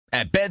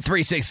At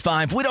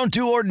Bet365, we don't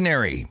do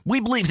ordinary. We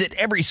believe that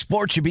every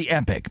sport should be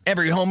epic.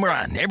 Every home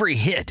run, every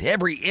hit,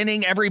 every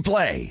inning, every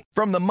play.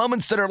 From the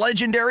moments that are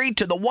legendary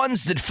to the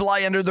ones that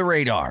fly under the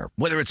radar.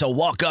 Whether it's a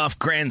walk-off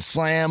grand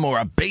slam or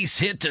a base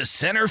hit to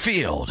center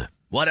field.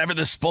 Whatever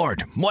the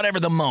sport, whatever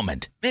the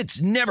moment.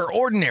 It's never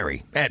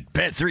ordinary at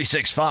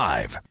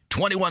Bet365.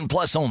 21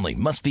 plus only.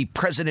 Must be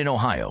present in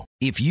Ohio.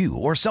 If you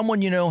or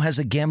someone you know has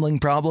a gambling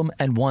problem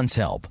and wants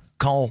help,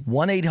 call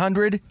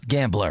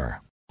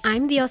 1-800-GAMBLER.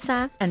 I'm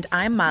Diosa. And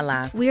I'm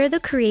Mala. We are the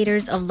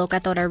creators of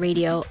Locatora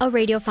Radio, a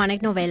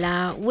radiophonic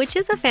novela, which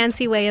is a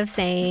fancy way of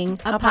saying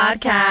a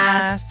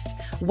podcast.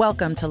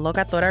 Welcome to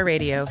Locatora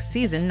Radio,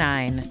 Season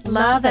 9.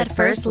 Love at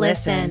first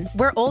listen.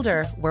 We're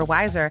older, we're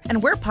wiser,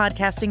 and we're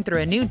podcasting through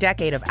a new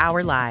decade of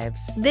our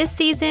lives. This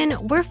season,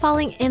 we're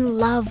falling in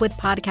love with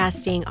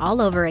podcasting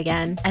all over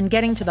again. And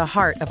getting to the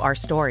heart of our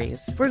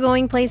stories. We're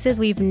going places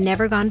we've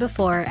never gone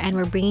before, and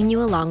we're bringing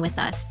you along with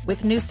us.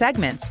 With new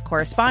segments,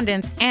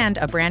 correspondence, and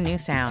a brand new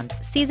sound.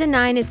 Season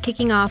 9 is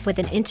kicking off with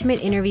an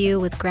intimate interview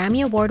with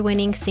Grammy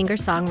Award-winning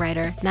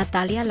singer-songwriter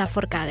Natalia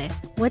Lafourcade.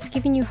 What's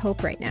giving you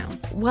hope right now?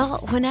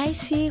 Well, when I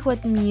see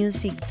what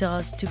music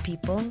does to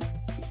people,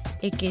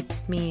 it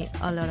gives me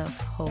a lot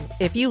of hope.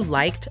 If you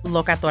liked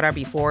Locatora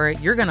before,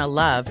 you're going to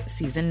love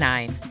Season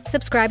 9.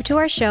 Subscribe to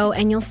our show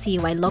and you'll see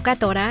why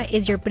Locatora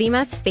is your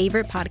prima's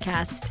favorite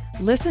podcast.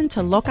 Listen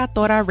to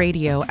Locatora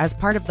Radio as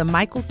part of the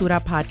My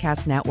Cultura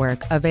Podcast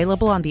Network,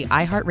 available on the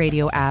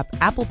iHeartRadio app,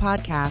 Apple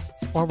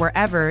Podcasts, or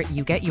wherever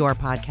you get your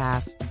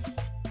podcasts.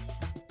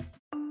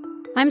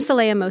 I'm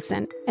Saleha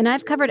Mohsen, and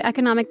I've covered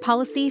economic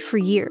policy for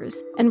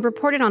years and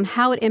reported on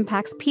how it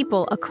impacts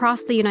people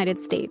across the United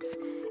States.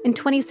 In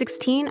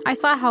 2016, I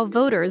saw how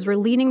voters were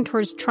leaning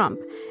towards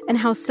Trump and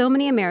how so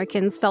many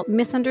Americans felt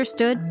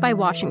misunderstood by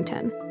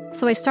Washington.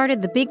 So I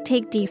started The Big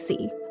Take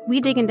DC. We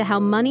dig into how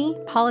money,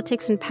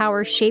 politics, and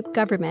power shape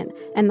government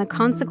and the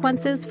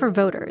consequences for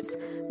voters.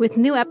 With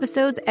new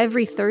episodes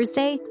every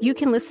Thursday, you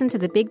can listen to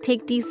The Big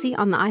Take DC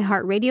on the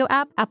iHeartRadio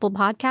app, Apple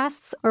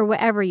Podcasts, or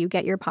wherever you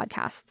get your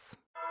podcasts.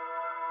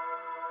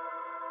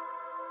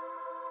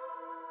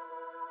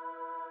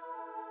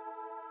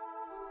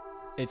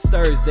 It's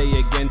Thursday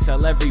again,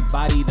 tell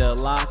everybody to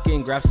lock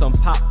in, grab some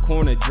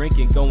popcorn, a drink,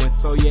 and go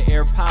and throw your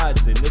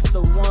AirPods in. It's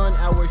the 1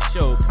 hour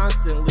show,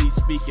 constantly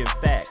speaking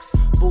facts.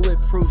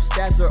 Bulletproof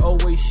stats are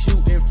always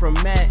shooting from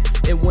Matt.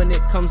 And when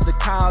it comes to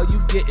Kyle, you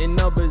getting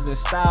numbers and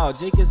style.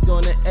 Jake is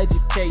gonna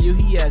educate you,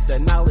 he has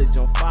that knowledge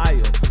on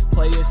file.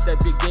 Players, step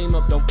your game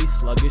up, don't be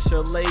sluggish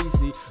or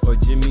lazy. Or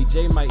Jimmy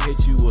J might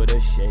hit you with a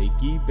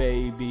shaky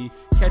baby.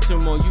 Catch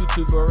him on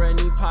YouTube or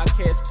any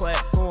podcast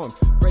platform.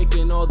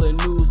 Breaking all the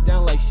news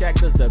down like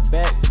Shaq does the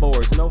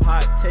backboards. No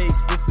hot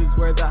takes, this is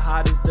where the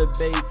hottest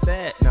debate's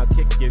at. Now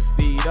kick your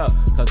feet up,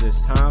 cause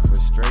it's time for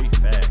straight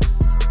facts.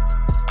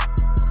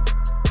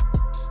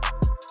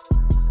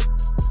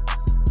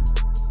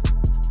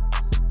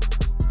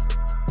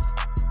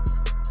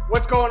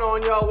 What's going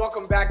on, y'all?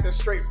 Welcome back to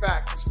Straight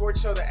Facts, a sports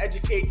show that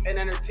educates and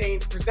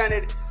entertains,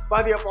 presented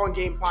by the Up On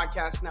Game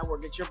Podcast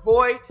Network. It's your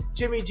boy,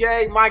 Jimmy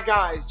J, my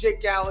guys,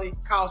 Jake Galley,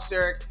 Kyle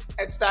Sarek,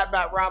 and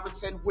Statbat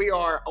Robinson. We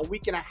are a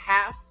week and a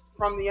half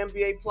from the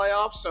NBA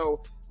playoffs,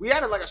 so we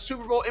had like a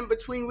Super Bowl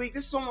in-between week.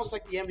 This is almost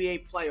like the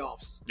NBA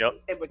playoffs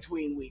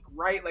in-between week,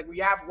 right? Like we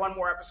have one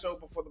more episode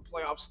before the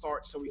playoffs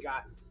start, so we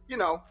got,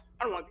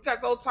 I don't know, we got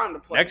a little time to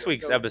play. Next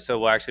week's episode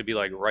will actually be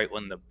like right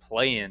when the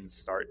play-ins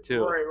start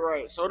too.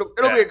 Right. So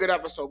it'll be a good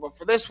episode. But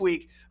for this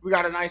week, we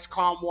got a nice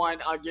calm one.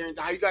 Guaranteed.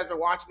 How you guys been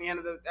watching the end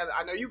of the?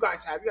 I know you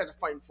guys have. You guys are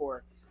fighting for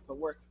it, but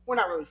we're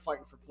not really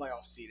fighting for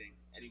playoff seeding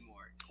anymore.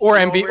 Or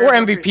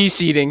MVP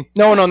seeding.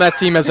 No one on that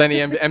team has any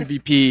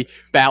MVP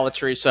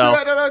ballotsry. So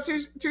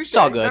touche. It's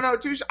all good.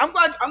 Touche. I'm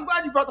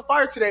glad you brought the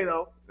fire today,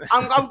 though.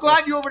 I'm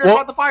glad you over there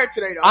brought the fire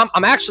today, though.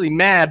 I'm actually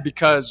mad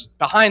because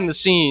behind the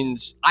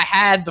scenes, I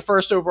had the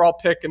first overall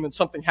pick, and then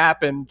something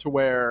happened to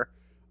where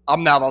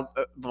I'm now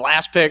the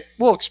last pick.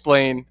 We'll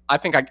explain. I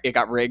think it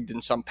got rigged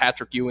in some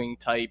Patrick Ewing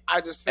type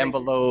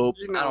envelope.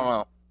 I don't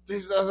know.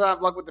 This doesn't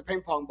have luck with the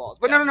ping pong balls.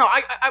 But no.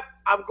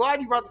 I'm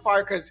glad you brought the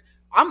fire because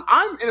I'm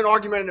in an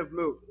argumentative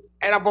mood.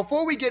 And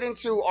before we get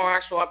into our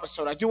actual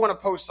episode, I do want to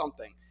post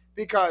something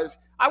because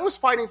I was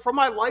fighting for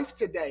my life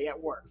today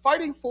at work.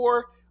 Fighting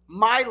for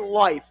my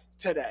life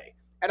today.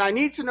 And I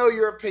need to know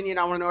your opinion.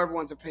 I want to know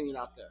everyone's opinion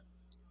out there.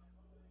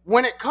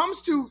 When it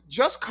comes to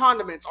just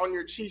condiments on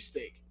your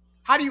cheesesteak,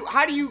 how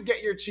do you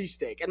get your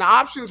cheesesteak? And the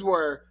options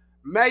were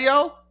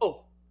mayo,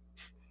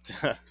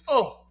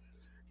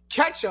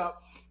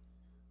 ketchup,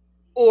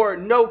 or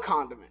no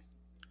condiment.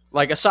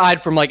 Like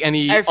aside from like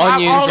any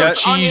onions or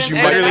cheese, you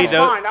might literally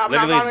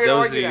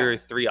those are your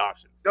three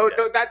options.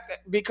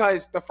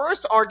 Because the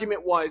first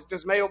argument was,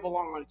 does mayo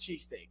belong on a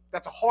cheesesteak?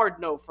 That's a hard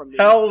no from me.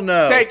 Hell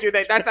no. Thank you.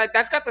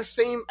 That's got the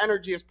same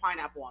energy as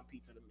pineapple on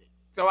pizza to me.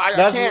 So I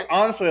can't.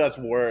 Honestly, that's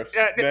worse.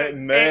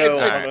 Mayo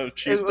on a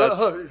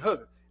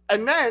cheesesteak.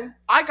 And then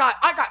I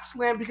got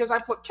slammed because I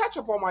put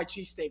ketchup on my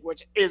cheesesteak,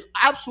 which is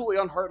absolutely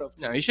unheard of.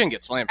 No, you shouldn't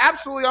get slammed.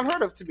 Absolutely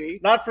unheard of to me.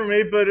 Not for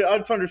me, but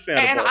it's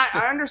understandable. And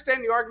I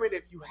understand the argument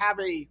if you have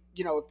if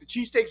the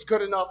cheesesteak's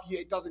good enough,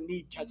 it doesn't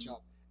need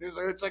ketchup.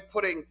 It's like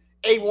putting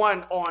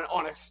A1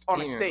 on a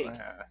steak.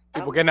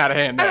 People getting out of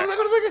hand there.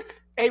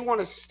 A1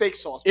 is steak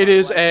sauce. It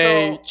is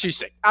a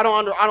cheesesteak. I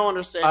don't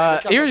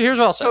understand. Here's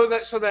what I'll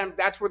say. So then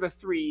that's where the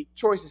three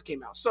choices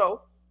came out.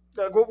 So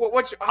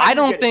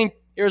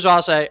Here's what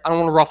I'll say. I don't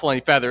want to ruffle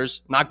any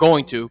feathers. I'm not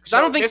going to. Because I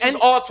don't think... This is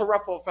all to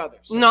ruffle feathers.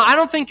 So. No, I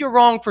don't think you're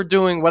wrong for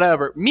doing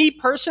whatever. Me,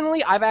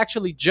 personally, I've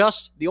actually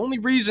the only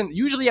reason...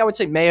 Usually I would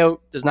say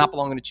mayo does not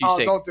belong in a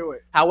cheesesteak. Oh, don't do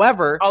it.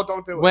 However...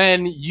 don't do it.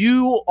 When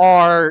you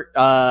are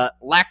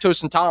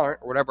lactose intolerant,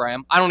 or whatever I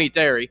am, I don't eat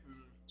dairy.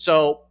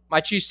 So my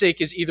cheesesteak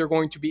is either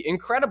going to be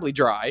incredibly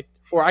dry,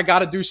 or I got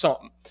to do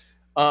something.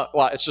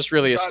 It's just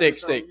really a steak,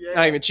 yeah.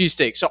 not even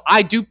cheesesteak. So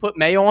I do put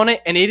mayo on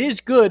it, and it is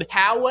good.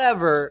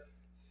 However...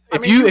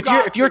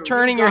 If you're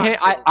turning your hand,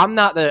 I'm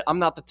not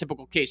the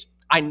typical case.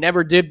 I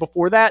never did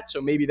before that,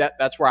 so maybe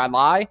that's where I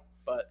lie.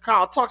 But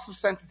Kyle, talk some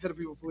sense into the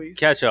people, please.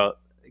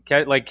 Ketchup,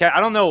 I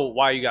don't know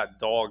why you got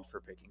dogged for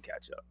picking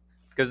ketchup,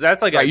 because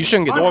that's like you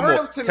shouldn't get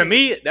normal to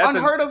me. That's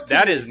unheard of.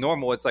 That is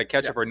normal. It's like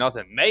ketchup or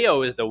nothing.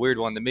 Mayo is the weird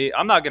one to me.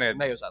 I'm not gonna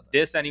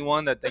diss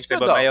anyone that thinks they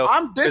put mayo.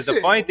 I'm dissing.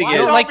 The funny thing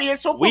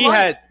is, we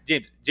had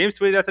James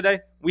tweeted that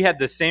today. We had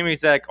the same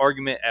exact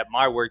argument at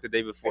my work the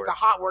day before. It's a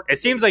hot work. It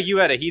seems like you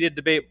had a heated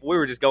debate. We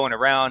were just going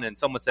around, and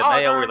someone said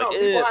mayo. No,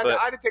 I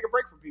had to take a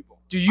break from people.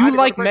 Do you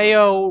like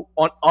mayo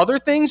on other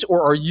things,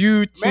 or are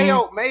you team...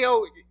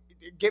 Mayo?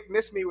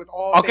 Miss me with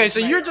all. Okay,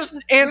 so you're just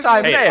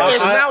anti-mayo.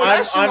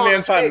 I'm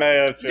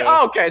anti-mayo too.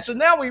 Okay, so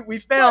now we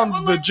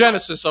found the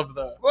genesis of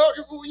the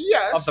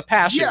yes of the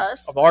passion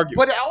of the argument.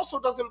 But it also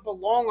doesn't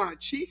belong on a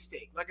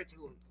cheesesteak.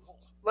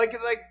 Like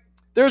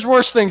there's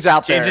worse things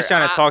out there. James just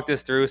trying to talk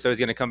this through, so he's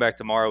going to come back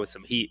tomorrow with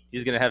some heat.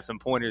 He's going to have some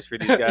pointers for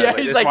these guys. Yeah,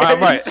 he's like,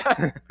 I'm right.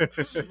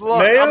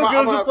 Mayo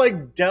goes with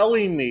like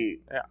deli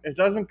meat. Yeah. It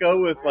doesn't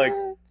go with like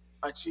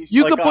a cheese.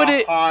 You could put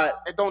it.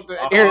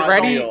 Here,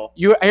 ready?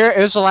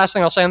 Here's the last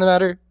thing I'll say on the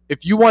matter.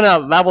 If you want to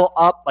level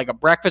up like a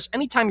breakfast,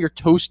 anytime you're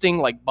toasting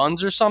like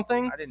buns or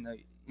something, I didn't know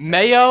you.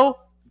 Mayo.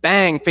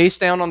 Bang! Face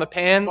down on the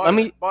pan.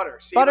 Butter.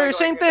 See, butter,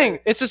 same thing.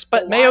 It's just,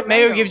 but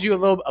mayo gives you a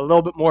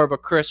little bit more of a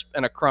crisp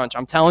and a crunch.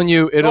 I'm telling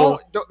you, it'll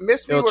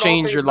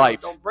change your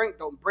life. Don't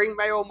bring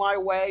mayo my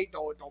way.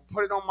 Don't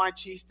put it on my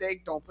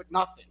cheesesteak. Don't put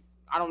nothing.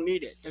 I don't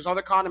need it. There's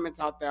other condiments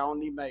out there. I don't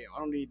need mayo. I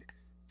don't need.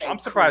 I'm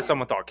surprised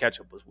someone thought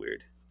ketchup was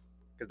weird,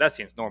 because that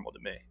seems normal to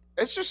me.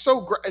 It's just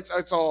so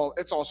it's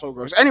all so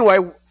gross. Anyway,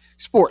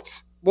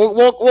 sports.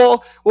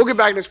 We'll get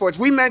back into sports.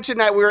 We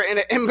mentioned that we were in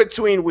an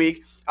in-between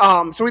week.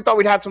 So we thought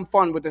we'd have some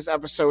fun with this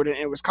episode, and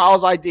it was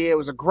Kyle's idea. It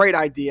was a great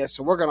idea,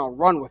 so we're going to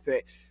run with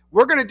it.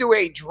 We're going to do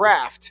a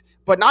draft,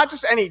 but not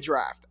just any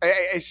draft,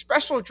 a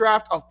special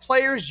draft of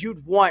players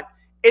you'd want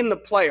in the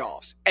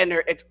playoffs, and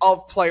it's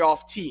of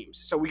playoff teams.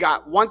 So we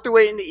got 1 through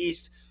 8 in the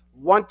East,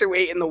 1 through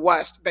 8 in the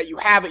West that you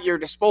have at your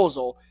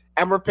disposal,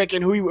 and we're picking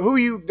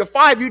the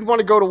 5 you'd want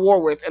to go to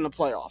war with in the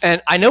playoffs.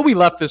 And I know we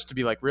left this to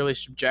be like really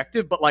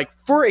subjective, but like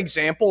for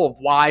example of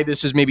why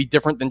this is maybe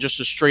different than just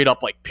a straight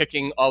up like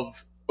picking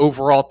of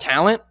overall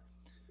talent,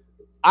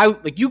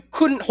 you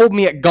couldn't hold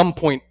me at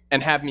gunpoint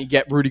and have me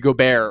get Rudy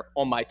Gobert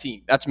on my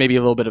team. That's maybe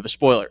a little bit of a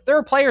spoiler. There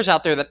are players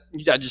out there that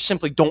I just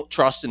simply don't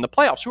trust in the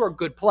playoffs who are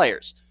good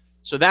players.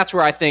 So that's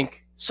where I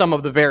think some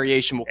of the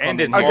variation will come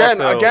in.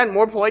 Again,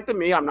 more polite than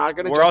me. I'm not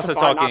going to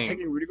justify not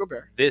picking Rudy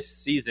Gobert. This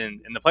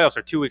season, and the playoffs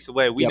are 2 weeks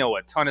away. We know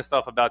a ton of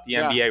stuff about the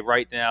NBA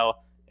right now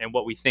and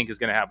what we think is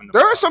going to happen.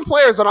 There are some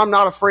players that I'm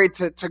not afraid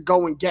to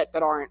go and get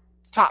that aren't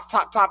top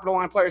of the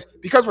line players,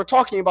 because we're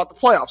talking about the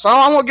playoffs. So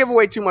I won't give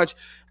away too much.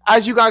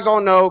 As you guys all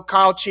know,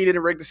 Kyle cheated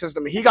and rigged the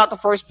system. He got the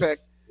first pick.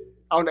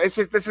 This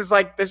is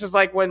like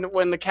when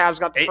the Cavs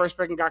got the first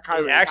pick and got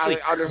Kyrie. It actually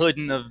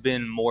couldn't have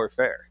been more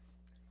fair.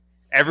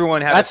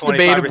 Everyone had that's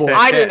debatable.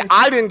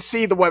 I didn't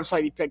see the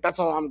website he picked. That's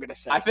all I'm gonna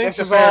say. I think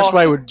the fairest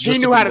way would just he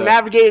knew how to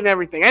navigate and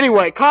everything.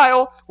 Anyway,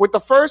 Kyle, with the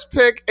first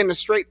pick in the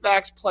Straight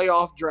Facts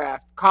playoff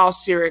draft, Kyle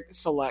Sirik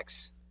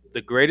selects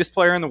the greatest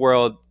player in the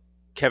world,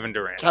 Kevin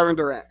Durant.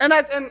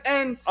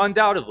 And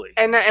undoubtedly.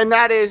 And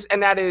that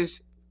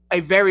is a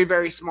very,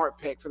 very smart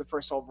pick for the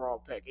first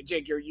overall pick. And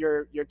Jake,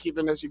 you're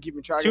keeping this. You're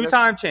keeping track of this.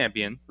 Two-time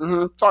champion.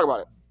 Mm-hmm. Talk about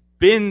it.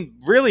 Been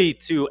really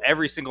to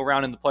every single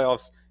round in the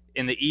playoffs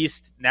in the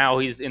East. Now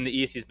he's in the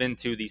East. He's been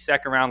to the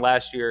second round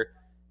last year.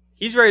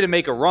 He's ready to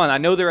make a run. I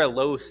know they're a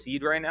low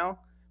seed right now,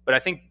 but I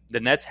think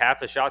the Nets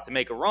have a shot to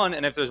make a run.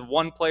 And if there's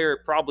one player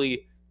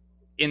probably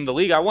in the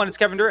league I want, it's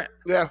Kevin Durant.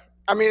 Yeah.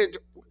 I mean,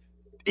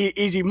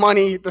 easy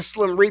money, the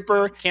Slim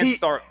Reaper. Can't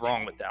start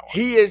wrong with that one.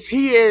 He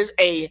is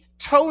a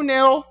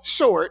toenail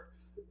short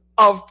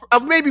of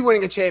maybe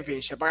winning a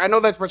championship. I know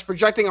that's what's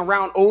projecting a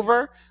round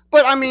over,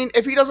 but I mean,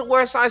 if he doesn't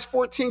wear a size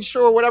 14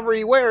 shoe or whatever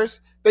he wears,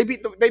 they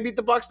beat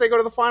the Bucks. They go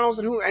to the finals,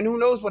 and who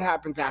knows what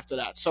happens after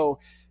that. So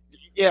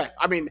yeah,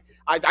 I mean,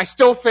 I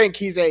still think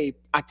he's a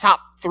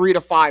top 3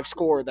 to 5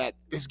 scorer that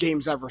this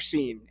game's ever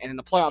seen, and in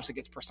the playoffs it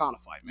gets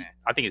personified, man.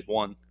 I think he's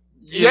one.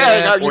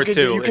 Yeah, or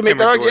two. You can make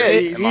that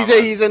argument.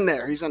 He's in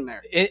there. He's in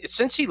there.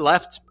 Since he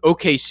left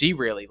OKC,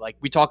 really, like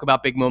we talk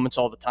about big moments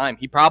all the time.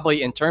 He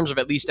probably, in terms of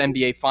at least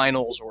NBA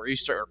Finals or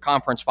Eastern or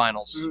Conference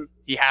Finals,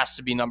 he has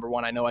to be number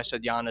one. I know I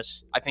said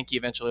Giannis. I think he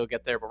eventually will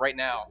get there, but right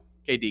now,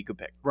 KD could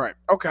pick. Right.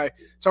 Okay.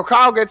 So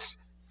Kyle gets.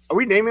 Are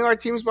we naming our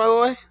teams, by the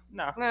way?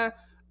 No.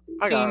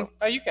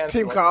 You can. Team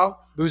select. Kyle.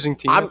 Losing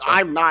team.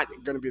 I'm not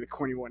going to be the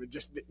corny one and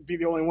just be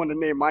the only one to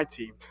name my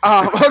team.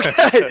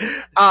 Okay.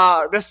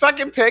 The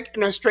second pick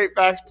in the Straight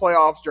Facts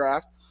playoff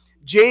draft,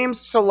 James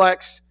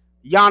selects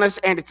Giannis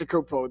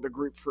Antetokounmpo,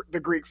 the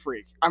Greek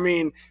Freak. I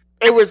mean,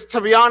 it was,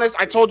 to be honest,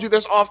 I told you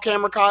this off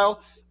camera,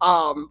 Kyle.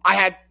 I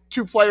had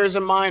 2 players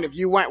in mind. If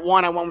you went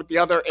one, I went with the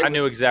other. I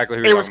knew exactly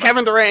who it was.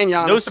 Kevin Durant and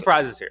Giannis. No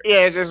surprises here.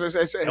 Yeah,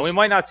 and we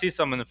might not see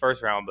some in the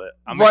first round, but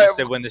I'm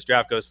interested when this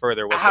draft goes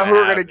further. Who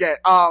we're going to get.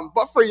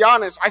 But for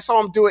Giannis, I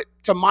saw him do it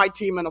to my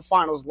team in the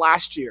finals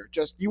last year.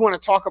 Just, you want to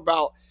talk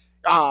about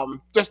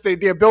just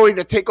the ability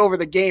to take over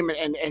the game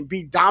and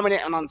be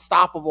dominant and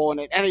unstoppable in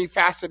any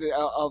facet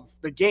of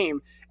the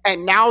game.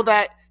 And now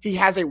that he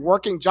has a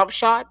working jump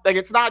shot, like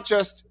it's not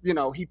just,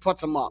 he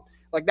puts them up.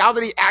 Like now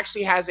that he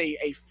actually has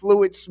a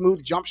fluid,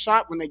 smooth jump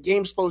shot, when the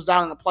game slows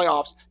down in the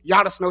playoffs,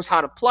 Giannis knows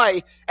how to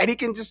play, and he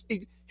can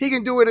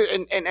do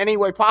it in any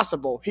way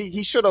possible.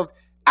 He should have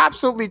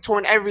absolutely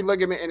torn every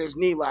ligament in his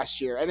knee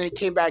last year, and then he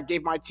came back,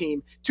 gave my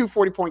team 2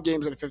 40-point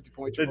games and a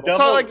 50-point triple.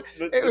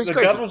 The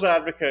devil's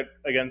advocate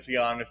against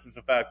Giannis is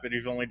the fact that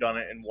he's only done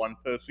it in one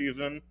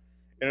postseason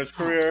in his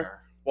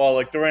career. Well,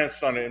 like Durant's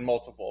done it in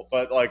multiple,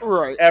 but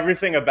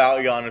everything about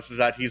Giannis is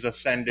that he's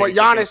ascending. But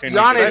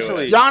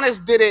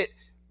Giannis did it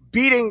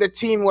beating the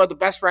team who had the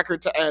best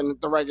record to end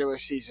the regular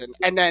season,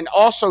 and then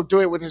also do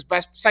it with his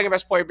second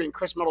best player being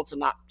Chris Middleton,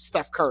 not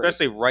Steph Curry.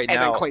 Especially right and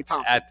now, then Klay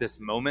Thompson. At this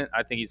moment,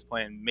 I think he's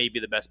playing maybe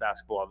the best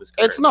basketball of his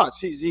career. It's nuts.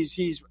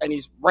 He's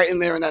right in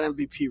there in that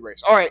MVP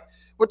race. All right,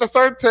 with the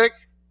third pick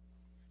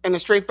in the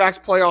Straight Facts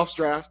playoffs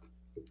draft,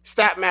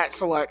 Stat Matt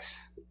selects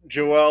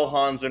Joel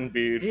Hans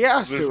Embiid. He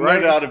has There's to, right?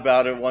 no doubt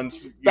about it.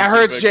 Once that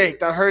hurts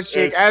Jake.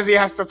 As he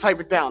has to type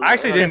it down. I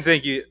actually didn't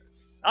think you.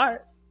 All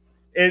right,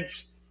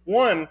 it's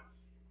one.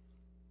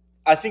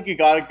 I think you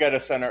got to get a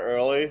center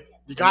early.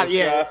 You got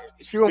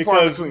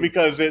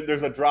because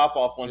there's a drop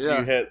off once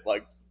you hit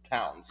like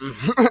Towns.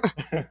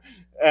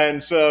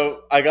 And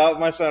so I got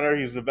my center.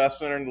 He's the best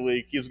center in the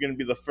league. He's going to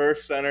be the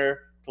first center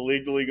to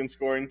lead the league in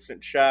scoring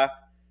since Shaq.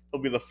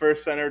 He'll be the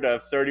first center to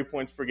have 30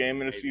 points per game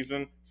in a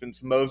season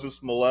since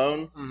Moses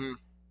Malone. Mm-hmm.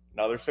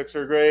 Another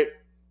Sixer great.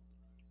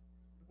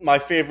 My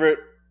favorite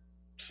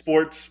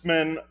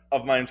sportsman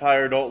of my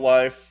entire adult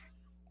life.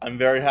 I'm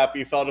very happy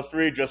he fell to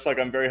 3, just like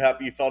I'm very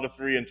happy he fell to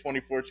 3 in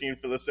 2014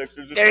 for the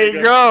Sixers. There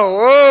you go.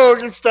 Whoa,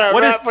 good stuff.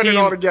 Matt put it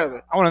all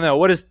together. I want to know,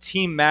 what does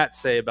Team Matt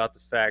say about the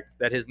fact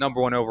that his number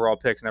 1 overall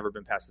pick's never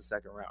been past the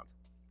second round?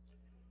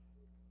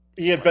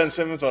 He had Ben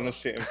Simmons on his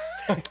team.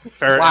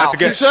 Fair. Wow. That's a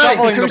good.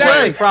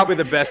 Touché. Probably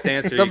the best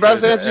answer. The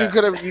best answer you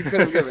could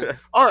have given.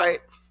 All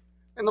right,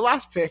 and the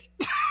last pick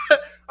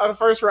of the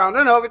first round.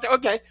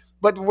 Okay,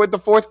 but with the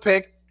fourth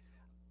pick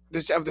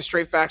of the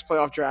Straight Facts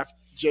playoff draft,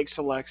 Jake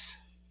selects.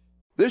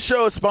 This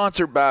show is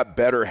sponsored by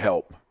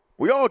BetterHelp.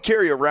 We all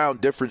carry around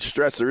different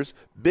stressors,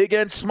 big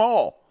and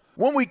small.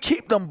 When we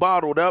keep them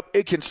bottled up,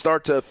 it can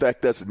start to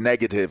affect us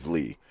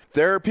negatively.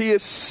 Therapy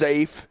is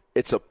safe.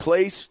 It's a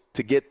place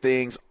to get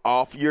things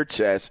off your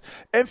chest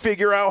and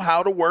figure out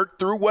how to work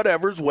through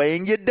whatever's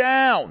weighing you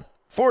down.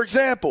 For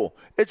example,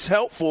 it's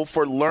helpful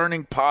for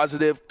learning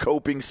positive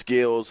coping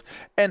skills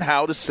and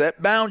how to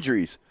set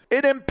boundaries.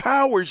 It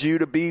empowers you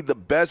to be the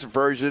best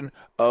version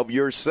of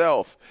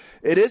yourself.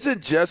 It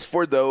isn't just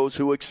for those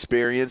who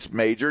experience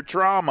major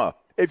trauma.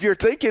 If you're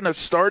thinking of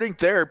starting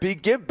therapy,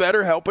 give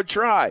BetterHelp a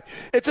try.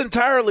 It's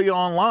entirely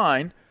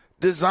online,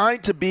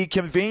 designed to be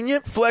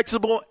convenient,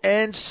 flexible,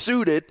 and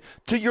suited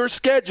to your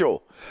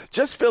schedule.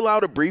 Just fill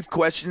out a brief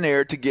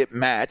questionnaire to get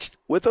matched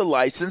with a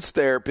licensed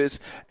therapist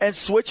and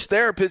switch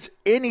therapists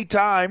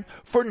anytime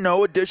for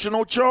no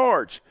additional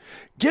charge.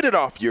 Get it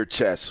off your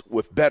chest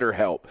with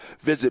BetterHelp.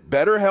 Visit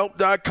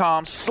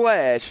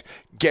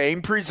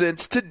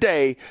BetterHelp.com/GamePresents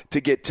today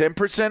to get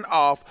 10%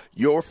 off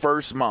your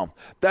first month.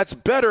 That's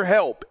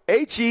BetterHelp,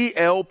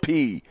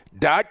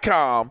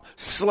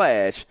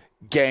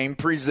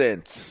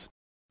 HELP.com/GamePresents.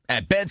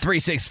 At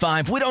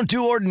Bet365, we don't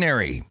do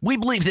ordinary. We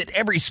believe that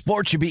every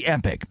sport should be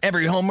epic.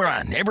 Every home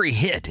run, every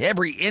hit,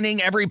 every inning,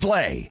 every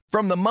play.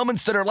 From the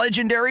moments that are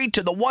legendary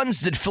to the ones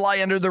that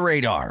fly under the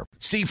radar.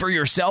 See for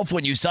yourself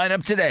when you sign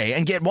up today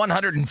and get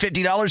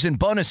 $150 in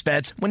bonus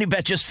bets when you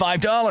bet just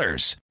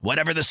 $5.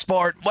 Whatever the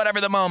sport, whatever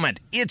the moment,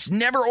 it's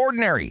never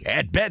ordinary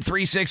at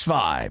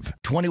Bet365.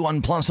 21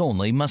 plus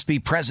only. Must be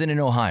present in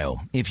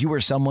Ohio. If you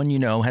or someone you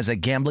know has a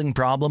gambling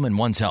problem and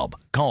wants help,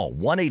 call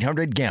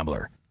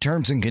 1-800-GAMBLER.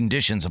 Terms and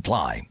conditions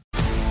apply.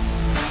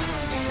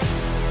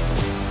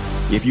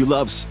 If you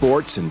love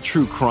sports and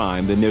true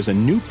crime, then there's a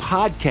new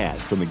podcast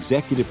from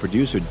executive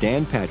producer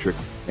Dan Patrick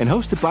and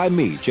hosted by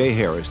me, Jay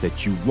Harris,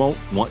 that you won't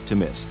want to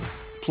miss.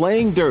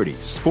 Playing Dirty: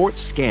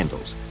 Sports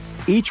Scandals.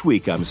 Each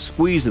week, I'm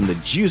squeezing the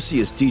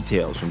juiciest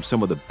details from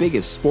some of the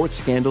biggest sports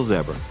scandals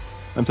ever.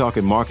 I'm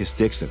talking Marcus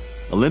Dixon,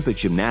 Olympic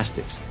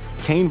gymnastics,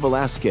 Cain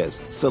Velasquez,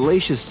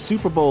 salacious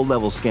Super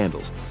Bowl-level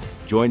scandals.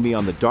 Join me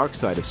on the dark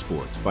side of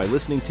sports by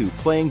listening to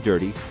Playing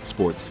Dirty: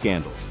 Sports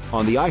Scandals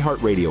on the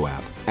iHeartRadio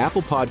app,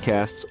 Apple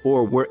Podcasts,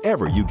 or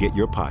wherever you get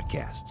your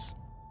podcasts.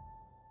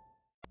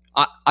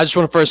 I just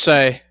want to first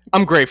say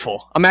I'm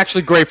grateful. I'm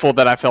actually grateful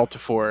that I fell to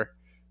 4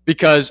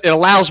 because it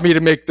allows me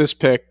to make this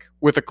pick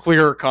with a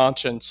clearer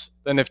conscience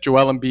than if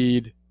Joel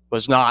Embiid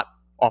was not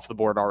off the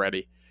board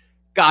already.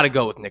 Got to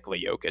go with Nikola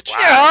Jokic.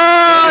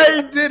 Wow.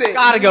 He did it.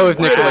 Got to go with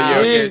Nikola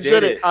Jokic. He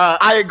did it.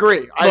 I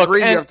agree. I agree.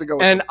 You have to go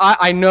with and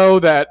I know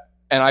that,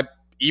 and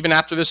even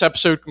after this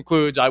episode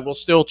concludes, I will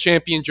still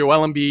champion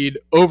Joel Embiid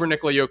over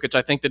Nikola Jokic.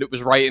 I think that it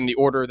was right in the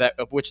order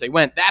of which they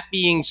went. That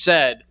being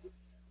said,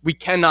 we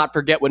cannot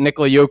forget what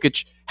Nikola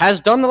Jokic has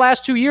done the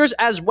last 2 years,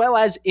 as well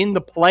as in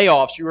the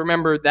playoffs. You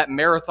remember that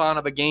marathon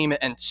of a game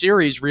and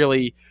series,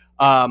 really,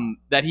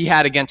 that he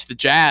had against the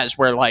Jazz,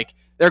 where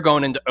they're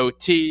going into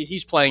OT.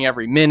 He's playing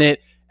every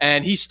minute,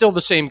 and he's still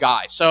the same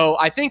guy. So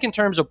I think in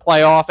terms of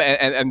playoff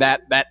and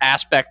that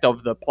aspect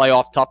of the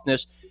playoff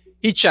toughness,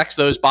 he checks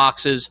those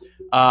boxes.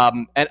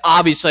 And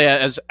obviously,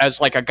 as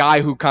like a guy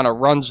who kind of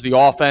runs the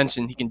offense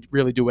and he can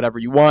really do whatever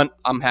you want,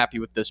 I'm happy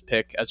with this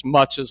pick as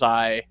much as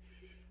I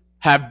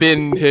have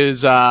been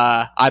his,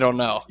 I don't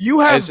know,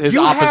 his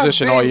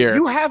opposition all year.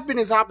 You have been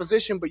his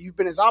opposition, but you've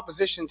been his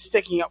opposition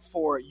sticking up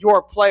for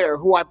your player,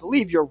 who I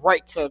believe you're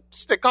right to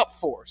stick up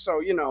for.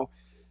 So,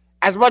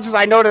 as much as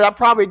I know that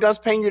probably does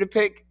pain you to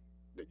pick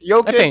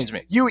Jokic, that pains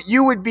me.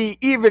 You'd be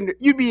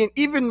in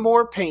even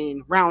more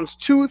pain rounds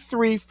 2,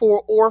 3,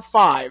 4, or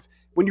 5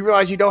 when you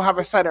realize you don't have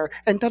a center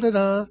and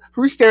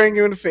who's staring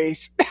you in the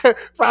face?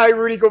 Probably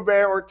Rudy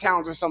Gobert or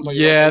Towns or somebody.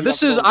 Yeah,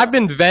 I've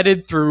been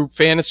vetted through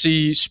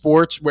fantasy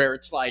sports where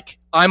it's like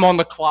I'm on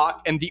the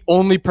clock and the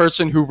only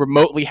person who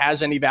remotely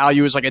has any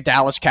value is like a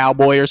Dallas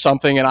Cowboy or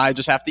something, and I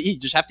just have to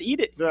eat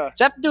it. Yeah.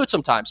 Just have to do it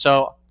sometimes.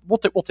 So we'll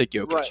take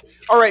Jokic. Right.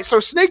 All right, so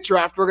snake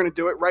draft, we're going to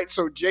do it, right?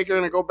 So, Jake, you're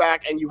going to go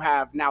back, and you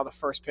have now the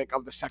first pick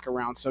of the second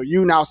round. So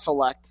you now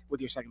select with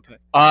your second pick.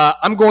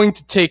 I'm going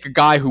to take a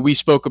guy who we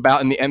spoke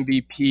about in the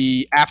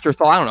MVP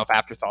afterthought. I don't know if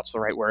afterthought's the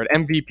right word.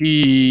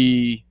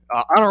 MVP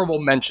honorable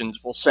mentions,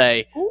 we'll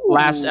say,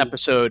 last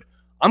episode.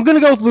 I'm going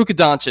to go with Luka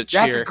Doncic here.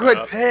 That's a good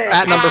pick.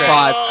 At number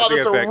 5.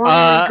 That's a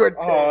really good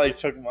pick. Oh, he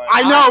took mine.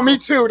 I know, me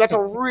too. That's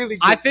a really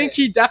good I think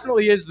he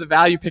definitely is the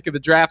value pick of the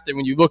draft. And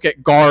when you look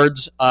at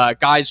guards,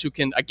 guys who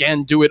can,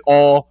 again, do it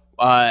all,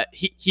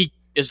 he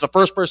is the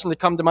first person to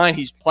come to mind.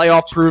 He's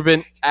playoff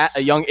proven at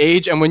a young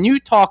age. And when you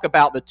talk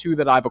about the two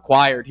that I've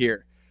acquired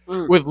here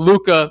with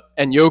Luka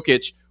and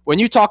Jokic, when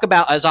you talk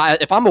about,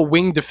 if I'm a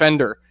wing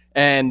defender,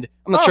 and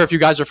I'm not sure if you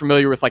guys are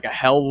familiar with like a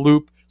hell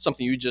loop,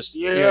 something you just,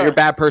 you're a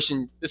bad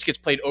person. This gets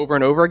played over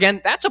and over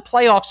again. That's a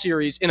playoff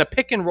series in a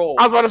pick and roll.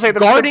 I was about to say, the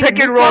pick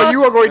and roll,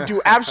 you are going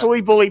to absolutely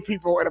bully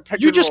people in a pick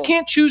and roll. You just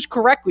can't choose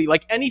correctly.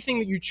 Like, anything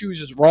that you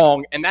choose is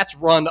wrong, and that's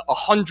run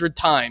 100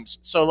 times.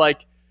 So,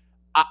 like,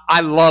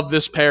 I love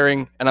this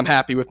pairing, and I'm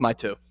happy with my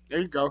 2. There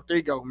you go.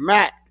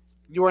 Matt,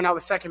 you are now the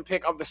second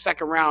pick of the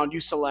second round. You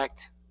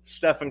select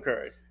Stephen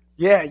Curry.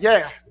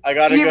 Yeah. I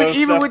gotta go.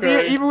 Even with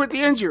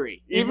the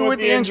injury. Even with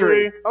the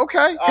injury.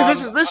 Okay,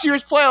 because this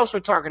year's playoffs we're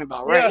talking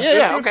about, right?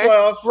 Yeah. Okay.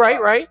 Playoffs.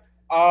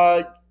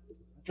 Right.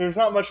 There's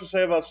not much to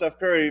say about Steph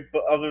Curry,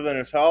 but other than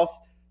his health.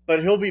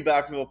 But he'll be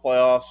back to the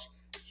playoffs.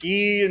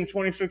 He in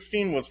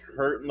 2016 was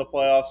hurt in the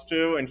playoffs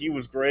too, and he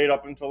was great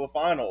up until the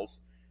finals.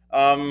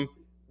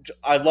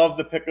 I love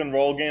the pick and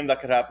roll game that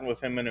could happen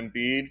with him and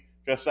Embiid.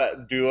 Just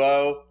that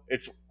duo,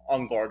 it's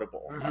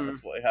unguardable.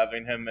 Honestly,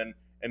 having him and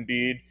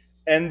Embiid.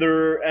 And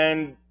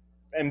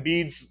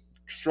Embiid's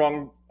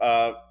strong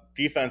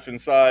defense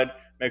inside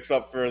makes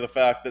up for the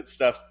fact that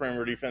Steph's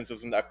perimeter defense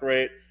isn't that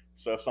great.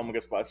 So if someone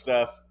gets by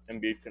Steph,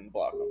 Embiid can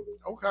block them.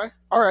 Okay,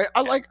 all right.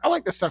 I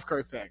like the Steph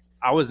Curry pick.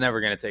 I was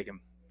never going to take him.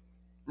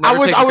 I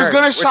was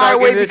going to shy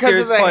away because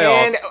of the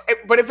hand.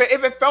 But if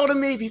it fell to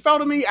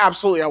me,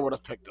 absolutely I would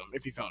have picked him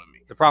if he fell to me.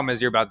 The problem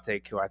is you're about to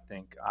take who I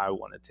think I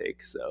want to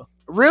take. So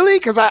really,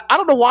 because I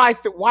don't know why.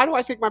 Why do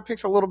I think my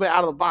pick's a little bit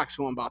out of the box?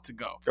 Who I'm about to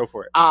go. Go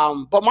for it.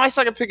 But my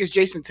second pick is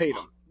Jason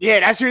Tatum.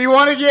 Yeah, that's who you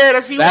wanted. Yeah,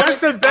 that's who you wanted. That's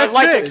the best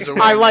pick.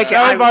 I like it.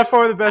 That was by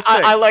far the best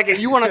pick. I like it.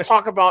 You want to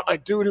talk about a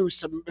dude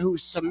who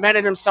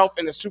cemented himself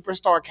in the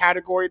superstar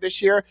category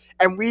this year,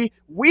 and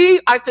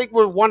we I think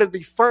we're one of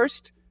the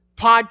first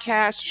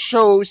podcast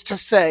shows to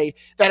say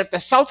that if the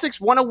Celtics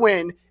want to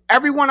win,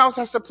 everyone else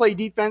has to play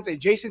defense,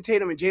 and Jason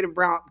Tatum and Jaylen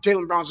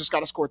Brown's just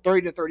got to score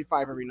 30 to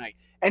 35 every night.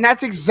 And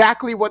that's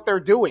exactly what they're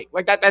doing.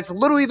 Like that's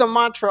literally the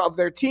mantra of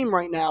their team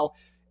right now.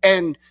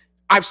 And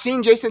I've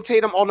seen Jason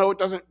Tatum, although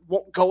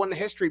won't go in the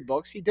history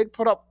books, he did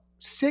put up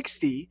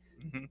 60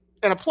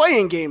 in a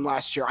playing game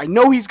last year. I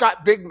know he's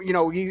got big,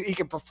 he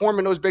can perform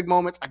in those big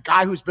moments. A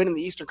guy who's been in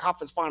the Eastern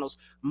Conference Finals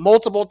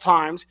multiple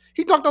times.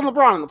 He dunked on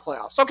LeBron in the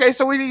playoffs. Okay,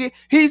 so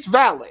he's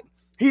valid.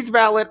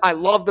 I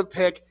love the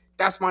pick.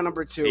 That's my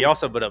number 2. He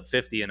also put up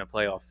 50 in an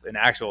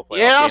actual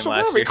playoff game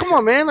last year. Come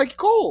on, man. Like,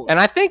 cool. And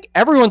I think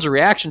everyone's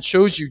reaction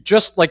shows you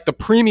just like the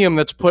premium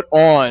that's put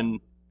on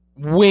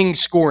wing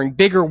scoring,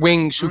 bigger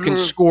wings who can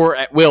score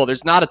at will.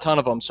 There's not a ton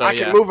of them, so I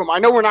can move him. I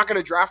know we're not going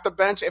to draft a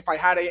bench. If I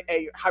had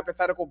a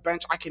hypothetical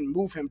bench, I can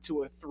move him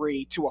to a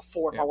 3, to a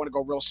 4 if I want to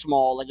go real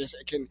small. Like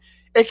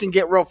it can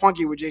get real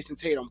funky with Jason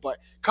Tatum. But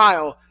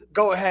Kyle,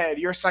 go ahead.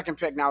 Your second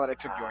pick now that I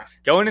took yours.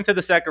 Going into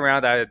the second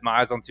round, I had my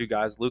eyes on 2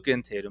 guys, Luka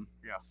and Tatum.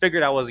 Yeah.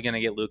 Figured I wasn't going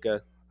to get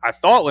Luka. I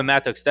thought when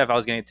Matt took Steph, I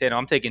was going to get Tatum.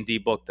 I'm taking D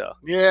Book though.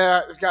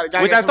 Yeah, it's got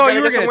which I thought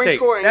you were going to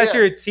take. That's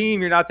your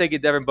team. You're not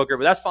taking Devin Booker,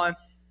 but that's fine.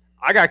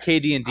 I got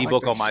KD and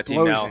D-Book on my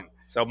team now.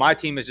 So my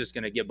team is just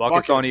going to get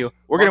buckets on you.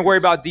 We're going to worry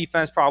about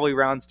defense probably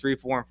rounds 3,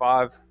 4, and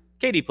 5.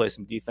 KD plays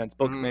some defense.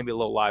 Book maybe a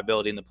little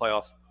liability in the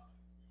playoffs.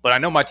 But I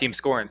know my team's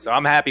scoring, so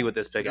I'm happy with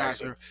this pick,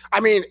 actually. I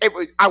mean,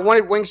 I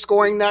wanted wing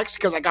scoring next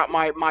because I got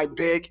my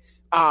big.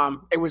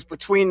 It was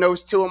between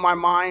those 2 in my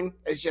mind.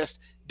 It's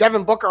just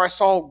Devin Booker I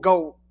saw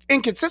go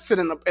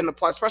inconsistent in the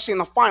play, especially in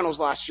the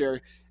finals last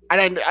year.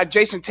 And then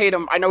Jason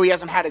Tatum, I know he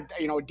hasn't had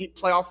a deep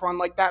playoff run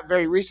like that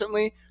very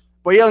recently.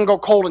 But he doesn't go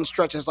cold in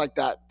stretches like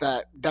that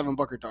Devin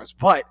Booker does.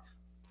 But,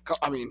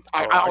 I mean,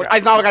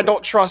 it's not like I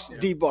don't trust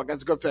D-Book.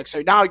 That's a good pick.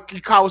 So now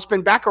Kyle will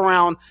spin back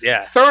around.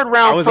 Yeah. Third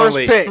round, first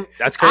pick.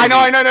 That's crazy.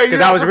 I know.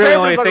 Because I was really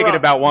only thinking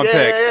about one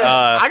pick.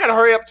 Yeah. I got to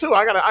hurry up, too.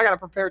 I got to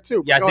prepare,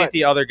 too. Yeah, I think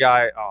the other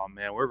guy, oh,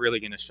 man, we're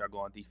really going to struggle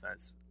on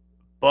defense.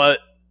 But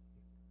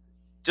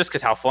just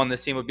because how fun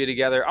this team would be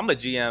together, I'm a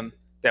GM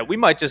that we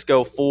might just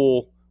go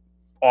full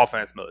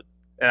offense mode.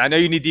 And I know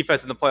you need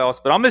defense in the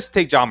playoffs, but I'm going to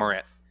take John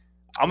Morant.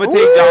 I'm going to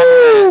take John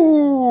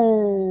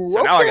Morant.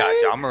 So now I got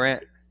John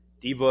Morant,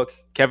 D-Book,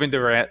 Kevin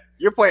Durant.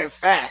 You're playing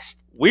fast.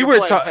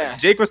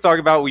 Jake was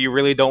talking about you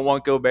really don't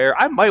want Gobert.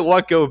 I might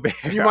want Gobert.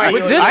 You might.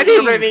 I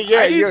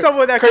need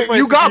someone that can play.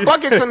 You got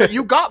buckets.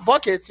 You got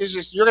buckets. It's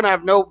just you're going to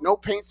have no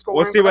paint scoring.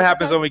 We'll see what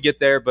happens when we get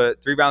there.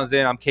 But 3 rounds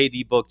in, I'm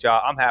KD, Book, Ja.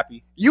 I'm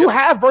happy. You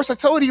have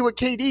versatility with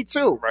KD,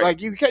 too. Right.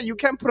 Like, you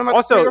can put him at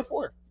also, 3 or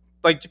 4.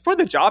 Like, for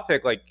the Ja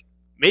pick, like,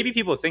 maybe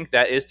people think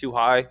that is too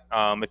high.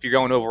 If you're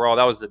going overall,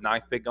 that was the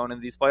 9th pick going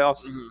into these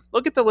playoffs.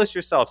 Look at the list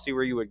yourself. See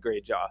where you would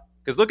grade Ja.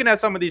 Because looking at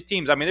some of these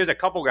teams, I mean, there's a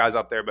couple guys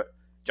up there, but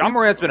John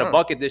Morant's been a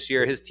bucket this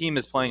year. His team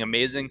is playing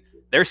amazing.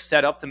 They're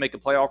set up to make a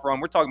playoff run.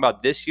 We're talking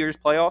about this year's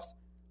playoffs.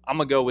 I'm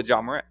going to go with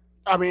John Morant.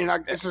 I mean,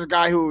 this is a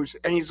guy he's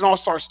an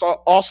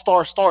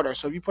all-star starter.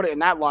 So if you put it in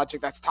that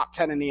logic, that's top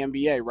 10 in the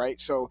NBA,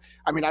 right? So,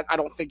 I mean, I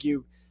don't think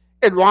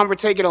we're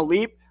taking a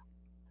leap.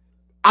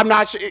 I'm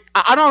not sure.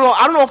 I don't know.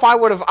 I don't know if I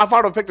would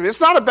have picked him.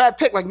 It's not a bad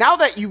pick. Like now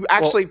that you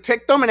actually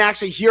picked them and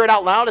actually hear it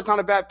out loud, it's not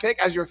a bad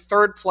pick as your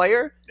 3rd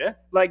player. Yeah.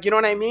 Like you know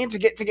what I mean? To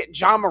get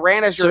John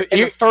Morant as your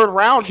 3rd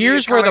round.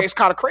 It's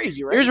kind of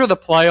crazy, right? Here's where the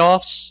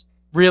playoffs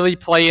really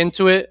play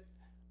into it.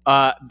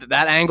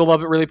 That angle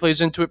of it really plays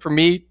into it for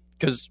me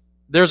because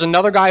there's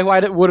another guy who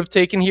I would have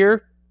taken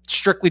here.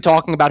 Strictly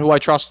talking about who I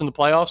trust in the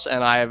playoffs,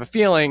 and I have a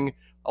feeling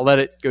I'll let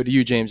it go to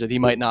you, James, that he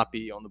might not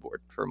be on the board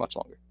for much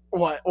longer.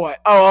 What?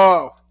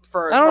 Oh.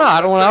 I don't know.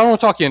 I don't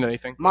want to talk you into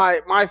anything. My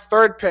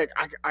 3rd pick,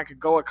 I could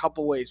go a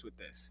couple ways with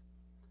this.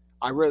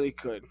 I really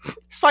could.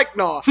 Psych,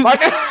 no. My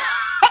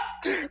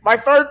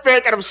 3rd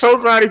pick, and I'm so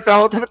glad he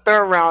fell into the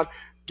 3rd round.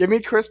 Give me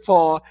Chris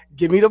Paul.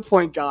 Give me the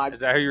point guard. Is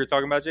that who you were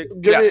talking about, Jake?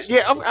 Yes.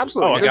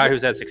 Absolutely. Oh, a guy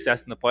who's had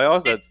success in the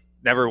playoffs that's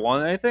never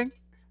won anything?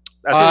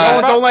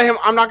 Don't let him.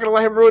 I'm not going to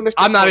let him ruin this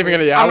book. I'm not even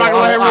going to. I'm not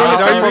going to let him ruin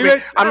this book for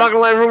me. I'm not going to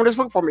let him ruin this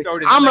book for me.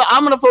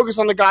 I'm going to focus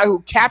on the guy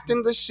who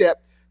captained the ship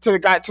to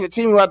the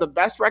team who had the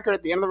best record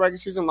at the end of the regular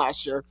season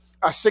last year,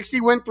 a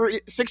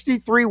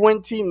 63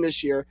 win team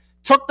this year,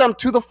 took them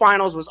to the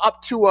finals, was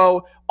up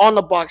 2-0 on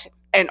the Bucks,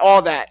 and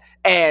all that.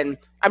 And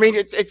I mean,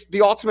 it's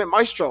the ultimate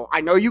maestro.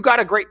 I know you got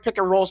a great pick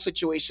and roll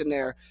situation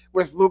there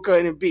with Luka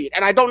and Embiid,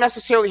 and I don't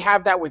necessarily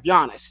have that with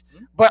Giannis.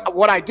 But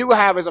what I do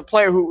have is a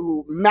player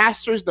who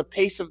masters the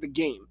pace of the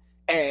game.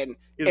 And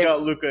he's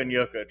got Luka and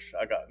Jokic.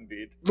 I got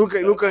Embiid. Luka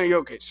and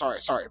Jokic.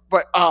 Sorry,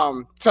 but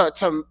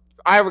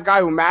I have a guy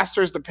who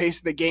masters the pace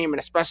of the game, and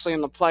especially in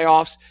the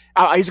playoffs,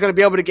 he's going to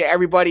be able to get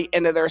everybody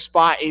into their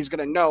spot. And he's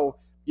going to know,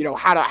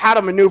 how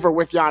to maneuver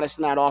with Giannis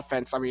in that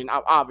offense. I mean,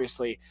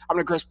 obviously, I'm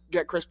going to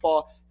get Chris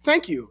Paul.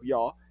 Thank you,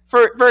 y'all,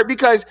 for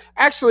because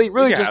actually,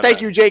 really, just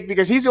thank you, Jake,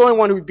 because he's the only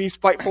one who'd be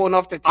spiteful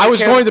enough to. I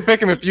was going to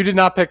pick him if you did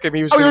not pick him.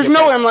 He was. There's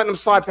no way I'm letting him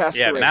slide past.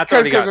 Yeah, Matt's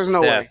already got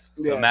Steph,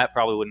 so Matt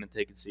probably wouldn't have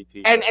taken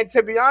CP. And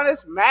to be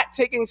honest, Matt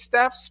taking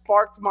Steph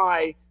sparked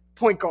my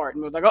point guard,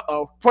 and was like,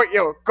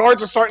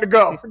 guards are starting to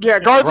go. Yeah,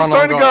 guards are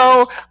starting to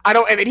go.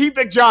 And then he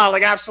picked John,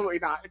 like, absolutely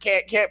not.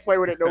 Can't play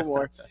with it no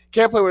more.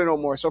 Can't play with it no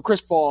more. So Chris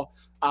Paul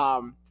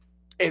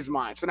is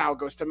mine. So now it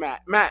goes to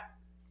Matt. Matt,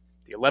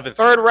 the 11th,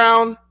 3rd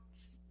round,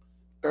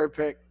 3rd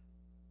pick.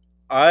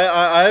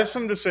 I have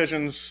some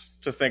decisions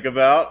to think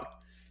about.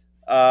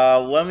 I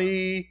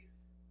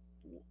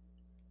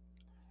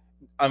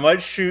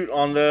might shoot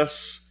on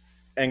this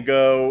and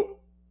go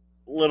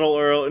little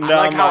early. No,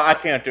 I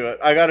can't do it.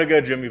 I got to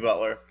go Jimmy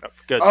Butler.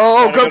 Good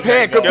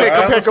pick.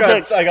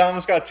 I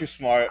almost got too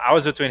smart. I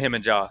was between him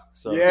and Ja.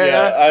 So.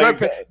 Good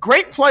pick.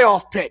 Great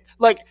playoff pick.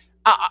 Like,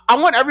 I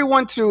want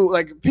everyone to,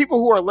 like, people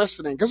who are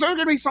listening, because there are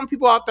going to be some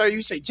people out there,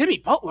 you say Jimmy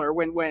Butler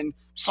when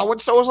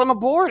so-and-so is on the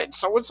board and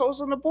so-and-so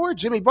is on the board.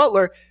 Jimmy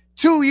Butler,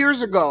 2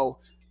 years ago,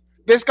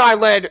 this guy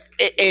led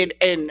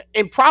an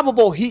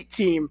improbable Heat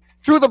team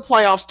through the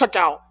playoffs, took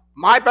out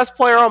my best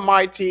player on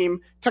my team,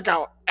 took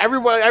out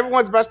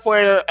everyone's best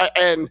player,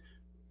 and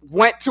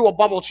went to a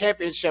bubble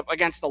championship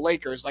against the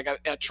Lakers. Like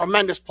a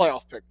tremendous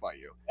playoff pick by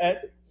you. And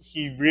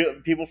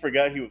people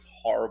forget he was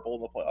horrible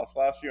in the playoffs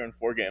last year in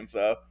 4 games,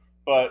 though.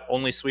 But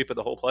only sweep of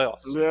the whole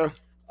playoffs.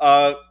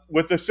 Yeah.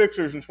 With the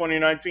Sixers in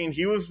 2019,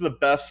 he was the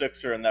best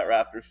Sixer in that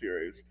Raptors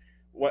series.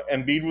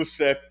 Embiid was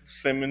sick.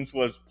 Simmons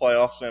was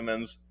playoff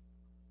Simmons.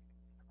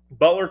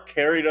 Butler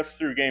carried us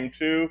through Game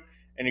 2,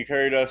 and he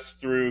carried us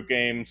through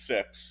Game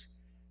 6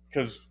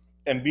 because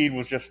Embiid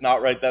was just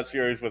not right that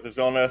series with his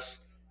illness,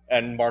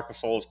 and Marc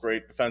Gasol is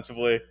great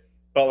defensively.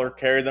 Butler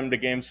carried them to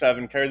Game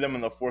 7, carried them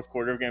in the fourth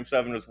quarter of Game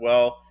 7 as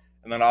well,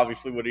 and then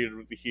obviously what he did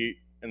with the Heat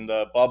in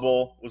the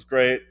bubble was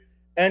great.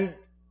 And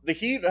the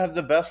Heat have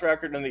the best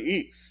record in the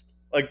East.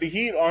 Like, the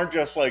Heat aren't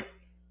just like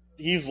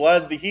he's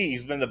led the Heat.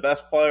 He's been the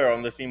best player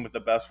on the team with the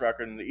best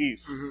record in the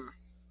East. Mm-hmm.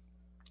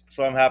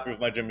 So I'm happy with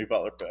my Jimmy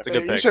Butler pick. It's a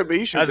good pick. You should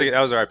be.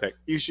 That was the right pick.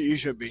 You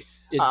should be.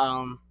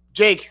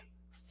 Jake,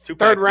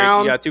 third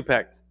round. Yeah,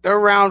 2-pick. Third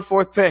round,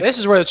 fourth pick. This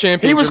is where the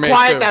champions He was are made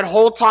quiet too. that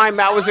whole time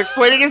Matt was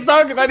explaining his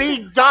stuff, because then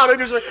he dialed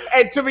into his.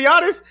 And to be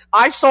honest,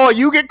 I saw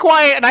you get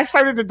quiet, and I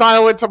started to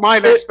dial into my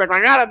next pick.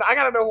 I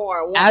gotta know who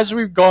I want. As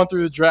we've gone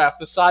through the draft,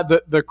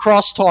 the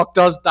crosstalk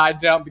does die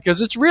down,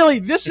 because it's really,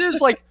 this is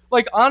like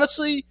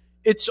honestly,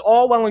 it's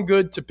all well and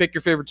good to pick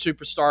your favorite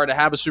superstar, to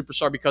have a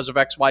superstar because of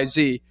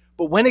XYZ.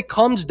 But when it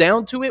comes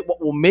down to it,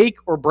 what will make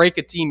or break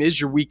a team is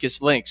your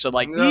weakest link. So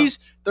these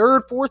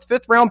third, fourth,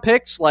 fifth round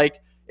picks,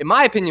 in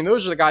my opinion,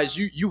 those are the guys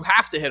you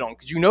have to hit on,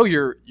 because you know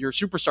your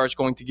superstar is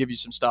going to give you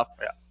some stuff.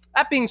 Yeah.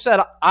 That being said,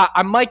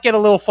 I might get a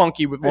little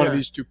funky with one of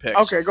these 2 picks.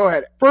 Okay, go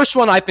ahead. First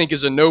one I think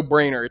is a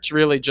no-brainer. It's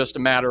really just a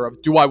matter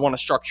of, do I want to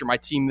structure my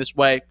team this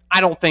way? I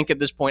don't think at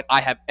this point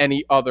I have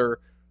any other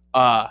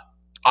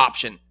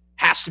option.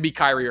 Has to be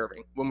Kyrie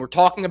Irving. When we're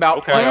talking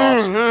about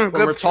playoffs,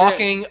 when we're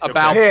talking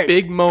about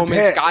big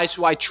moments, guys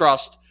who I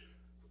trust,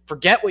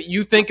 forget what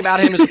you think about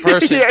him as a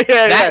person.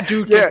 That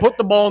dude can put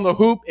the ball in the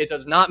hoop. It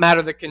does not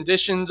matter the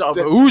conditions of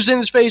who's in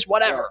his face,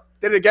 whatever.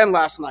 Did it again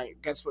last night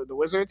against the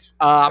Wizards?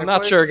 I'm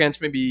not sure, against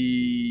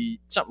maybe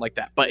something like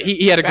that. But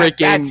he had a great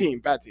game.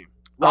 Bad team.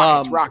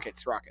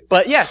 Rockets.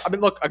 But yeah, I mean,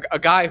 look, a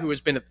guy who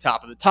has been at the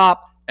top of the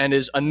top and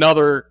is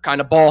another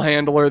kind of ball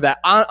handler that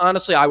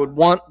honestly I would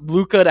want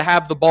Luka to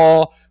have the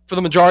ball for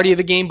the majority of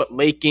the game, but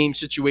late game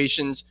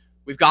situations,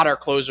 we've got our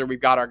closer,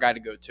 we've got our guy to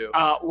go to.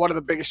 One of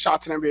the biggest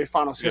shots in NBA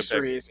Finals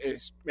history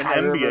is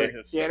Kyrie NBA Irving.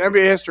 history. Yeah, in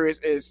NBA history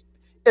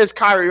is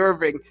Kyrie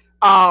Irving.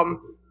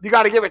 You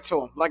got to give it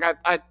to him. Like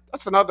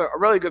that's a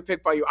really good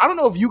pick by you. I don't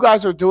know if you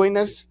guys are doing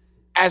this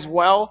as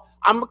well.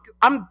 I'm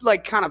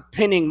like kind of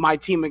pinning my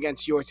team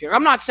against your team.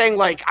 I'm not saying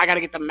like I got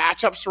to get the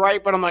matchups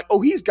right, but I'm like,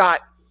 oh, he's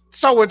got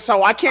so and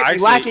so. I can't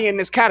be lacking in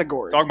this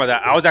category. Talking about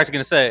that, I was actually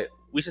going to say,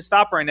 we should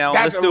stop right now.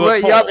 Let's do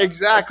a poll. Yep,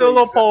 exactly. Let's do a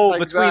little poll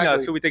between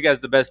us who we think has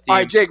the best team. All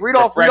right, Jake, read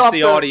off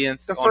the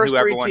audience on who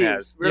everyone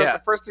has. Read off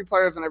the first 3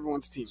 players on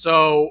everyone's team.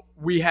 So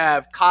we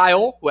have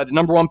Kyle, who had the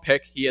number 1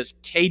 pick. He has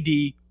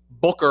KD,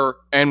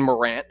 Booker, and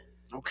Morant.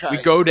 Okay. We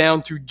go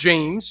down to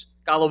James.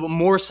 Got a little bit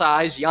more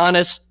size.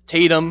 Giannis,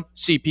 Tatum,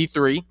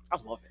 CP3. I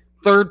love it.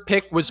 Third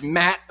pick was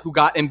Matt, who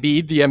got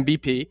Embiid, the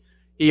MVP.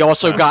 He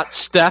also got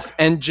Steph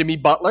and Jimmy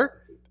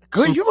Butler.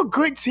 Good. You have a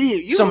good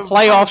team. Some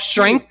playoff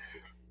strength.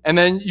 And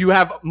then you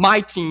have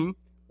my team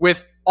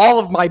with all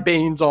of my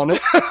Banes on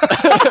it.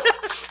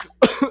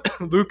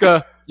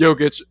 Luka,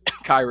 Jokic,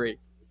 Kyrie.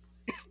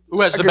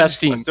 Who has the best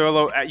team?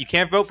 You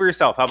can't vote for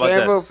yourself. How about this?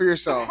 Can't vote for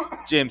yourself.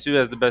 James, who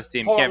has the best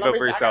team? Can't vote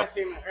for yourself.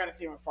 I gotta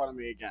see him in front of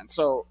me again.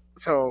 So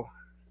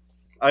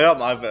I got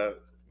my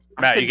vote.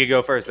 Matt, you could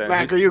go first then.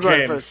 Matt, you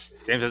go first.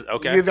 James is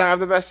okay. You have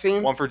the best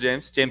team? 1 for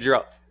James. James, you're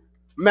up.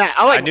 Matt,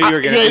 I knew you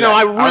were gonna do that.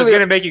 I was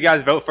gonna make you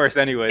guys vote first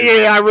anyways.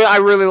 Yeah, I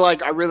really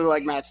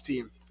like Matt's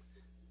team.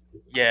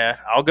 Yeah,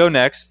 I'll go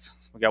next.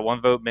 We got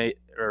 1 vote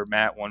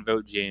Matt, 1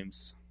 vote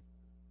James.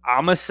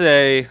 I'm gonna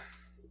say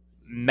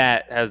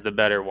Matt has the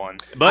better one,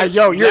 but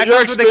you're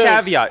with a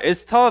caveat.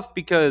 It's tough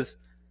because,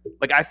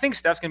 I think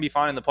Steph's gonna be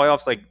fine in the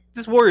playoffs.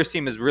 This Warriors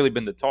team has really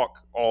been the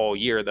talk all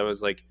year. That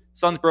was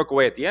Suns broke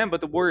away at the end, but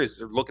the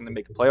Warriors are looking to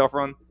make a playoff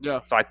run.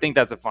 Yeah, so I think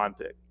that's a fine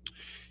pick.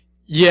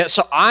 Yeah,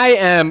 so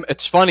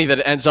it's funny that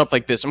it ends up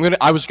like this.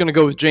 I was gonna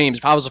go with James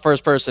if I was the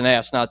first person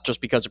asked, not just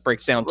because it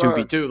breaks down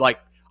 2v2.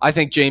 I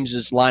think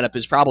James's lineup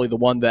is probably the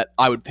one that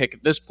I would pick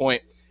at this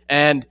point.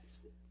 And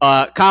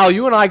Kyle,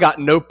 you and I got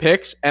no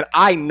picks, and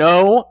I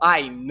know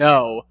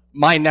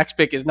my next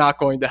pick is not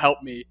going to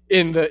help me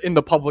in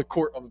the public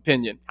court of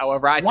opinion.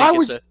 However, I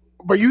think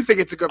But you think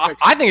it's a good pick?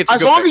 I think it's a good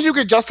pick. As long as you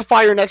can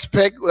justify your next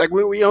pick, like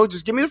we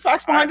just give me the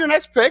facts behind your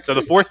next pick. So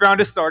the fourth round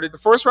has started. The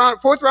fourth round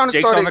is started.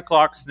 Jake's on the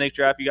clock. Snake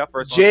draft. You got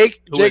first.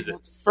 Jake, is it?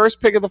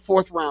 First pick of the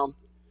fourth round.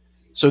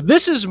 So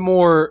this is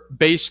more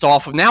based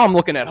off of, now I'm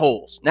looking at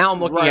holes. Now I'm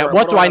looking at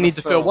what do I need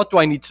to fill? What do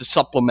I need to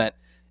supplement?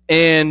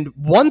 And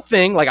one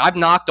thing, like I've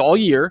knocked all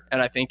year,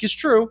 and I think is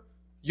true,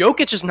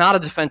 Jokic is not a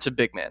defensive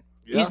big man.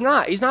 Yeah. He's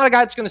not. He's not a guy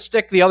that's going to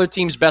stick the other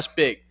team's best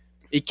big.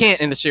 He can't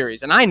in the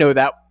series, and I know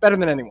that better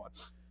than anyone.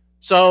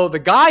 So the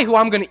guy who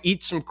I'm going to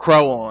eat some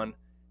crow on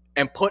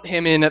and put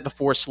him in at the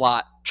 4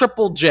 slot,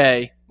 Triple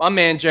J, my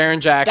man Jaren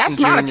Jackson That's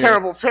Jr. not a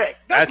terrible pick.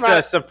 That's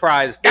a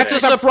surprise pick. That's a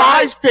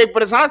surprise pick,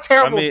 but it's not a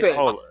terrible pick.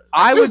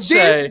 I would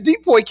say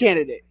decoy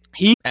candidate.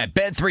 At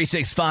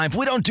Bet365,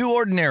 we don't do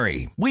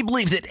ordinary. We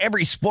believe that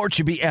every sport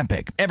should be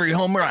epic. Every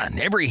home run,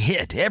 every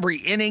hit, every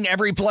inning,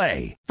 every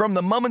play. From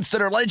the moments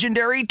that are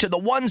legendary to the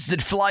ones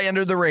that fly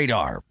under the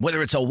radar.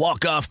 Whether it's a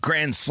walk-off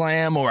grand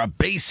slam or a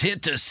base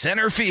hit to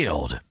center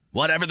field.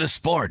 Whatever the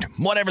sport,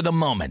 whatever the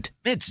moment.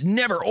 It's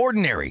never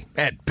ordinary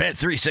at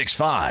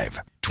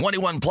Bet365.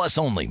 21 plus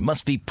only.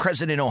 Must be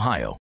present in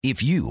Ohio.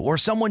 If you or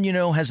someone you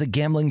know has a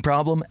gambling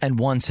problem and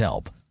wants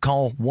help,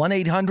 call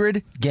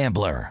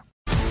 1-800-GAMBLER.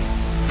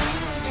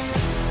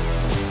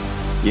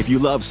 If you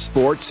love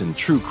sports and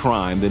true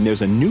crime, then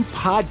there's a new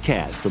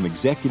podcast from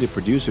executive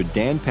producer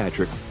Dan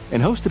Patrick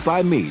and hosted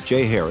by me,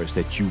 Jay Harris,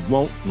 that you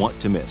won't want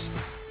to miss.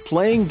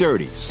 Playing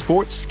Dirty: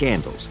 Sports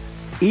Scandals.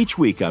 Each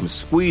week, I'm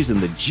squeezing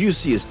the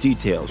juiciest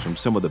details from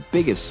some of the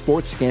biggest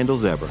sports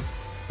scandals ever.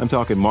 I'm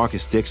talking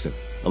Marcus Dixon,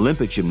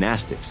 Olympic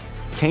gymnastics,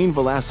 Cain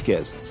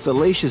Velasquez,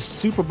 salacious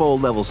Super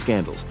Bowl-level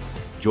scandals.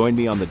 Join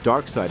me on the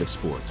dark side of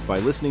sports by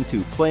listening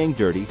to Playing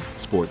Dirty: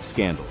 Sports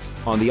Scandals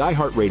on the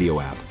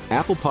iHeartRadio app,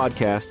 Apple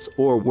Podcasts,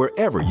 or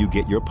wherever you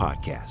get your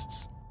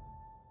podcasts.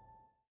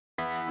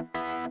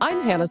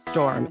 I'm Hannah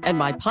Storm, and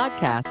my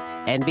podcast,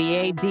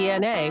 NBA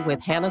DNA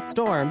with Hannah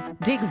Storm,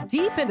 digs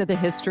deep into the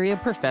history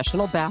of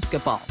professional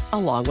basketball,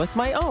 along with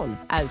my own,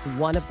 as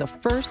one of the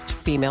first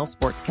female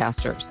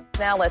sportscasters.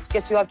 Now let's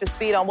get you up to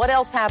speed on what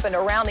else happened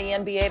around the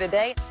NBA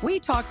today. We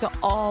talk to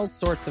all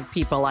sorts of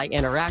people I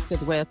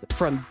interacted with,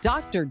 from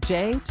Dr.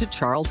 J to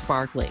Charles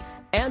Barkley,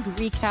 and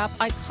recap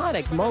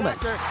iconic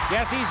moments.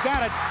 Yes, he's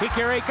got it.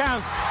 Here he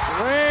comes.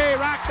 Way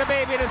rock the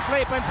baby to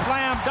sleep and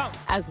slam dunk.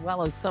 As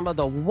well as some of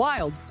the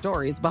wild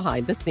stories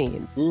behind the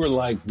scenes. We were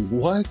like,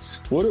 what?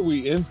 What are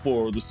we in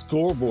for? The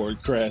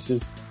scoreboard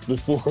crashes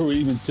before we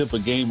even tip a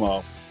game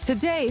off.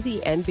 Today, the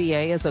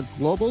NBA is a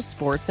global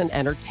sports and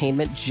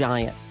entertainment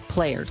giant.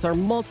 Players are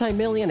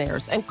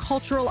multimillionaires and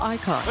cultural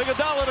icons.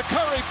 Iguodala to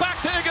Curry,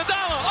 back to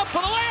Iguodala, up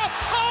for the layup.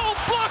 Oh,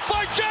 blocked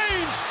by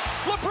James.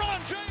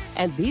 LeBron James.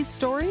 And these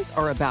stories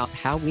are about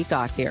how we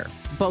got here,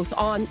 both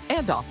on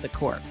and off the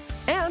court.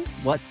 And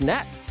what's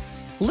next?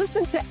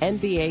 Listen to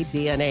NBA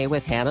DNA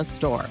with Hannah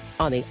Storm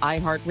on the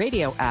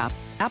iHeartRadio app,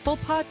 Apple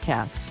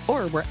Podcasts,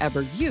 or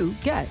wherever you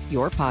get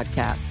your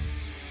podcasts.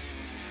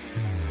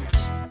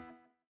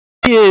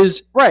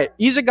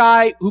 He's a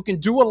guy who can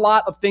do a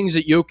lot of things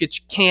that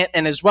Jokic can't,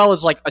 and as well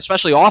as, like,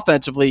 especially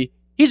offensively,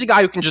 he's a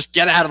guy who can just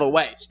get out of the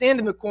way, stand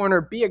in the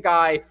corner, be a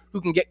guy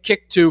who can get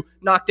kicked to,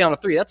 knock down a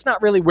three. That's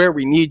not really where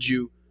we need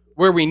you.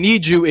 Where we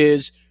need you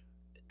is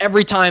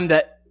every time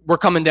that we're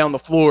coming down the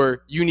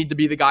floor, you need to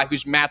be the guy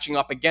who's matching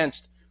up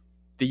against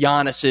the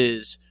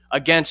Giannis's,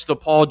 against the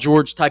Paul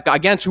George type guy,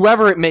 against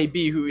whoever it may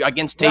be,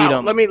 against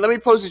Tatum. Now, let me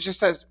pose it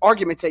just as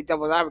argument take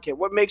devil's advocate.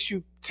 What makes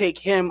you take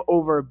him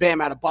over Bam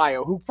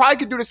Adebayo, who probably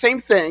could do the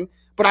same thing,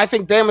 but I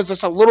think Bam is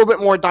just a little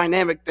bit more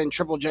dynamic than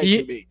Triple J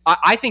can be.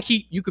 I think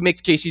you could make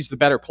the case he's the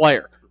better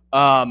player.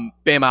 Bam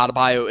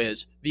Adebayo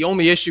is. The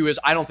only issue is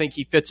I don't think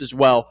he fits as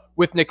well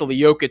with Nikola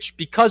Jokic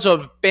because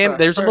of Bam.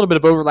 There's a little bit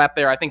of overlap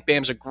there. I think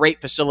Bam's a great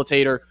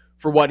facilitator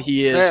for what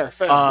he is.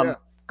 Fair.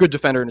 Good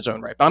defender in his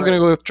own right. But I'm going to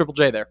go with Triple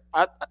J there.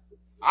 I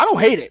don't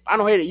hate it.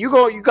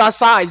 You got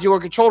size. You will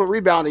control the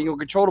rebounding. You'll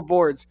control the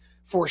boards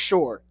for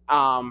sure.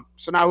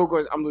 So now who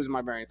goes? I'm losing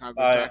my bearings.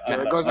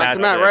 It goes back to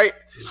Matt, right?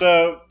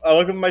 So I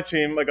look at my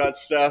team. I got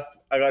Steph.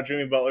 I got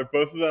Jimmy Butler.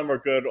 Both of them are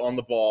good on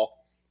the ball.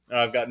 And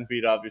I've gotten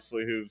Embiid,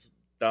 obviously, who's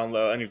down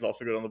low, and he's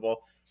also good on the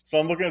ball. So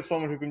I'm looking at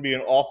someone who can be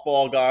an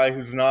off-ball guy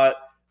who's not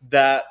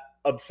that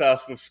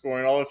obsessed with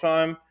scoring all the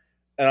time.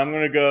 And I'm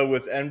going to go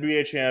with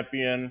NBA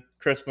champion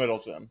Chris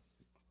Middleton.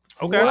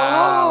 Okay.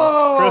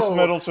 Wow. Chris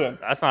Middleton.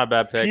 That's not a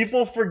bad pick.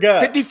 People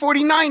forget.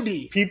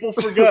 50-40-90. People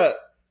forget.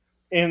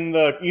 In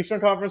the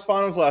Eastern Conference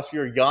Finals last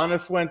year,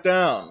 Giannis went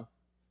down.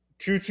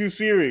 2-2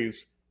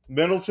 series.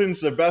 Middleton's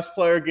the best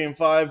player. Game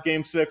 5,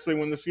 Game 6, they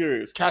win the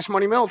series. Cash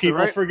Money Middleton,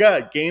 People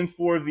forget. Game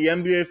 4 of the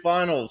NBA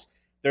Finals.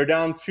 They're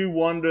down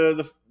 2-1 to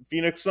the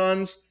Phoenix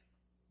Suns.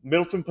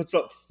 Middleton puts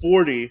up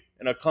 40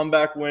 in a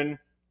comeback win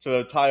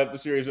to tie up the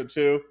series at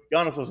 2.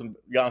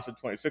 Giannis had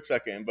 26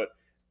 that game, but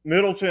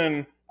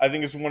Middleton, I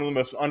think, is one of the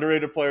most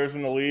underrated players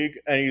in the league,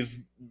 and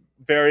he's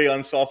very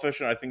unselfish,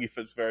 and I think he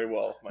fits very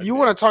well with my team.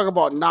 Want to talk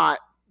about not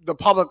the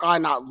public eye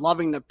not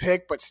loving the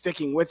pick but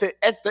sticking with it.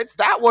 It's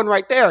that one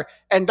right there,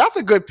 and that's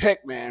a good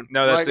pick, man.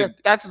 No,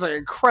 that's an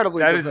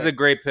incredibly. That good is pick. a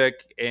great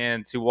pick,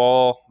 and to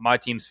all my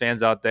team's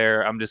fans out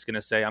there, I'm just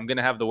gonna say I'm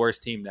gonna have the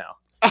worst team now.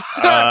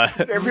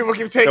 People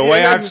keep taking the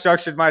way I've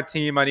structured my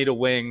team. I need a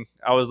wing.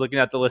 I was looking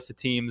at the list of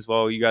teams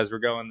while you guys were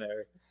going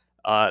there.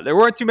 There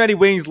weren't too many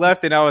wings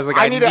left, and I was like,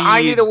 I need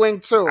a wing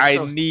too.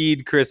 I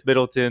need Chris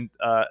Middleton.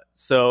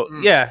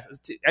 Yeah,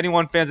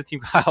 anyone fans of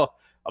Team Kyle,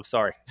 I'm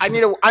sorry. I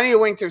need a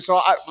wing too.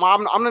 So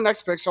I'm the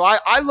next pick. So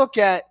I look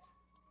at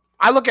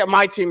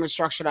my team is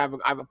structured. I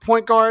have a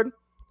point guard.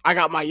 I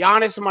got my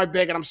Giannis and my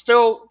big, and I'm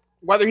still,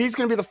 whether he's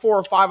going to be the 4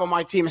 or 5 on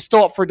my team is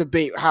still up for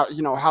debate.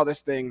 How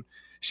this thing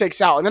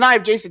shakes out, and then I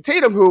have Jason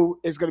Tatum, who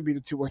is going to be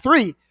the 2 or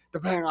 3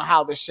 depending on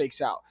how this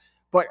shakes out.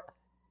 But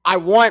I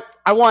want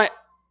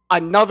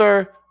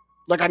another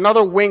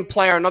wing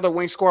player, another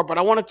wing scorer, but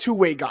I want a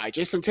 2-way guy.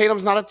 Jason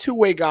Tatum's not a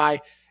 2-way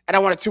guy, and I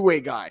want a 2-way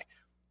guy.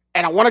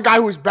 And I want a guy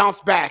who's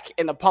bounced back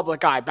in the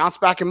public eye, bounced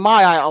back in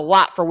my eye a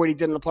lot for what he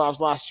did in the playoffs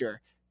last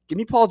year. Give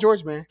me Paul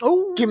George, man.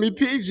 Oh, give me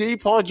PG,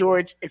 Paul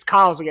George. It's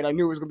Kyle's again. I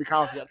knew it was going to be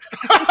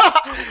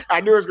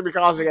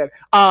Kyle's again.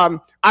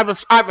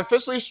 I've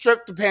officially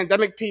stripped the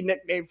Pandemic P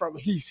nickname from.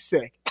 He's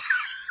sick.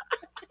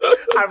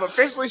 I've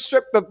officially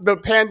stripped the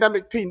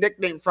Pandemic P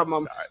nickname from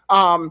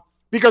him.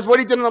 Because what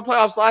he did in the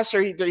playoffs last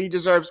year, he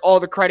deserves all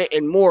the credit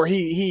and more.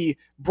 He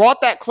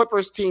brought that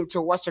Clippers team to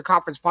Western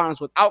Conference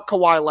Finals without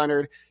Kawhi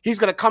Leonard. He's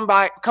going to come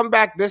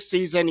back this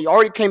season. He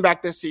already came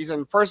back this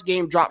season. First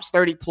game drops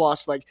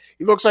 30+. Like,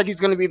 he looks like he's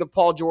going to be the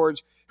Paul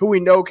George who we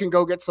know can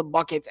go get some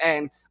buckets.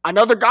 And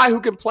another guy who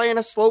can play in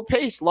a slow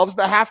pace, loves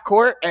the half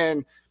court.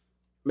 And,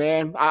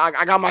 man,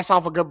 I got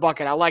myself a good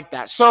bucket. I like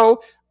that.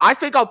 So I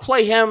think I'll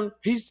play him.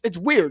 It's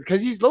weird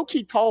because he's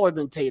low-key taller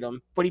than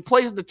Tatum, but he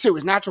plays the 2.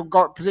 His natural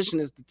guard position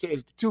is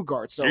the 2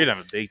 guard. So you're gonna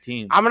have a big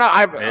team. I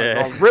have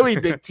a really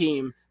big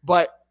team,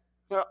 but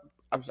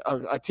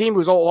a team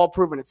who's all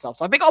proven itself.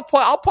 So I think I'll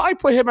probably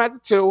put him at the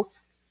 2,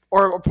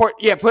 put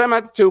him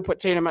at the 2, put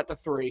Tatum at the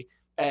 3,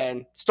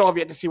 and still have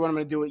yet to see what I'm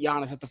going to do with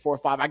Giannis at the 4 or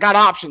 5. I got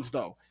options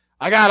though.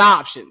 But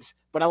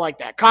I like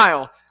that.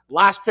 Kyle.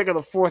 Last pick of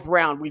the 4th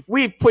round.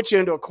 We've put you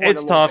into a corner.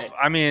 It's tough.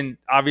 I mean,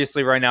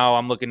 obviously, right now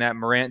I'm looking at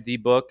Morant,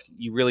 D-Book.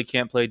 You really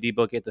can't play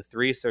D-Book at the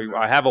 3, so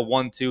I have a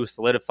 1-2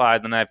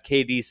 solidified. Then I have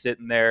KD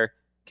sitting there,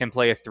 can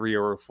play a 3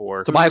 or a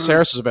 4. Tobias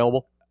Harris is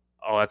available.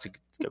 Oh, that's a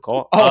good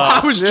call.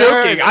 I was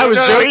joking.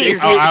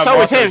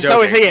 So is him.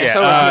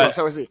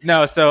 So is he.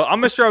 No, so I'm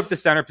going to show up the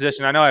center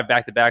position. I know I have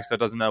back-to-back, so it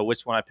doesn't know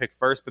which one I pick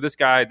first, but this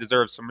guy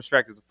deserves some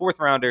respect as a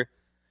 4th rounder.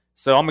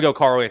 So I'm gonna go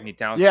Karl Anthony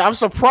Towns. Yeah, I'm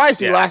surprised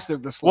he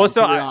lasted this long. Well,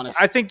 so to be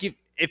honest. I think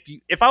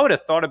if I would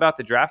have thought about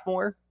the draft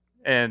more,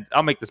 and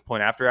I'll make this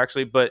point after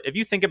actually, but if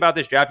you think about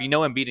this draft,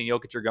 Embiid and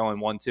Jokic are going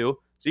 1-2, so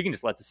you can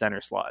just let the center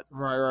slide.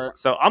 Right.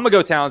 So I'm gonna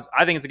go Towns.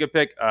 I think it's a good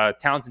pick.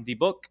 Towns and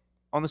D-Book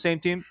on the same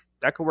team,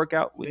 that could work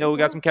out. We know we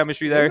got some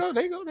chemistry there.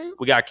 There you go.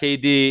 We got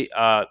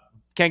KD.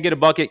 Can get a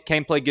bucket,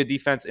 can play good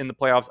defense in the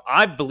playoffs.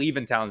 I believe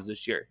in Towns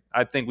this year.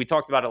 I think we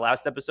talked about it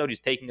last episode. He's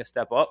taking a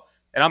step up.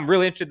 And I'm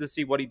really interested to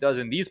see what he does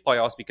in these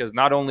playoffs because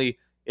not only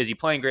is he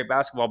playing great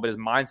basketball, but his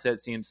mindset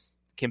seems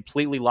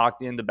completely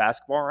locked into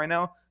basketball right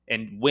now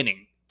and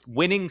winning.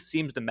 Winning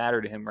seems to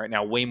matter to him right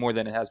now way more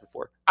than it has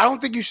before. I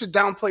don't think you should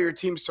downplay your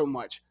team so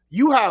much.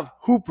 You have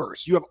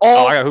hoopers. You have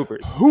I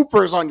got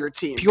hoopers on your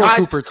team. Pure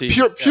hooper team.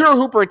 Pure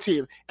hooper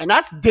team. And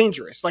that's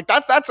dangerous. Like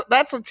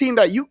that's a team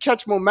that you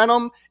catch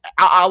momentum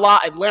a la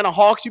Atlanta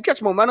Hawks. You catch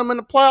momentum in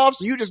the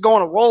playoffs. You just go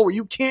on a roll where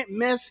you can't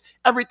miss.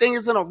 Everything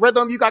is in a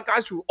rhythm. You got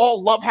guys who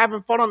all love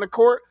having fun on the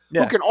court,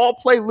 who can all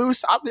play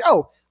loose.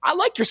 I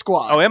like your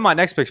squad. Oh, and my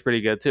next pick's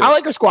pretty good too. I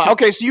like your squad.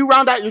 Okay, so you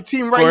round out your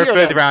team right here.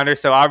 4th rounder.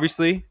 So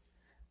obviously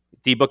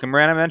D-Book and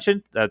Morant I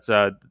mentioned. That's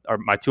are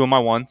my 2 and my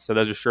 1. So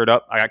those are shirt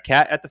up. I got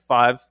Cat at the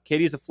 5.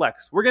 KD's a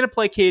flex. We're going to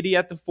play KD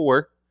at the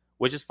 4,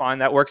 which is fine.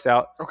 That works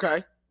out.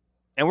 Okay.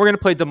 And we're going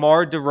to play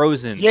DeMar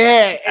DeRozan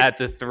at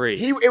the 3.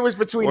 It was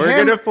between We're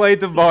going to play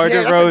DeMar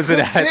DeRozan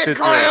at the 3.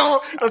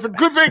 Kyle. That's a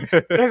good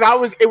pick.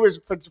 Because it was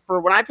for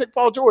when I picked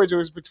Paul George, it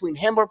was between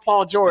him or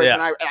Paul George. Yeah.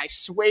 And I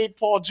swayed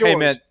Paul George. Hey,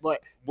 man,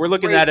 but we're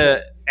looking at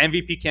a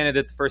MVP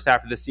candidate the first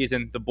half of the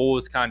season. The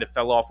Bulls kind of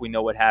fell off. We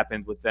know what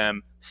happened with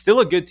them. Still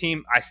a good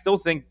team. I still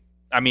think,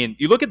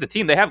 you look at the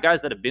team, they have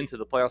guys that have been to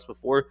the playoffs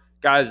before.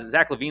 Guys,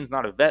 Zach LaVine's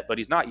not a vet, but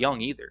he's not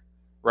young either,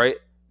 right?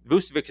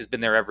 Vucevic has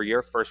been there every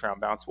year, first-round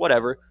bounce,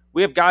 whatever.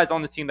 We have guys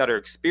on this team that are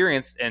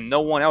experienced, and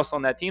no one else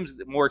on that team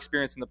is more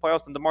experienced in the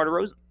playoffs than DeMar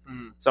DeRozan.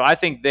 So I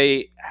think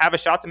they have a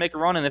shot to make a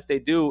run, and if they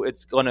do,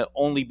 it's going to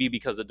only be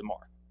because of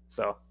DeMar.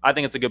 So I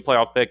think it's a good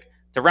playoff pick.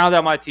 To round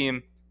out my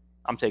team,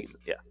 I'm taking it,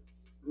 yeah.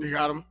 You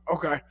got him?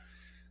 Okay.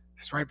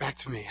 It's right back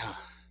to me, huh?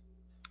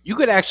 You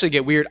could actually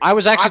get weird. I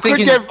was actually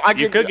thinking I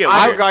could get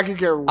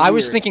weird. I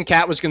was thinking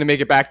Cat was going to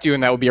make it back to you,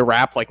 and that would be a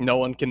wrap. Like no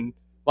one can.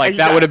 Like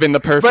that would have been the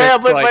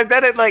perfect. But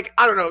then it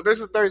I don't know.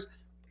 There's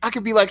I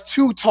could be like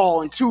too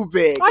tall and too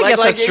big. I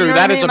guess that's true.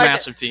 That is a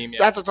massive team.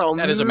 Yeah.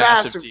 That is a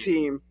massive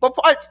team. But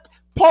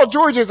Paul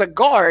George is a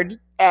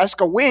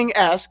guard-esque, a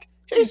wing-esque.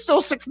 He's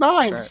still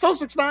 6'9", still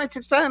 6'9",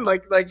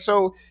 6'10".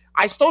 So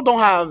I still don't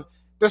have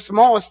the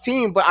smallest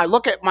team, but I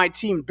look at my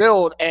team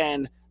build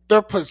and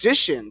their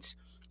positions.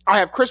 I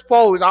have Chris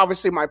Paul, who's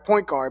obviously my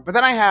point guard, but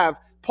then I have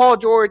Paul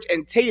George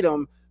and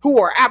Tatum, who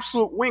are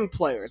absolute wing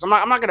players. I'm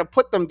not going to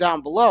put them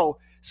down below.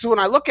 So when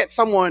I look at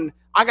someone,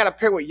 I got to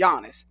pair with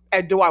Giannis.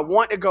 And do I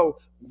want to go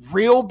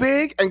real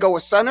big and go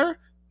with center?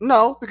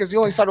 No, because the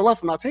only center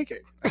left, and I'll take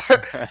it.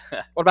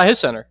 What about his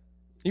center?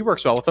 He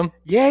works well with him.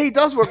 Yeah, he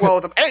does work well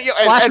with him.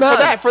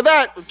 And for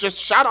that, just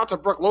shout out to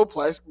Brook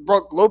Lopez.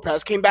 Brook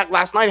Lopez came back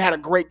last night, had a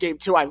great game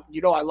too. I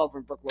love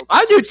when Brook Lopez.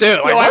 I do too.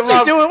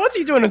 What's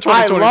he doing in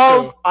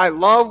 2022? I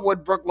love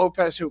when Brook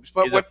Lopez hoops.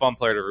 But he's a fun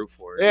player to root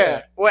for.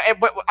 Yeah. Well,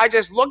 but I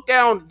just look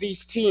down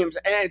these teams,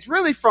 and it's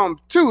really from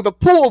the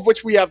pool of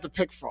which we have to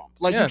pick from.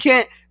 Like you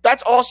can't.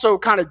 That's also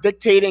kind of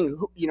dictating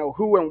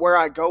who and where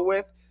I go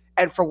with.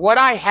 And for what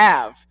I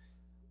have,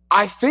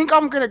 I think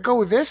I'm gonna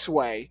go this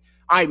way.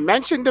 I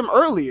mentioned him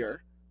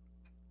earlier.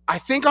 I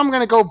think I'm going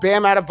to go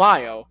Bam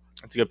Adebayo.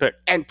 That's a good pick.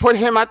 And put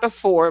him at the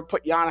 4,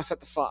 put Giannis at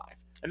the 5.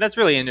 And that's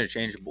really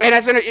interchangeable. And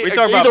that's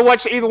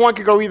either one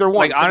could go either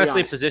one. Like,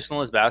 honestly,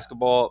 positionless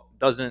basketball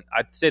doesn't –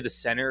 I'd say the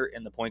center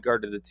and the point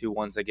guard are the two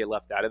ones that get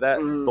left out of that.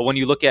 But when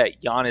you look at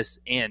Giannis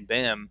and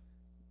Bam,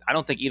 I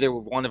don't think either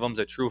one of them is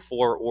a true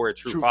 4 or a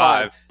true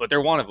 5, but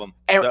they're one of them.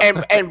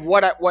 And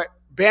what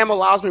Bam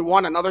allows me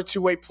another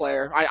two-way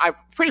player. I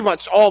pretty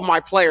much all of my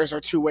players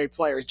are two-way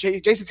players.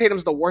 Jason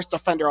Tatum's the worst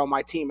defender on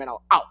my team, and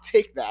I'll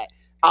take that.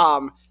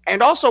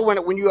 And also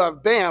when you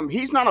have Bam,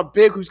 he's not a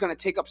big who's going to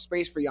take up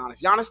space for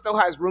Giannis. Giannis still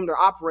has room to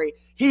operate.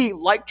 He,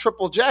 like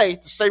Triple J,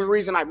 the same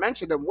reason I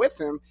mentioned him with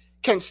him,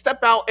 can step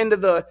out into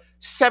the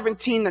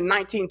 17 to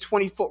 19,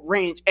 20-foot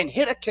range and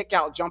hit a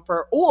kick-out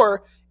jumper,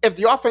 or if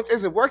the offense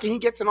isn't working, he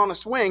gets it on a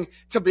swing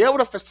to be able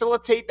to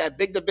facilitate that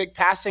big-to-big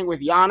passing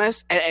with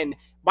Giannis, and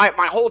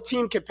my whole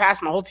team can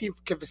pass, my whole team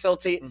can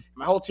facilitate,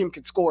 my whole team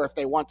can score if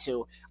they want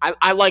to.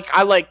 I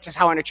like just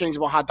how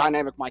interchangeable, how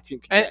dynamic my team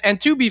can get. And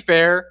to be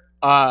fair,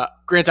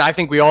 granted, I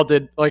think we all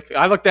did. Like,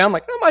 I looked down,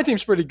 like, my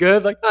team's pretty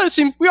good. Like, it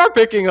seems we are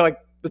picking like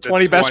the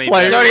 20 best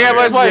players. But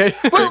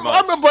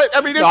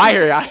I mean, I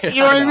hear you. You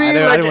know what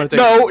I mean?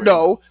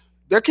 No,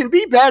 there can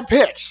be bad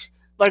picks.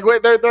 Like,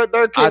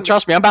 there can.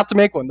 Trust me, I'm about to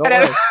make one. Don't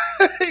worry.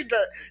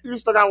 You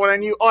still got one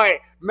on you. All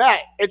right, Matt.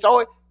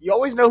 You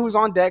always know who's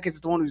on deck because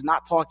it's the one who's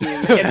not talking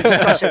in the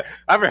discussion.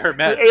 I haven't heard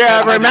Matt.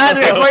 Yeah, right. Matt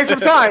didn't play some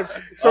time.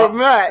 So,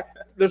 Matt,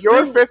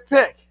 your 5th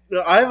pick.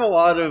 I have a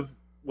lot of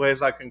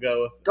ways I can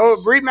go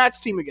with. Read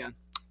Matt's team again.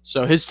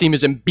 So his team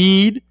is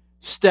Embiid,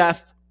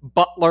 Steph,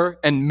 Butler,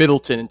 and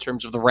Middleton in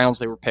terms of the rounds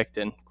they were picked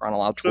in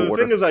chronological order. So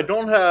the thing is, I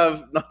don't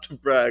have, not to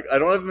brag, I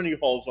don't have many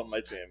holes on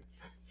my team.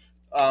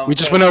 We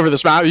just went over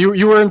this.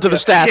 You were into the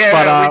stats,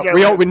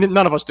 but we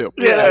none of us do.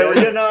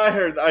 I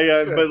heard.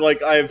 But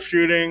like, I have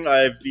shooting, I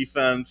have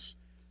defense.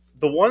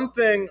 The one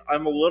thing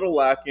I'm a little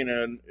lacking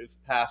in is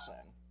passing.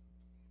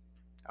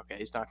 Okay,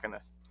 he's not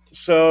gonna.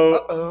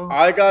 So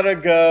I gotta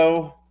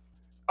go.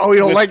 Oh, you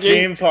don't like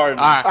James Harden?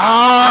 Right.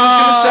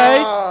 I was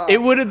gonna say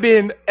it would have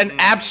been an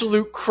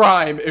absolute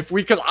crime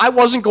because I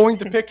wasn't going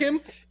to pick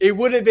him. It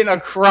would have been a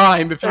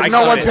crime if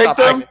no one picked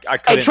him.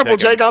 And Triple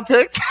J got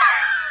picked.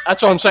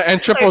 That's what I'm saying.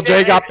 And Triple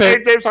J got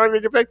picked. James Harden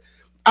got picked.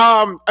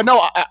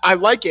 No, I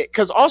like it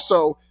because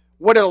also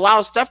what it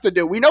allows Steph to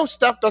do. We know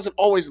Steph doesn't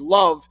always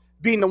love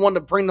being the one to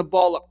bring the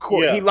ball up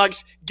court. Yeah. He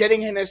likes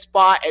getting in his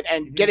spot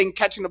and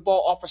catching the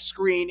ball off a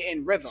screen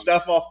in rhythm.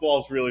 Steph off ball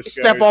is really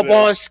scary. Steph off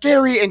ball is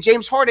scary, and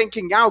James Harden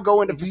can now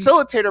go into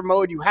facilitator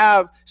mode. You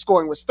have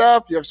scoring with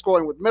Steph, you have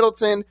scoring with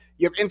Middleton,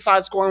 you have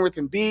inside scoring with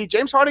Embiid.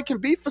 James Harden can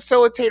be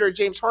facilitator.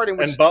 James Harden,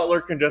 and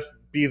Butler can just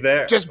be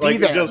there. Just be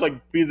there. Just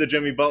like be the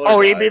Jimmy Butler. Oh,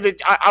 he'd be the.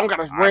 I don't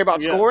got to worry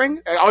about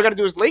scoring. All I got to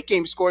do is late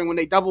game scoring when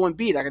they double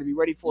Embiid. I got to be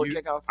ready for a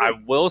kick out. I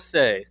will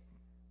say,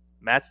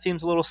 Matt's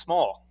team's a little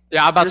small.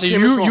 Yeah, I'm about to say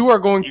you are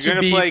going to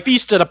be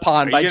feasted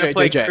upon by JJ.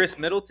 Play Chris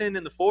Middleton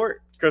in the 4?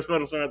 Chris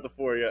Middleton at the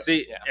 4, yeah.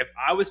 See, if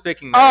I was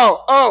picking,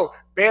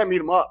 Bam,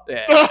 meet him up.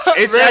 Yeah.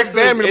 It's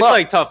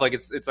like tough. Like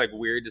it's like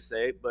weird to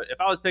say, but if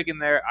I was picking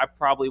there, I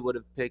probably would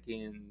have picked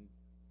in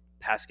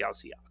Pascal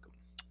Siakam.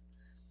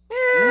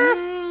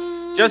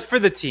 Just for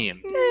the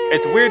team.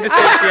 It's weird to say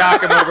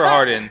Siakam over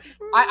Harden.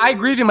 I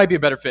agree he might be a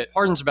better fit.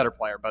 Harden's a better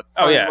player, but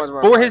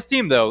for his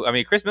team though. I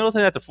mean, Chris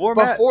Middleton at the 4,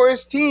 but for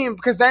his team,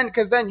 because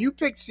then you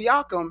picked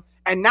Siakam,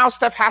 and now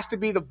Steph has to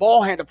be the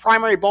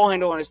primary ball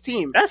handler on his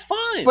team. That's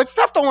fine. But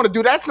Steph don't want to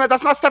do that.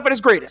 That's not Steph at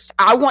his greatest.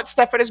 I want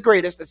Steph at his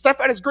greatest. And Steph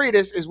at his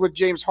greatest is with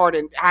James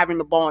Harden having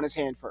the ball in his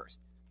hand first.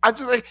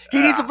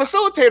 He needs a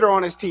facilitator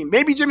on his team.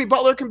 Maybe Jimmy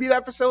Butler can be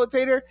that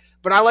facilitator,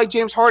 but I like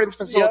James Harden's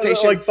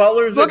facilitation. Like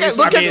Butler's. Look at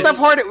Steph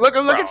Harden. Look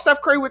at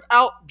Steph Curry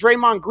without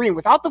Draymond Green.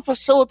 Without the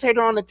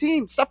facilitator on the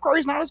team, Steph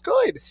Curry's not as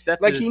good.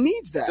 He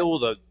needs that. Still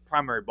the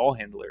primary ball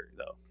handler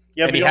though.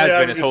 Yeah, and but he has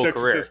been his whole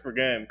career. Assists per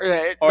game.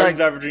 Harden's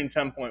averaging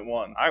 10.1.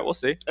 All right, we'll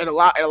see. It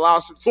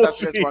allows some Steph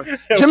to get one.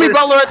 Jimmy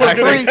Butler at the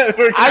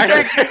 3.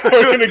 I think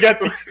we're going to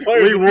get these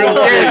players. Well,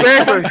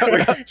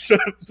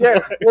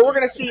 we're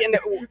going to see.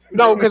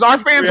 Because our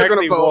fans are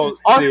going to vote.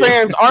 Our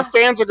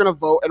fans are going to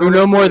vote. And we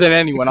know more than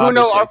anyone. Who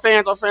know our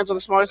fans? Our fans are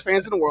the smartest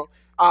fans in the world.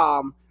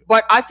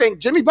 But I think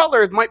Jimmy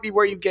Butler might be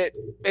where you get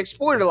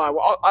exploited a lot.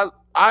 Well,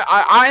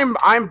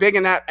 I'm big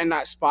in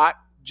that spot.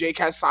 Jake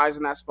has size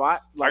in that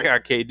spot. I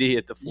got KD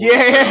at the 4.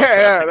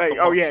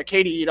 Yeah.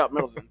 KD eat up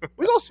Middleton.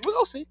 We go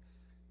see.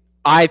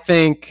 I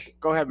think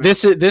go ahead, man.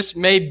 This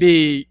may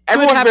be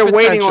everyone's been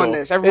waiting on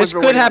this. This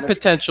could have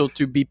potential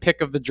to be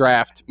pick of the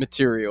draft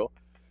material.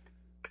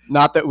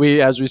 Not that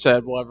we, as we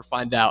said, will ever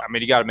find out. I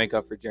mean, you got to make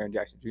up for Jaren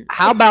Jackson Jr.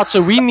 How about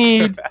we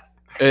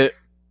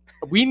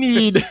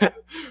need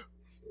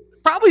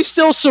probably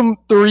still some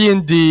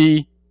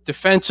 3-and-D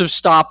defensive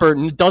stopper.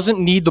 Doesn't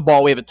need the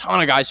ball. We have a ton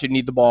of guys who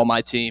need the ball on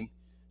my team.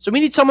 So we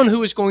need someone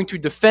who is going to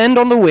defend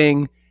on the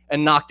wing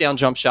and knock down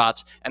jump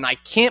shots. And I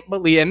can't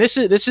believe, and this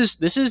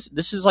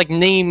is like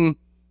name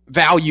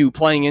value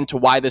playing into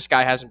why this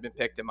guy hasn't been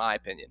picked, in my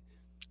opinion.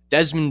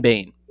 Desmond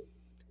Bane.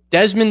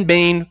 Desmond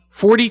Bane,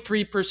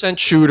 43%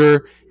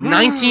 shooter,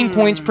 19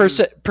 points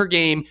per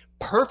game,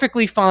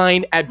 perfectly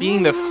fine at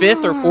being the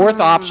 5th or 4th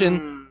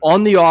option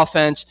on the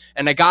offense,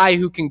 and a guy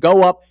who can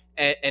go up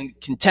and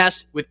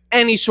contest with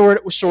any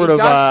sort of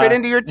does fit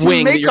into your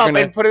team makeup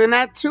and put it in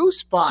that 2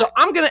 spot. So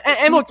I'm gonna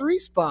and look, 3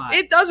 spot.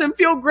 It doesn't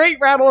feel great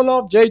rattling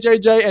off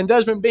JJJ and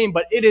Desmond Bane,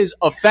 but it is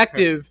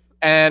effective.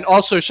 And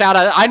also shout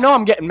out, I know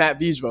I'm getting Matt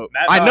V's vote.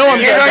 I know I'm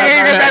getting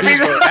Matt V's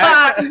vote.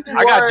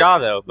 I got Ja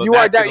though. You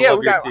are that. Yeah,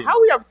 we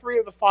have 3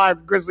 of the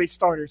 5 Grizzlies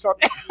starters. So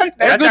that's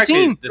a good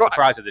team. The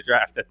surprise of the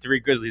draft that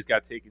 3 Grizzlies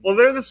got taken. Well,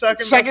 they're the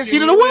second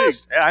seed in the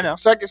West. Yeah, I know.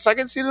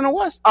 Second seed in the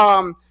West.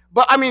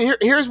 But I mean,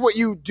 here's what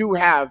you do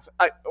have.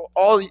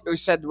 All you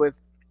said with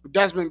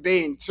Desmond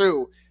Bane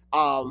too.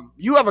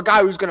 You have a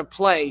guy who's going to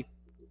play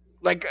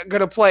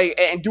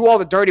and do all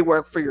the dirty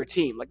work for your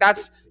team. Like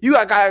you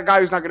got a guy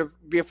who's not going to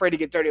be afraid to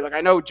get dirty. Like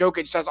I know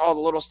Jokic does all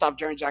the little stuff.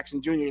 Jaren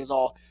Jackson Jr. does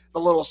all the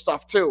little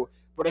stuff too.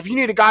 But if you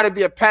need a guy to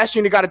be a pest,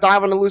 you need a guy to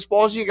dive on the loose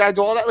balls. You got to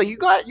do all that. Like you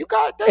got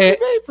Desmond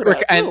Bane for that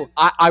too. And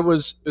I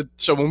was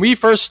so when we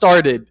first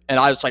started, and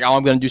I was like, oh,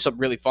 I'm going to do something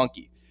really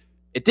funky.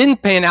 It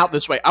didn't pan out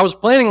this way. I was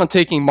planning on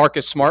taking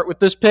Marcus Smart with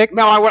this pick.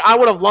 No, I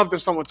would have loved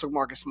if someone took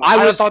Marcus Smart.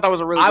 I thought that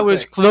was a really good pick. I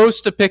was close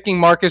to picking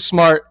Marcus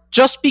Smart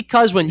just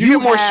because when you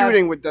get more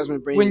shooting with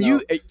Desmond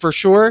Bane. For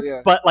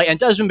sure, but and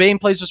Desmond Bane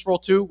plays this role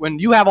too. When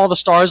you have all the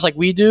stars like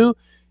we do,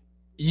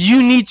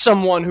 you need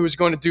someone who is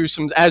going to do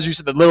some, as you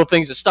said, the little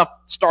things, the stuff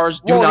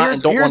stars do not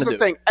and don't want to do. Here's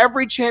the thing: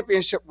 every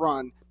championship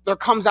run, there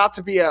comes out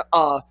to be a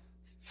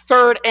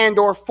 3rd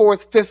and/or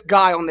 4th, 5th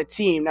guy on the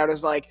team that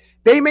is like.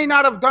 They may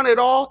not have done it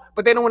all,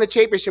 but they don't win a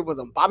championship with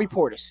him. Bobby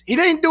Portis. He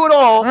didn't do it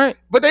all,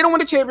 but they don't win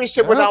a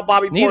championship without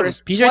Bobby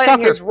Portis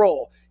playing his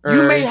role.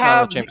 You may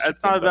have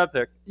that's not a bad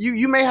pick.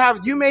 You may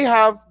have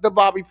the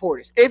Bobby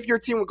Portis if your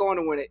team were going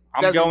to win it.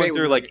 I'm going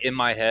through in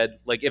my head,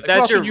 if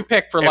that's your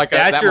pick for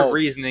that's your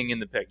reasoning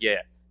in the pick. Yeah,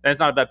 that's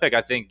not a bad pick.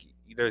 I think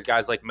there's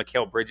guys like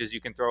Mikal Bridges you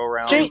can throw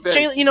around.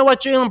 You know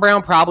what? Jaylen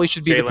Brown probably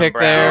should be the pick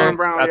there. That's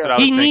what I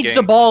was thinking. Needs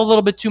the ball a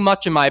little bit too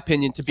much, in my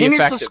opinion, to be effective.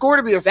 He needs to score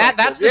to be effective.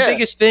 That's the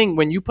biggest thing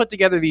when you put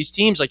together these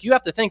teams. Like you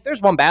have to think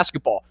there's one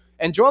basketball,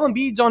 and Joel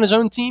Embiid's on his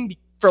own team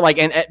for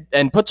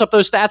and puts up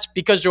those stats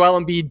because Joel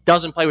Embiid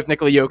doesn't play with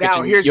Nikola Jokic.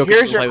 Now here's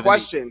your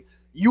question: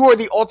 you are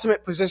the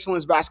ultimate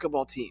positionless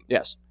basketball team.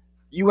 Yes,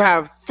 you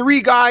have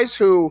 3 guys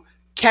who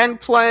can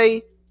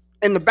play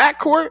in the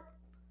backcourt.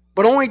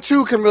 But only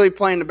 2 can really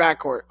play in the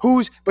backcourt.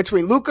 Who's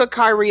between Luka,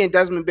 Kyrie, and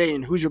Desmond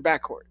Bane? Who's your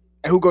backcourt?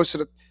 And who goes to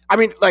the? I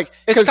mean,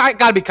 it's got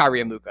to be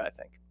Kyrie and Luka. I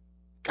think.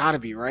 Got to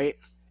be right.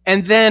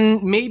 And then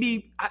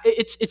maybe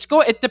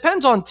it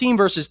depends on team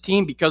versus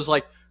team because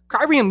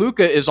Kyrie and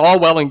Luka is all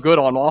well and good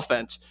on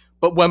offense,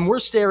 but when we're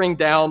staring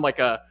down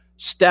a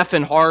Steph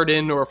and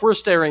Harden, or if we're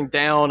staring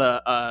down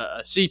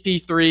a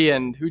CP3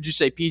 and who'd you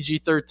say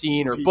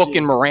PG-13 or Book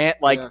and Morant,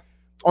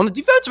 on the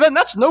defensive end,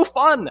 that's no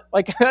fun.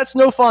 That's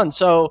no fun.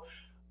 So.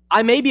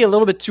 I may be a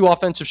little bit too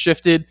offensive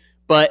shifted,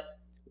 but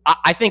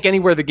I think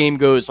anywhere the game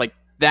goes,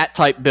 that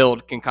type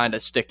build can kind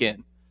of stick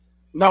in.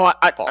 No,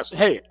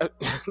 hey,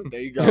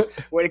 there you go.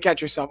 Way to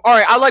catch yourself. All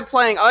right, I like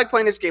playing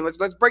this game.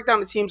 Let's break down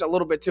the teams a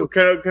little bit too.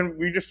 Can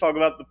we just talk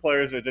about the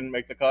players that didn't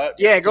make the cut?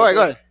 Yeah, go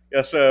ahead.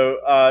 Yeah, so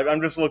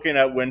I'm just looking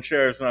at win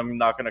shares, and I'm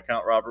not going to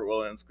count Robert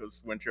Williams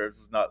because win shares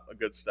is not a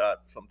good stat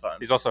sometimes.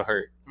 He's also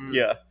hurt.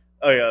 Yeah.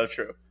 Oh yeah, that's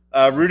true.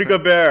 Rudy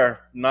Gobert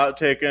not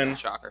taken.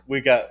 Shocker.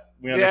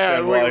 We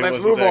understand why he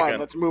wasn't taken.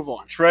 Let's move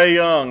on. Trae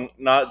Young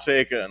not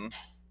taken.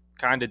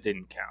 Kind of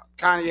didn't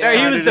count. Yeah,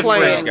 he was the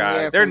fringe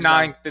guy. They're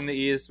 9th in the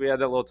East. We had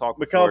that little talk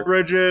before. Mikal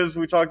Bridges,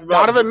 we talked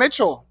about. Donovan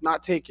Mitchell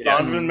not taken.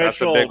 Donovan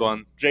Mitchell, that's a big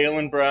one.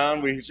 Jaylen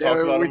Brown, we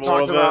talked about him a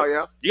little bit.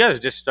 Yeah. You guys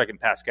are disrespecting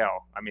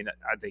Pascal. I mean,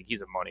 I think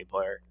he's a money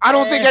player. I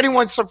don't think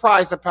anyone's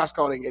surprised that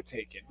Pascal didn't get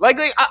taken.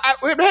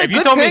 If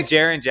you told me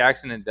Jaren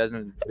Jackson and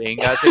Desmond Bane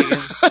got taken,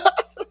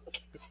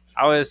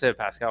 I would have said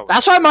Pascal.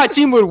 That's why my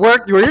team would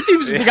work. Your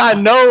team's got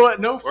no.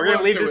 We're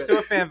gonna leave this to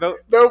a fan vote.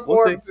 No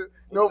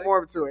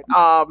form to it.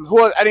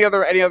 Who? Any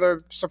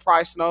other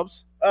surprise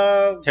snubs?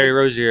 Terry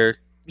Rozier.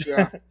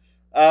 Yeah.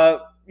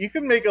 You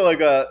can make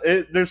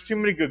it there's too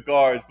many good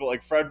guards,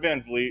 but Fred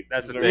VanVleet.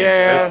 That's the thing.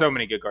 Yeah. There's so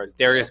many good guards.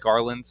 Darius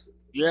Garland.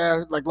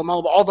 Yeah, like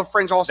LaMelo Ball, all the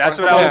fringe all-stars.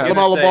 That's what I was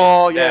LaMelo say.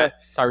 Ball, yeah.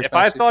 If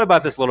I thought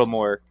about this a little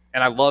more,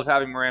 and I love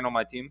having Morant on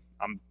my team,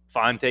 I'm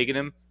fine taking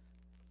him.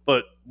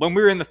 But when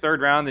we were in the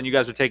third round and you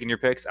guys were taking your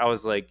picks, I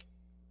was like,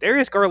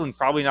 Darius Garland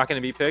probably not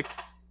going to be picked.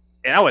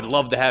 And I would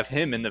love to have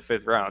him in the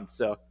 5th round.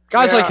 So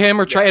guys like him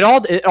are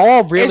it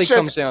all really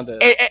comes down to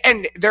it.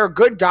 And they're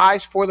good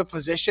guys for the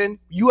position.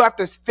 You have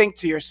to think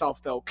to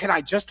yourself, though, can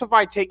I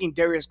justify taking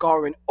Darius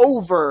Garland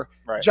over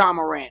John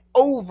Morant,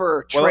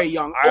 over Trae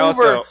Young,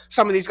 over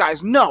some of these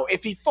guys? No.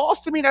 If he falls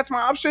to me, that's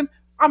my option.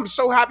 I'm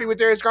so happy with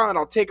Darius Garland,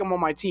 I'll take him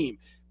on my team.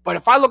 But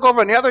if I look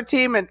over on the other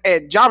team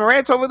and John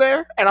Morant's over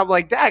there, and I'm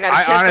like, I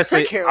got a chance to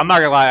pick him. I'm not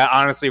going to lie.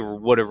 I honestly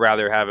would have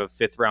rather have a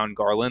 5th round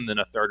Garland than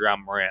a 3rd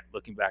round Morant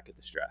looking back at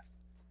this draft.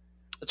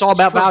 It's all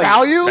about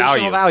value.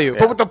 Value.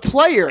 But with the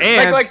player.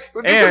 This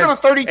isn't a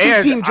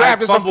 32-team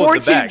draft. It's a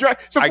 4-team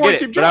draft. It's a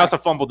 4-team draft. But I also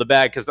fumbled the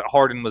bag because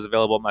Harden was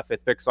available at my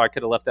 5th pick, so I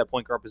could have left that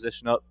point guard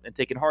position up and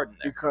taken Harden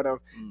there. You could have.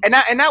 And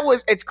that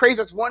was – it's crazy.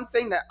 That's one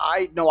thing that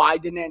I know I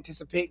didn't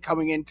anticipate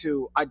coming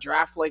into a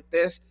draft like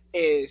this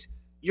is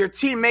your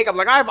team makeup.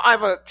 Like, I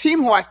have a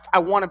team who I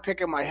want to pick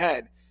in my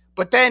head.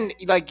 But then,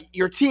 like,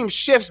 your team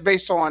shifts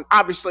based on,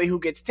 obviously, who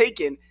gets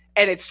taken.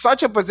 And it's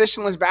such a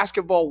positionless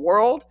basketball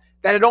world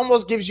that it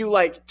almost gives you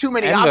like too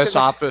many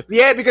options.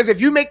 Yeah, because if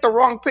you make the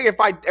wrong pick, if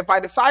I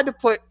decide to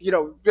put,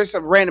 just a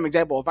random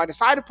example, if I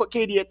decide to put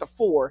KD at the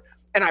 4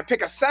 and I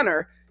pick a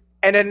center,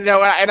 and then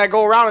and I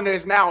go around and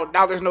there's now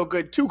there's no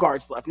good 2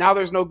 guards left. Now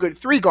there's no good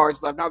 3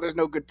 guards left. Now there's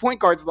no good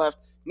point guards left.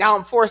 Now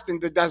I'm forced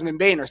into Desmond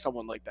Bane or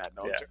someone like that.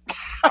 No,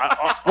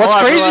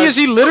 What's crazy is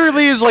he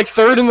literally is like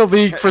 3rd in the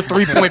league for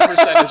 3-point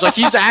percentage. Like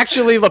he's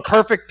actually the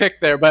perfect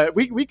pick there, but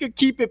we could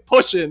keep it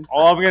pushing.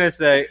 All I'm gonna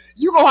say,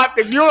 you don't have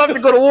to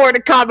go to war in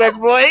the comments,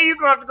 boy. You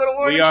gonna have to go to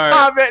war in the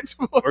comments.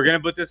 Boy. We're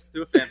gonna put this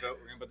to a fan vote.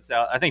 We're gonna put this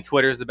out. I think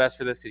Twitter is the best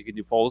for this because you can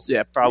do polls.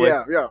 Yeah, probably.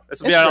 Yeah.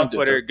 This will be out on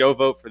Twitter. Go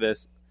vote for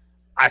this.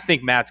 I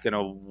think Matt's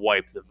gonna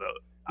wipe the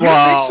vote. You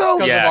think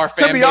so? Yeah.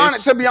 To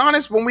be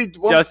honest,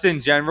 just in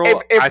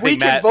general, if we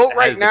could vote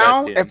right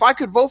now, if I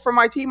could vote for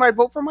my team, I'd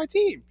vote for my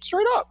team.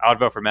 Straight up. I would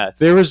vote for Mets.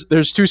 There's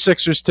 2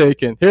 Sixers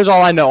taken. Here's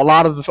all I know. A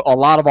lot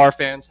of our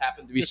fans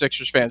happen to be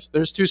Sixers fans.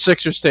 There's 2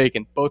 Sixers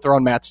taken. Both are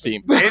on Matt's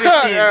team. And his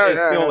team is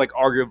still like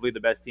arguably the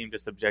best team,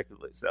 just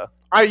objectively. So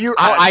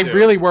I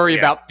really worry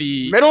about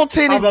the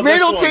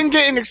Middleton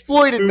getting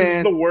exploited,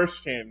 man. Who's the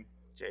worst team?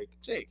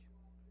 Jake.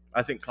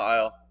 I think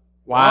Kyle.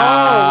 Wow.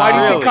 Oh, why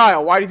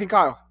do you think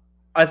Kyle?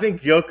 I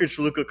think Jokic,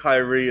 Luka,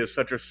 Kyrie is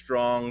such a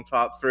strong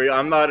top 3.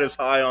 I'm not as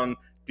high on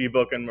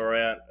D-Book and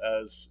Morant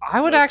as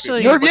I would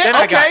actually. I like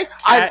that.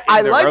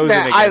 I like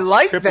that.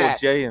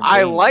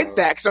 I like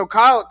that. So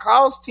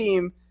Kyle's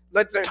team.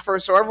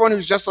 So everyone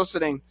who's just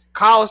listening,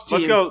 Kyle's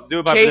team. Let's go do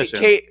it by position.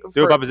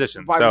 Do it by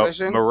position.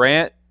 So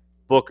Morant,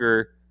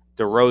 Booker,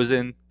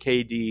 DeRozan,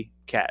 KD,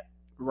 Cat.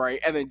 Right,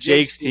 and then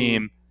Jake's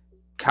team,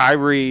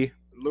 Kyrie,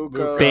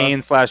 Luka,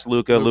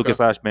 Bane/Luka,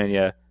 Luka/Bane,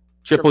 yeah,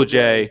 Triple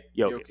J,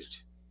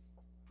 Jokic.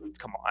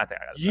 Come on, I think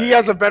I got he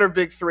has a better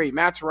big 3.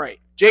 Matt's right.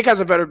 Jake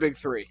has a better big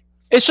 3.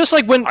 It's just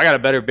like when I got a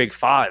better big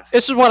 5.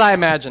 This is what I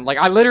imagine. Like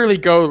I literally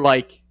go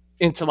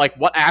into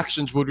what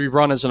actions would we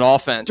run as an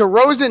offense?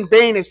 DeRozan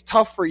Bane is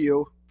tough for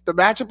you. The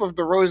matchup of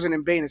DeRozan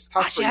and Bane is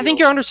tough for you. I think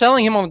you're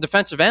underselling him on the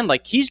defensive end.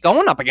 Like he's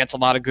going up against a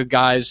lot of good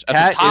guys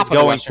at the top. Is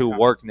going to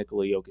work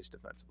Nikola Jokic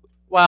defensively.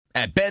 Well,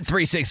 at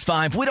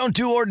Bet365, we don't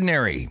do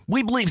ordinary.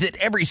 We believe that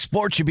every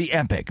sport should be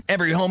epic.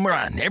 Every home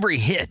run, every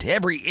hit,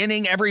 every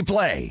inning, every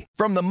play.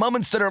 From the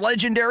moments that are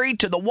legendary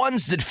to the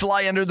ones that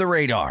fly under the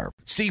radar.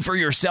 See for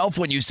yourself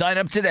when you sign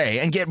up today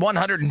and get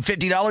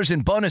 $150 in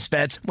bonus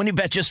bets when you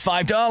bet just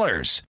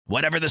 $5.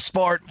 Whatever the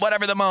sport,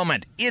 whatever the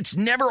moment, it's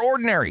never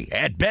ordinary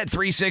at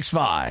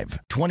Bet365.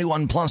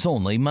 21 plus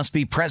only. Must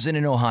be present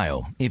in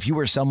Ohio. If you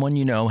or someone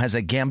you know has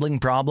a gambling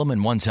problem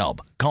and wants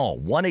help, call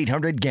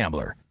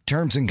 1-800-GAMBLER.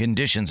 Terms and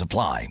conditions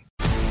apply.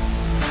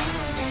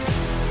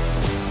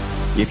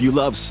 If you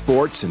love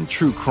sports and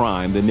true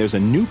crime, then there's a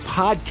new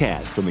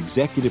podcast from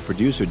executive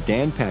producer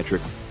Dan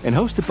Patrick and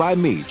hosted by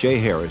me, Jay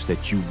Harris,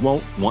 that you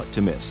won't want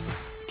to miss.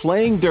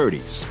 Playing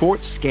Dirty: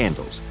 Sports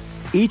Scandals.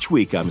 Each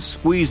week, I'm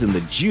squeezing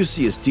the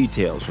juiciest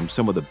details from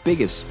some of the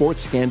biggest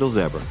sports scandals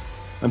ever.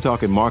 I'm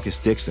talking Marcus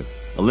Dixon,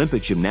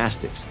 Olympic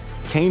gymnastics,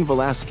 Cain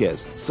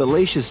Velasquez,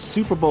 salacious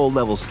Super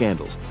Bowl-level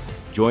scandals.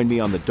 Join me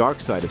on the dark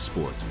side of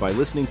sports by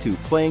listening to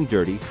Playing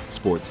Dirty: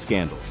 Sports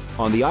Scandals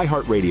on the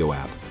iHeartRadio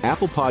app,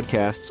 Apple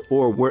Podcasts,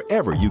 or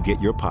wherever you get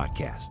your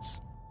podcasts.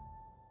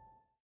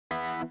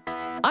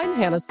 I'm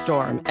Hannah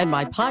Storm, and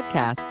my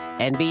podcast,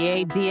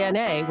 NBA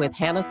DNA with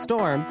Hannah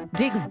Storm,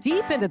 digs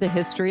deep into the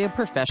history of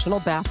professional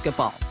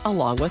basketball,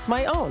 along with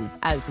my own,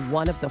 as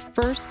one of the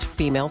first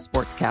female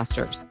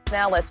sportscasters.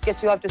 Now let's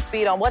get you up to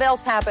speed on what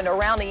else happened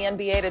around the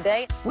NBA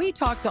today. We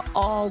talked to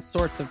all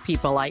sorts of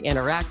people I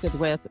interacted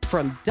with,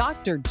 from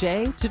Dr.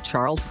 J to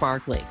Charles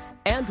Barkley.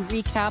 and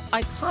recap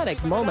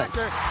iconic moments.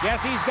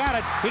 Yes, he's got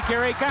it.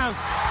 Here he comes.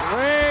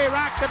 Way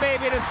rock the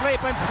baby to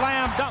sleep and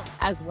slam dunk.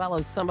 As well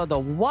as some of the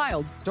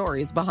wild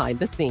stories behind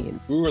the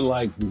scenes. We were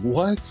like,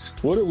 what?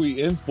 What are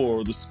we in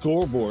for? The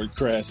scoreboard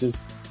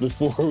crashes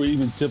before we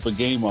even tip a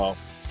game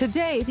off.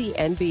 Today, the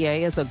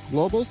NBA is a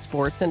global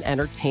sports and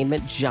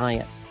entertainment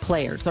giant.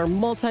 Players are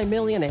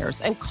multimillionaires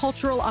and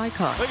cultural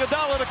icons.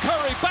 Iguodala to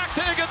Curry, back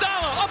to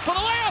Iguodala, up for the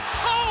layup.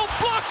 Oh,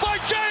 blocked by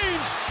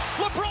James.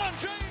 LeBron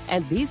James.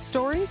 And these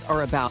stories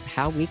are about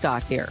how we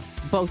got here,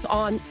 both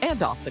on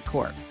and off the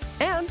court.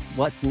 And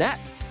what's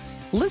next?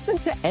 Listen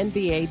to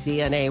NBA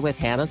DNA with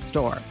Hannah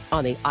Storr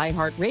on the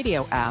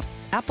iHeartRadio app,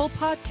 Apple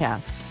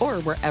Podcasts,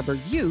 or wherever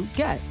you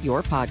get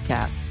your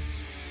podcasts.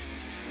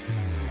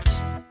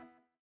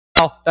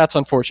 Oh, that's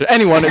unfortunate.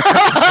 Anyone is.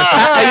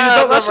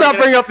 Let's not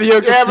bring up the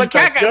Jokic. Yeah, but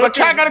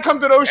Cat got to come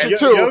to the ocean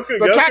too.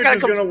 Jokic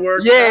is going to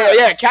work.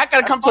 Yeah, Cat got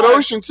to come to the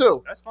ocean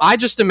too. I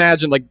just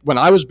imagine, like, when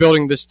I was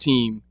building this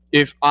team,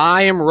 if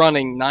I am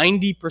running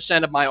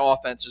 90% of my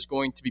offense is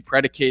going to be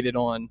predicated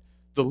on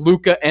the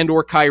Luka and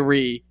or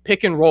Kyrie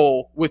pick and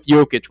roll with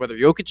Jokic, whether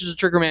Jokic is a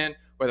trigger man,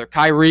 whether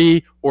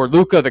Kyrie or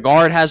Luka, the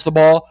guard, has the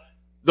ball,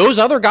 those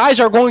other guys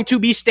are going to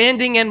be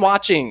standing and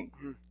watching.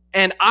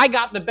 And I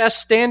got the best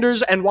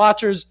standers and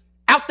watchers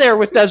out there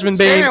with Desmond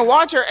Bane. Standing and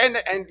watcher,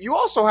 and you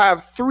also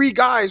have three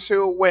guys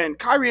who, when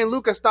Kyrie and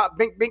Luka stop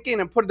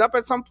binking and put it up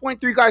at some point,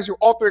 three guys who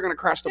all three are going to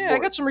crash the board. I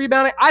got some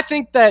rebounding. I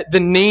think that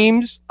the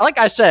names, like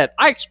I said,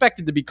 I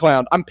expected to be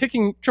clowned. I'm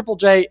picking Triple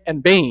J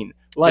and Bane.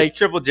 Like, the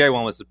Triple J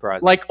one was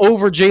surprising. Like,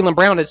 over Jaylen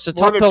Brown. It's a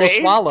tough pill to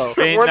swallow.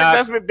 More than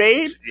Desmond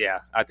Bane? Yeah,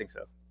 I think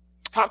so.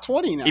 It's top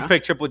 20 now. He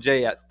picked Triple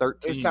J at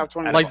 13. It's top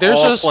 20. Like,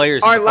 there's just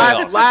players. All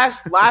right,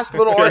 last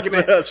little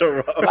argument.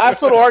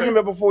 Last little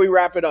argument before we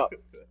wrap it up.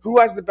 Who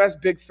has the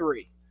best big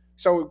three?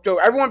 So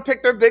everyone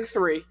pick their big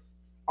three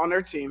on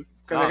their team.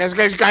 Because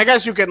I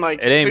guess you can, like,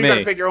 it ain't so you me. got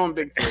to pick your own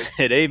big three.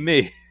 It ain't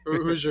me.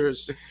 Who's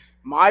yours?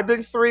 My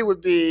big three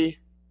would be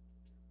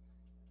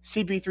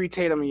CP3,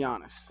 Tatum, and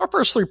Giannis. Our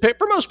first three picks.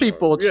 For most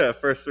people, it's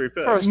first three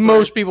picks.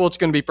 Most people, it's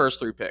going to be first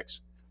three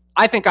picks.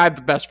 I think I have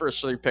the best first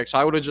three picks.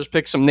 I would have just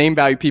picked some name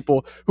value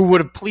people who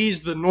would have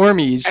pleased the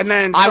normies. And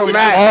then I would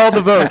have all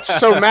the votes.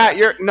 So Matt,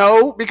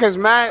 because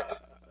Matt.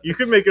 You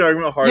could make an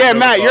argument hard. Yeah,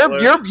 Matt,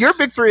 your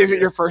big three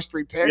isn't your first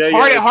three picks.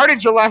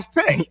 Harden's your last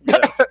pick.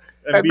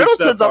 And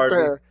Middleton's up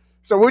there.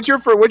 So what's your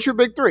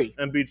big three?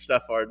 Embiid,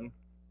 Steph, Harden.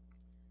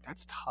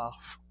 That's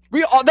tough.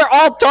 They're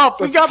all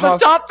tough. We got the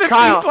top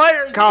 15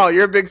 players. Kyle,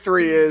 your big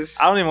three is.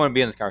 I don't even want to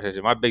be in this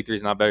conversation. My big three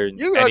is not better than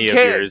any of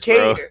yours,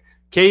 bro.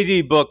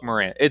 KD, Book,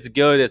 Morant. It's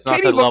good. It's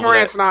not the level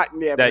Morant's not.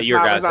 Yeah, that your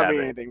guys have.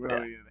 Anything.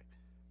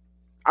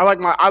 I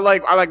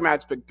like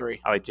Matt's big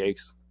three. I like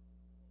Jake's.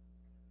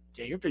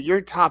 Yeah,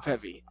 you're top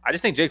heavy. I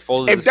just think Jake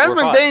folded. If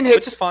Desmond Bane hits,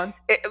 which is fun.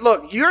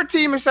 Look, your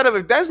team instead of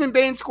if Desmond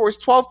Bane scores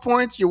 12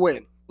 points, you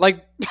win.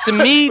 Like, to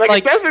me,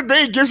 like if Desmond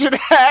Bane gives you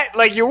that,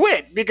 like, you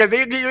win because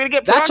you're going to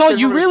get. That's all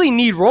you really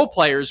need. Role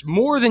players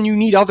more than you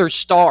need other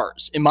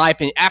stars, in my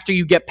opinion. After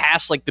you get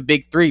past like the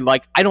big three,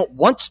 like I don't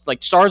want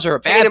stars are a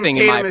bad thing.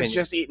 In my opinion, is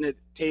just eating it.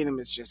 Tatum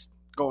is just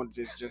going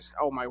just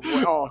oh my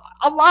word. Oh.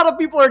 A lot of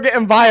people are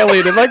getting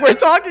violated. Like, we're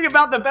talking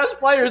about the best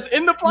players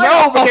in the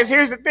playoffs. No, because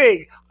here's the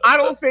thing. I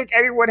don't think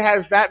anyone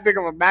has that big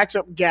of a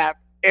matchup gap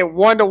in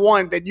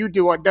 1-to-1 that you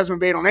do on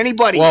Desmond Bane on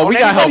anybody. Well, we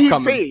got help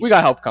coming. Faced. We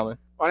got help coming.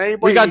 On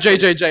anybody we got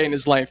JJJ in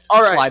his length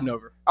sliding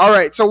over. All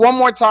right. So one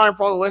more time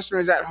for all the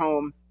listeners at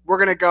home, we're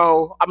gonna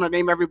go. I'm gonna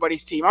name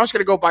everybody's team. I'm just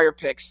gonna go by your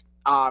picks.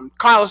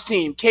 Kyle's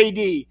team: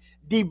 KD,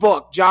 D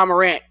Book, John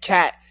Morant,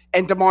 Kat,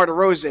 and DeMar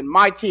DeRozan.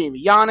 My team: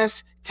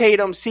 Giannis,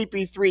 Tatum,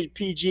 CP3,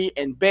 PG,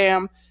 and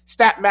Bam.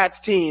 Stat Matt's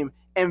team: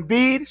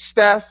 Embiid,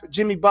 Steph,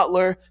 Jimmy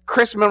Butler,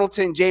 Chris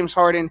Middleton, James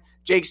Harden.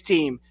 Jake's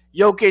team: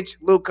 Jokic,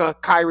 Luka,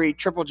 Kyrie,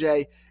 Triple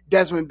J,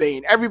 Desmond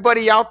Bane.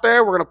 Everybody out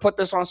there, we're going to put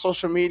this on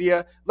social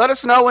media. Let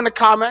us know in the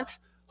comments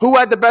who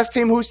had the best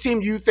team, whose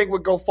team do you think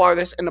would go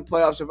farthest in the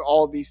playoffs if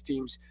all of these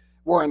teams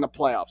were in the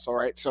playoffs, all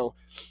right? So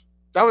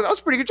that was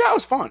a pretty good draft. That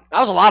was fun. That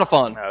was a lot of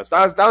fun.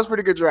 That was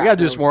pretty good draft. We got to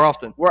do this more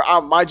often.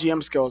 My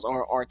GM skills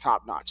are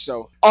top notch.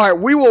 So, all right,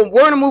 we're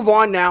going to move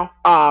on now.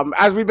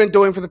 As we've been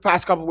doing for the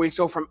past couple of weeks,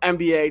 so from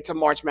NBA to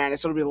March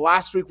Madness. So it'll be the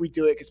last week we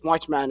do it because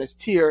March Madness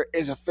tier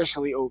is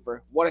officially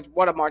over. What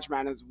a March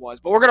Madness was.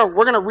 But we're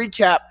gonna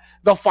recap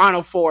the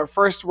Final Four.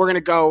 First, we're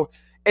gonna go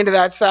into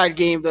that side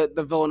game, the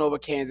Villanova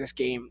Kansas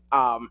game.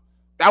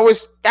 That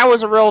was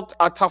a real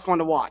tough one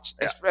to watch,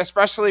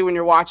 especially when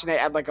you're watching it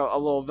at like a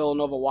little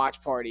Villanova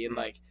watch party and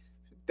like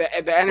the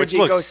energy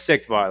Which goes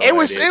sick by the way.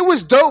 way, It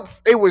was dope.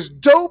 It was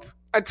dope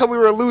until we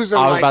were losing.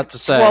 I was about to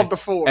say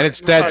 12-4, and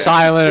it's dead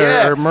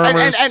silent or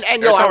murmurs.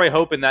 And you're probably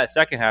hoping that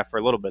second half for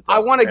a little bit. Though. I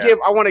want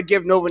to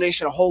give Nova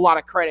Nation a whole lot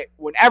of credit.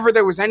 Whenever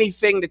there was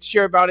anything to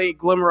cheer about, a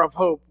glimmer of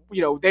hope,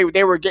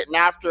 they were getting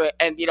after it,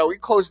 and we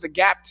closed the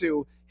gap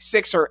to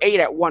 6 or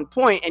 8 at one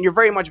point, and you're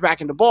very much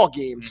back in the ball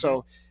game. Mm-hmm.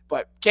 So.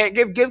 But can't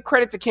give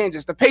credit to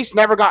Kansas. The pace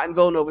never got in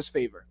Villanova's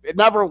favor. It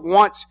never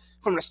once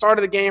from the start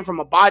of the game, from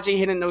Abaji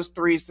hitting those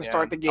threes to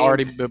start the game,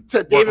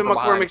 to David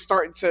McCormick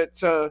starting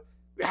to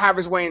have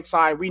his way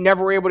inside. We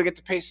never were able to get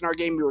the pace in our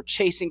game. We were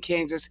chasing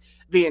Kansas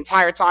the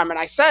entire time. And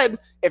I said,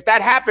 if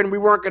that happened, we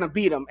weren't going to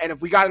beat them. And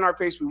if we got in our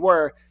pace, we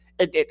were.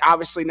 It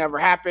obviously never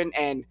happened.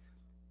 And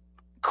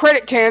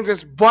credit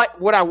Kansas,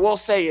 but what I will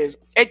say is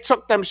it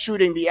took them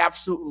shooting the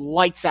absolute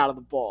lights out of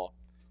the ball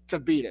to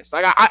beat us.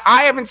 Like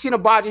I haven't seen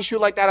Abaji shoot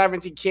like that. I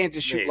haven't seen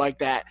Kansas shoot like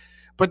that.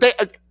 But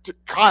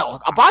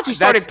Kyle, Abaji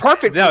started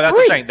perfect. No, that's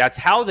the thing. That's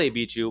how they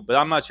beat you, but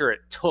I'm not sure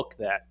it took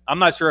that. I'm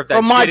not sure if that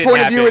from my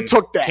point of view, it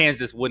took that.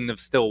 Kansas wouldn't have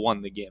still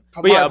won the game.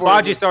 But yeah,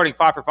 Abaji starting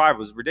 5 for 5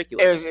 was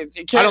ridiculous.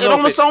 It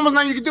almost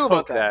nothing you can do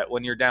about that.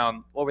 When you're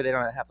down, what were they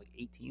down at half? Like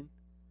 18?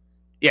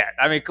 Yeah,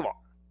 I mean, come on.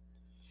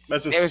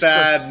 That's a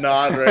sad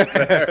nod right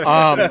there.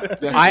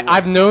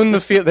 I've known the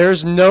feel.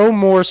 There's no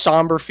more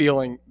somber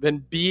feeling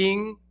than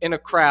being in a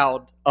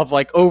crowd of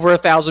like over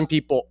 1,000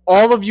 people.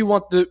 All of you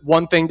want the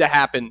one thing to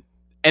happen,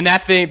 and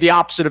that thing, the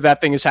opposite of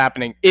that thing, is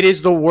happening. It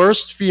is the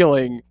worst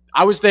feeling.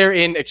 I was there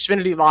in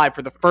Xfinity Live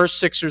for the first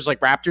Sixers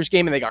Raptors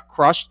game, and they got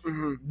crushed.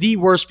 Mm-hmm. The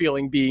worst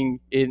feeling being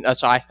in.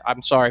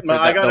 I'm sorry. No,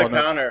 I got a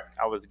counter.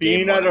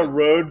 Being at a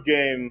road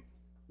game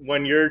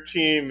when your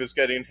team is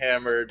getting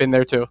hammered. Been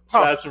there too.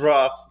 That's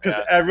rough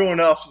because everyone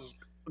else is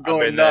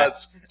going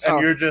nuts,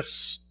 and you're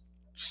just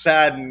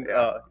saddened.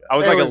 I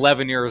was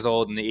 11 years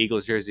old in the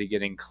Eagles jersey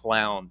getting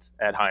clowned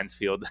at Heinz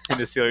Field in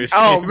the Steelers game.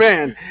 Oh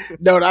man,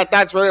 no,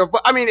 that's really.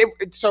 But I mean,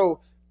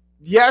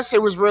 yes,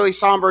 it was really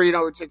somber. You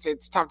know,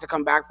 it's tough to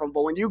come back from.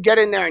 But when you get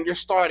in there and you're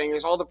starting,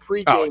 there's all the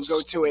pregame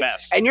go to it,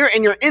 and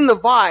you're in the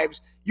vibes.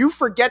 You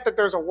forget that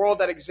there's a world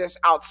that exists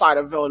outside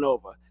of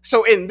Villanova.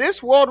 So in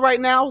this world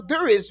right now,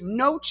 there is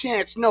no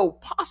chance, no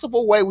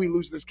possible way we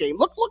lose this game.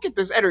 Look at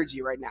this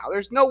energy right now.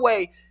 There's no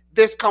way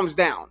this comes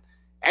down.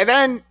 And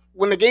then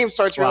when the game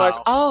starts, you realize,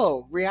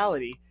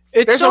 reality.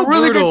 There's so a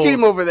really good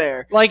team over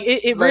there. Like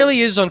it really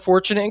is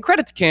unfortunate. And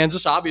credit to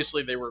Kansas.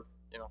 Obviously, they were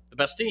the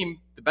best team,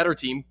 the better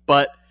team,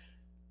 but.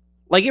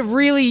 Like, it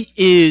really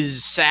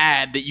is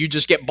sad that you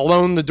just get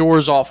blown the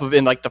doors off of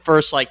in, like, the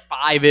first,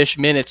 5-ish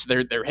minutes.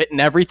 They're hitting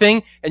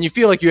everything, and you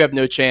feel like you have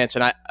no chance.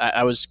 And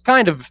I was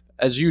kind of,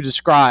 as you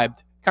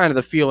described, kind of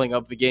the feeling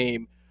of the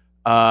game.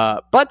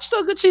 But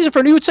still a good season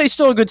for – you would say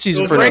still a good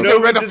season for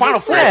Nova. The Final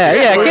Four.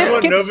 Yeah.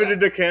 Nova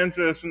did to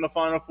Kansas in the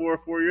Final Four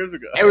 4 years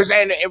ago.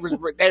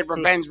 They had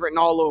revenge written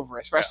all over,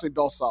 especially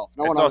Bill Self.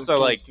 No one else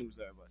teams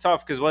there. But.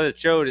 Tough because what it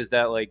showed is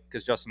that,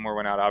 because Justin Moore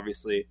went out,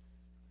 obviously –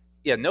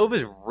 yeah,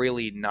 Nova's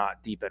really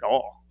not deep at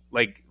all.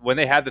 Like, when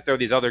they had to throw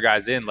these other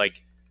guys in,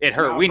 it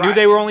hurt. We knew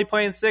they were only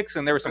playing 6,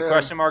 and there were some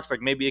question marks,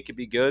 maybe it could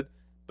be good.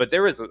 But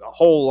there was a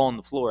hole on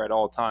the floor at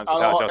all times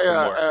without Justin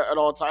Moore. At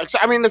all times.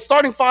 I mean, the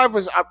starting 5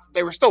 was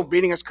they were still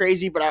beating us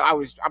crazy, but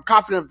I'm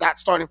confident of that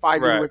starting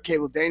 5 even with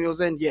Caleb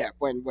Daniels in. Yeah,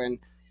 when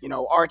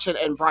Arch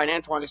and Brian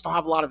Antoine just don't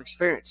have a lot of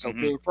experience, so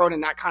being thrown in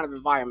that kind of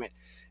environment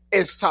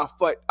is tough.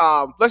 But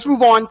let's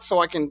move on so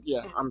I can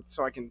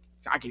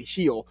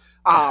heal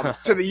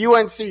to the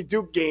UNC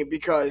Duke game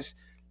because,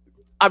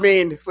 I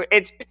mean,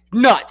 it's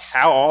nuts.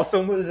 How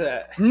awesome was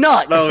that?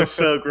 Nuts. That was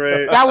so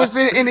great. That was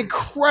an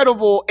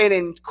incredible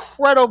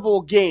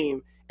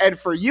game. And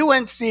for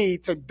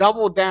UNC to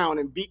double down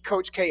and beat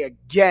Coach K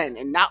again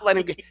and not let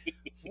him get –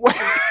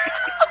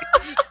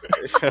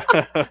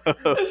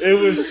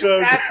 It was so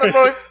That's the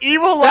most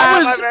evil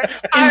laugh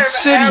I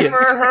have ever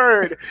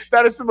heard.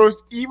 That is the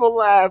most evil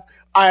laugh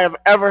I have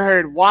ever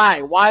heard.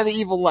 Why? Why the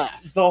evil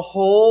laugh? The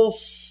whole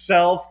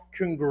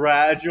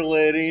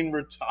self-congratulating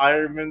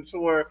retirement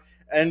tour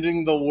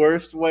ending the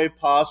worst way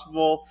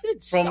possible.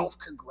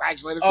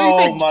 Self-congratulated.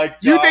 So my God.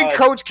 You think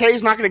Coach K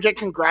is not going to get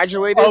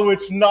congratulated? Oh,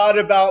 it's not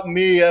about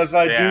me as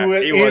I do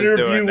an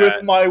interview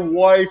with my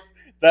wife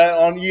that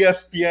on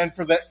ESPN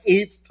for the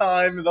 8th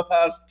time in the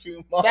past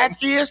 2 months. That's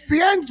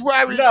ESPN's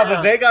where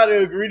but they got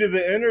to agree to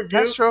the interview.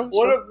 That's true.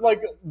 What if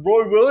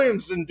Roy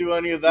Williams didn't do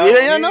any of that?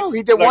 Yeah, no,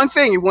 he did one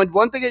thing. He won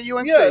one thing at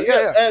UNC.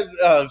 Yeah.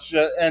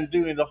 And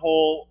doing the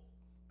whole.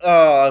 It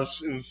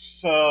was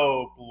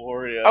so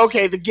glorious.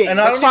 Okay, the game. And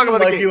let's talk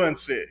about the game.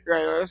 UNC.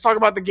 Right, let's talk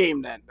about the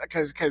game then,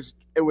 because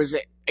it was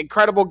an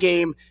incredible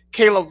game.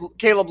 Caleb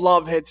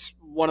Love hits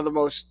one of the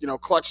most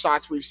clutch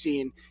shots we've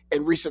seen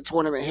in recent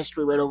tournament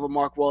history, right over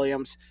Mark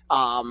Williams.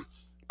 I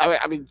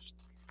mean,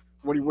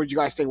 what did you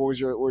guys think? What was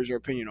your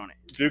opinion on it?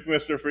 Duke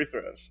missed their free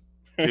throws.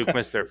 Duke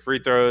missed their free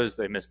throws.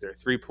 They missed their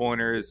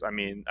 3-pointers. I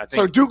mean, I think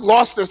so. Duke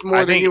lost this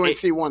more than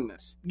UNC won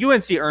this.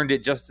 UNC earned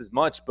it just as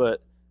much,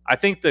 but I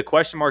think the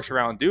question marks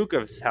around Duke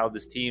of how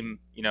this team,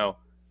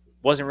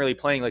 wasn't really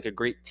playing like a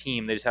great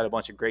team. They just had a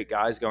bunch of great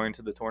guys going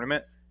into the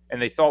tournament,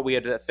 and they thought we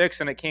had that fixed,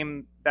 and it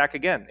came back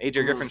again.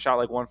 AJ Griffin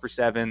shot 1 for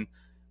 7.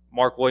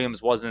 Mark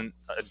Williams wasn't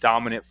a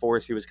dominant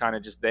force. He was kind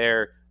of just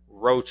there.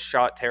 Roach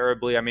shot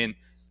terribly. I mean,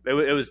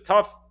 it was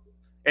tough.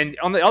 And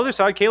on the other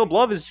side, Caleb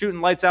Love is shooting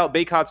lights out.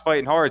 Baycott's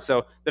fighting hard.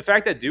 So the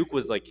fact that Duke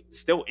was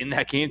still in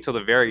that game till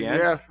the very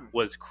end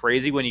was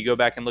crazy when you go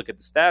back and look at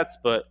the stats.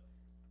 But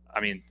I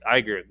mean, I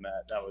agree with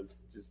Matt. That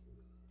was just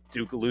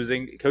Duke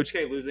losing, Coach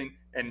K losing.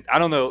 And I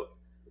don't know,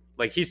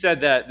 he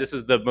said that this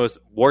was the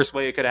worst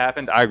way it could have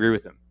happened. I agree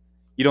with him.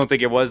 You don't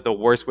think it was the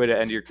worst way to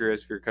end your career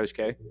as for Coach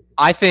K?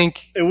 I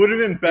think it would have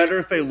been better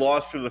if they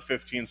lost to the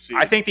 15th seed.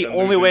 I think the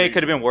only way it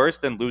could have been worse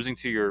than losing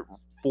to your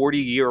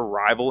 40-year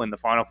rival in the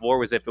Final Four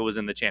was if it was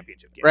in the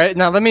championship game. Right.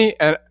 Now, let me,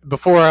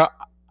 before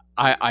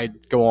I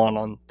go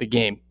on the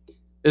game,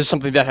 this is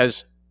something that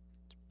has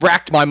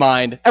racked my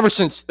mind ever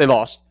since they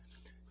lost.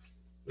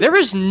 There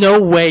is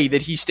no way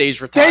that he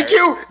stays retired. Thank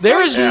you.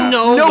 There is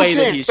no way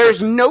that he stays.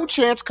 There's no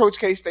chance Coach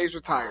K stays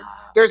retired.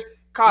 There's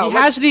Kyle. He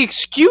has the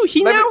excuse.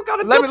 He now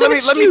got a built-in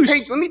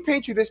excuse. Let me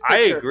paint you this I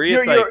picture. agree.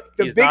 It's like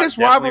the biggest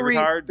rivalry,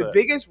 the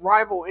biggest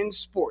rival in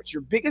sports.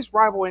 Your biggest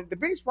rival in the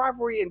biggest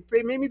rivalry in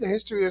maybe the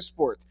history of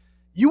sports.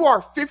 You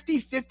are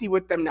 50-50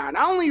 with them now.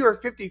 Not only you're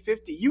 50-50,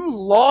 you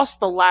lost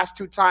the last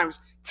 2 times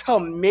to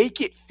make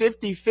it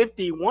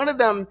 50-50. One of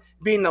them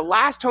being the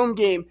last home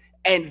game,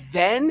 and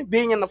then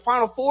being in the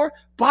Final Four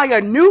by a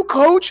new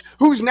coach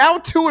who's now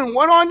 2-1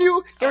 on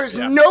you. There's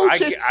no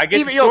chance. I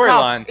get the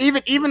storyline.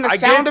 Even the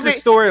sound of it,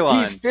 he's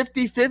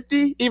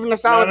 50-50. Even the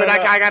sound of it,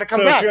 I got to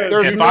come back.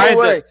 There's no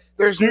way.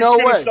 There's no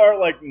way. He's going to start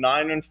like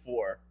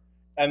 9-4,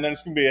 and then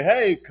it's going to be,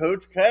 hey,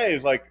 Coach K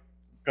is like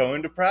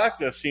going to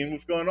practice, seeing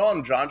what's going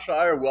on. John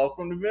Shire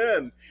welcomed him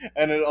in,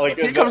 and if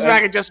he comes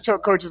back and just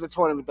coaches the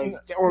tournament,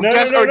 or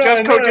just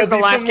coaches the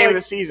last game of the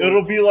season,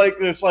 it'll be like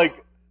this,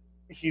 like.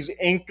 He's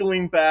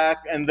inkling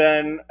back, and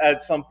then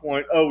at some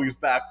point, he's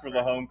back for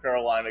the home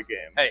Carolina game.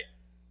 Hey,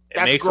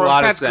 it makes a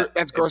lot of sense.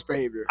 That's gross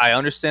behavior. I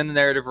understand the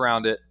narrative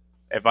around it.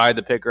 If I had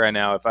the pick right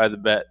now, if I had the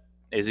bet,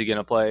 is he going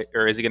to play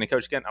or is he going to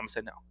coach again? I'm going to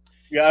say no.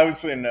 Yeah, I would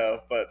say no,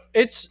 but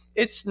it's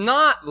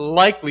not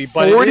likely.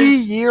 But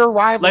 40-year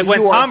rival. Like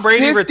when Tom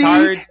Brady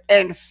retired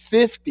and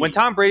 50. When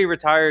Tom Brady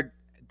retired.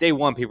 Day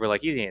one, people were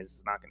like, he's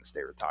not going to stay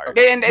retired.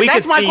 Okay, and we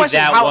that's could my see question.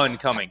 That one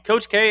coming.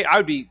 Coach K, I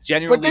would be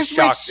genuinely shocked.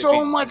 But this makes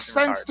so much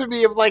sense to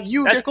me. Of like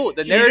you, that's cool.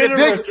 The narrative he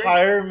did a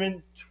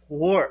retirement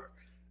tour,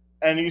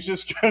 and he's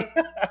just going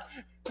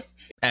to.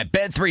 At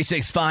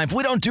Bet365,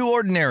 we don't do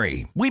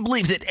ordinary. We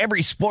believe that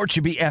every sport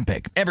should be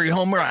epic. Every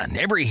home run,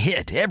 every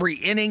hit, every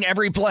inning,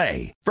 every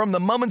play. From the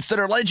moments that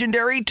are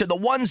legendary to the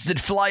ones that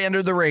fly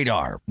under the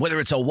radar.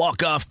 Whether it's a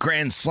walk-off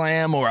grand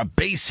slam or a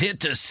base hit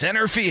to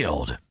center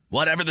field.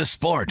 Whatever the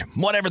sport,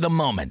 whatever the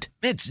moment,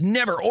 it's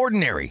never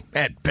ordinary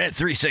at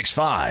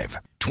Bet365.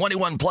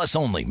 21 plus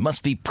only.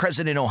 Must be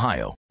present in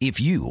Ohio. If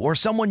you or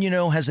someone you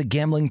know has a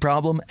gambling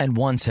problem and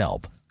wants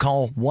help,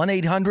 call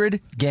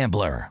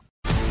 1-800-GAMBLER.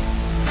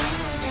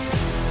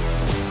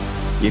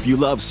 If you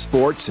love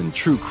sports and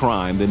true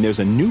crime, then there's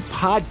a new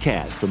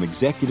podcast from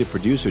executive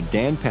producer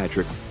Dan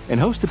Patrick and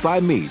hosted by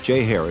me,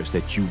 Jay Harris,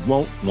 that you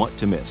won't want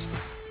to miss.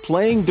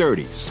 Playing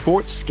Dirty: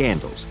 Sports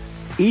Scandals.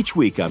 Each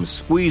week, I'm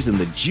squeezing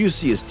the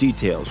juiciest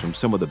details from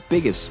some of the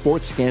biggest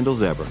sports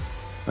scandals ever.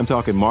 I'm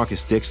talking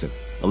Marcus Dixon,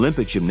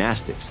 Olympic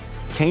gymnastics,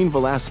 Cain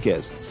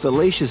Velasquez,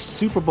 salacious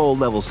Super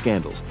Bowl-level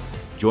scandals.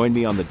 Join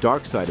me on the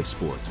dark side of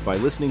sports by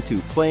listening to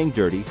Playing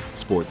Dirty: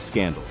 Sports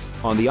Scandals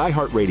on the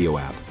iHeartRadio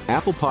app,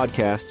 Apple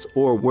Podcasts,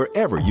 or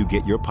wherever you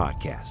get your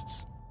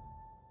podcasts.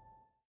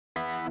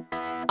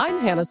 I'm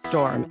Hannah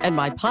Storm, and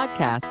my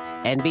podcast,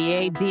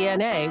 NBA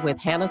DNA with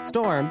Hannah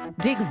Storm,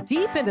 digs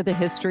deep into the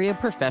history of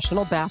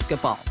professional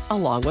basketball,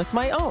 along with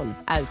my own,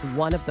 as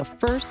one of the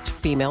first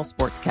female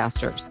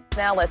sportscasters.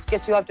 Now let's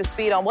get you up to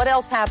speed on what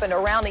else happened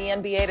around the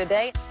NBA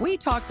today. We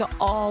talked to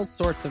all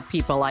sorts of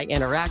people I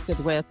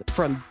interacted with,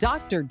 from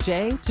Dr.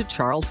 J to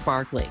Charles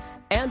Barkley,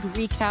 and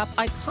recap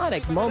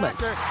iconic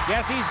moments.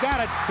 Yes, he's got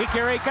it.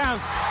 Here he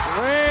comes.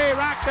 Way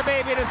rock the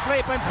baby to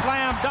sleep and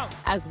slam dunk.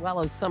 As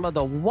well as some of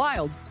the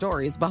wild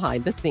stories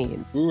behind the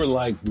scenes. We were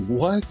like,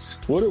 what?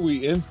 What are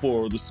we in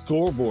for? The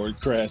scoreboard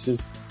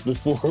crashes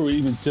before we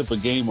even tip a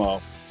game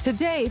off.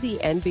 Today, the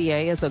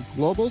NBA is a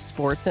global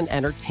sports and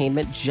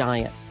entertainment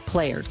giant.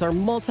 Players are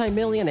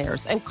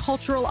multimillionaires and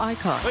cultural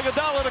icons.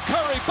 Iguodala to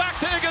Curry, back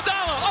to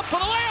Iguodala, up for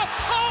the layup.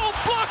 Oh,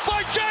 blocked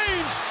by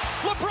James.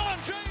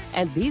 LeBron James.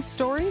 And these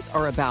stories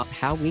are about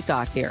how we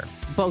got here,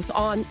 both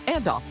on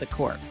and off the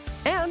court.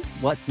 And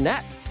what's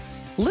next?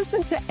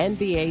 Listen to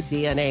NBA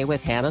DNA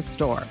with Hannah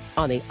Storm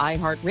on the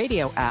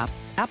iHeartRadio app,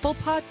 Apple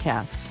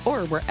Podcasts,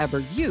 or wherever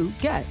you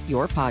get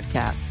your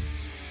podcasts.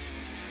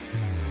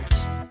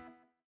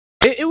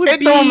 It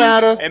don't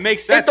matter. It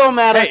makes sense. It don't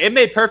matter. Hey, it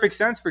made perfect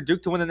sense for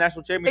Duke to win the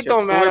national championship. It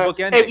don't matter.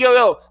 Hey,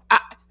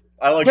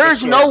 I like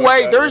there's no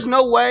way. There's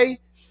no way.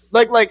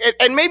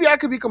 And maybe I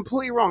could be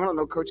completely wrong. I don't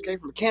know Coach K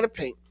from a can of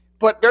paint.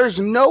 But there's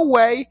no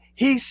way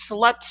he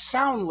slept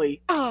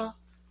soundly.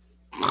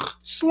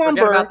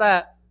 Slumber. Forget about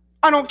that.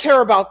 I don't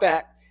care about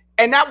that.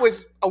 And that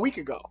was a week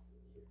ago.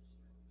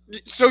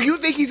 So you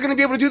think he's going to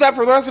be able to do that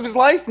for the rest of his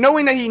life?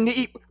 Knowing that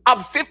I'm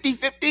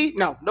 50-50?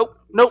 Nope.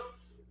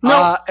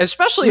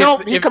 Especially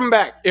he's coming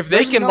back. If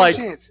they can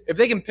if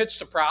they can pitch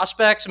to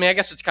prospects, I mean, I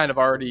guess it's kind of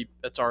already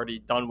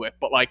done with.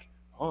 But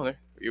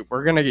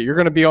you're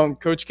gonna be on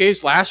Coach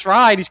K's last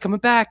ride. He's coming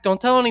back. Don't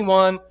tell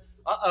anyone.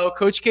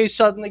 Coach K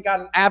suddenly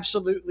got an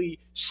absolutely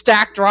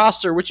stacked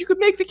roster, which you could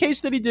make the case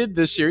that he did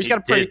this year. He's got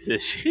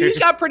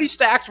a pretty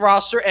stacked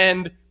roster,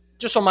 and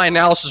just on my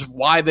analysis of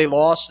why they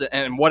lost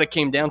and what it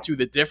came down to,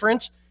 the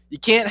difference, you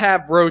can't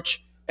have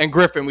Roach and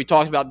Griffin. We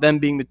talked about them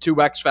being the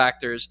two X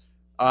factors.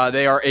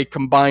 They are a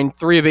combined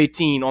 3 of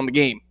 18 on the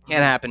game.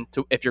 Can't happen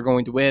if you're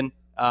going to win.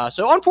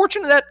 So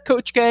unfortunate that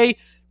Coach K,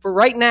 for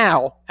right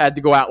now, had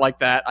to go out like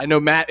that. I know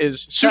Matt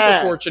is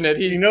super fortunate.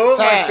 He's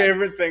my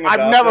favorite thing about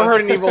I've never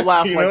heard an evil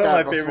laugh like that before. You know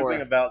what my favorite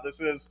thing about this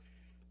is?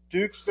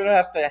 Duke's going to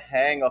have to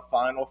hang a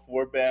Final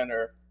Four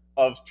banner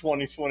of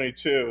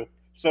 2022.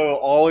 So it'll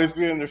always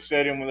be in their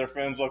stadium when their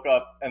fans look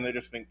up and they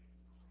just think,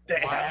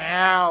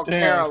 damn.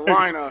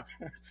 Carolina.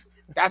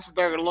 That's what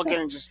they're going to look at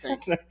and just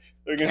think.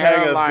 They're going to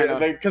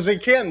hang because they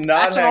can't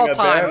not hang a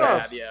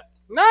banner.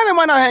 No, they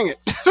might not hang it.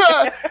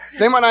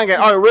 They might not hang it.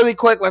 All right, really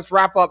quick, let's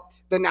wrap up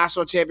the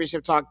national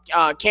championship talk.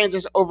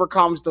 Kansas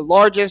overcomes the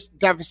largest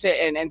deficit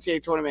in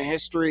NCAA tournament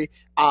history.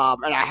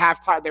 And at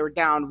halftime, they were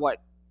down,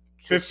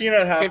 15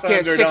 at halftime,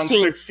 they're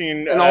 16 down 16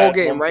 in the whole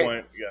game, right?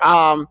 Point,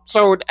 yeah.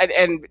 So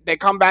they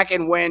come back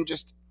and win.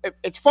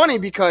 It's funny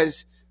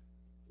because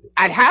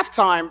at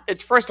halftime,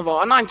 it's first of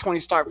all a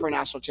 9:20 start for a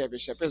national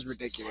championship is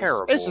ridiculous.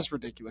 Terrible. It's just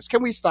ridiculous.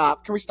 Can we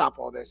stop? Can we stop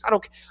all this? I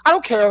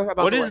don't care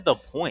about what is the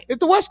point. It's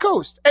the West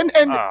Coast, and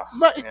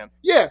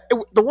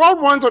the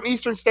world runs on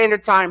Eastern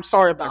Standard Time.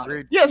 Sorry about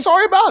it. Yeah,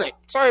 sorry about it.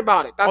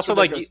 That's also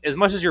ridiculous. as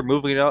much as you're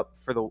moving it up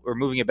or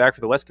moving it back for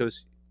the West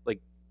Coast,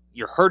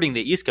 you're hurting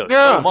the East Coast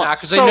so much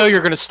because they know you're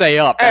going to stay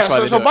up. That's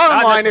why so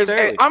bottom line is,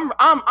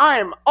 I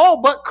am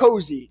all but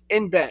cozy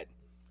in bed,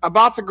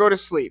 about to go to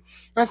sleep,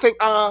 and I think,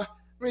 let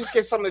me just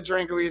get something to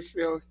drink. We just,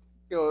 a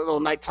little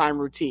nighttime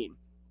routine.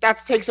 That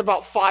takes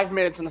about 5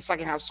 minutes in the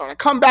second half start. I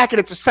come back and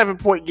it's a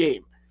 7-point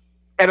game,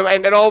 and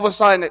then all of a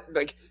sudden,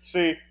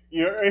 see.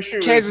 Your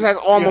issue Kansas has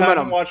all momentum. You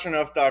haven't watched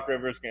enough Doc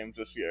Rivers games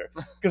this year.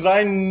 Because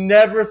I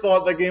never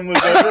thought the game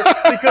was over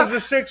because the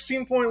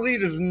 16-point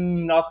lead is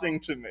nothing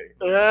to me.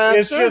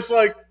 It's just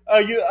like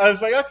I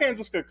was like,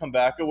 Kansas could come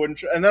back. I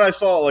wouldn't. And then I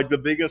saw the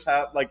biggest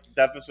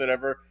deficit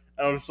ever,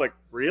 and I was just like,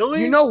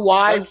 really? You know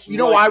why?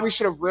 Why we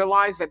should have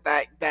realized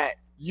that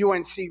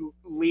UNC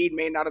lead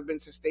may not have been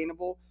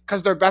sustainable?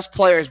 Because their best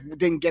players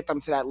didn't get them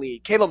to that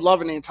lead. Caleb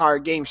Love in the entire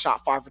game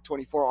shot 5 for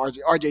 24.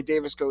 RJ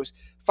Davis goes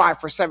 5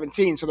 for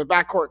 17. So the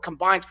backcourt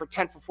combines for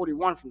 10 for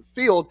 41 from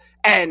the field.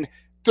 And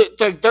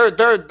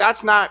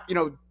that's not,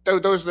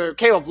 those are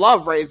Caleb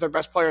Love, right, is their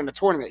best player in the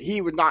tournament.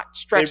 He would not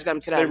stretch them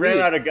to that lead. They ran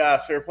out of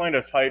gas. They were playing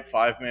a tight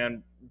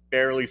 5-man,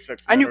 barely 6-man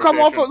And you come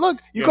off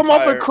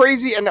of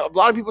crazy, and a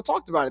lot of people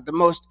talked about it, the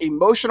most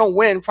emotional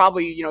win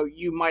probably,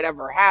 you might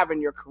ever have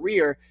in your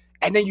career.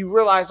 And then you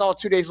realize,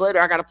 2 days later,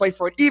 I got to play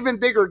for an even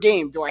bigger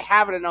game. Do I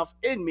have it enough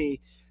in me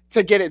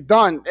to get it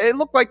done? It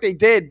looked like they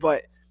did,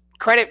 but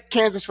credit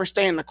Kansas for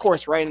staying the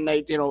course, right? And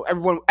they,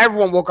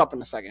 everyone woke up in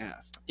the second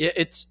half. Yeah,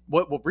 it's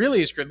what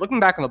really is good.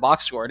 Looking back on the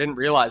box score, I didn't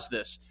realize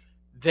this.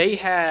 They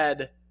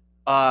had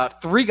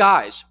 3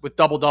 guys with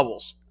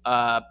double-doubles.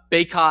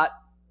 Baycott,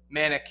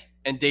 Manick,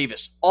 and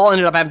Davis all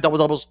ended up having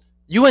double-doubles.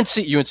 UNC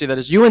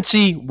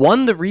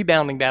won the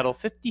rebounding battle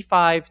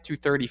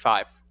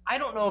 55-35. I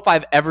don't know if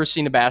I've ever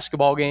seen a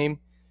basketball game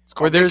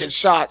where there's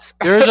shots.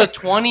 There's a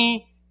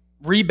 20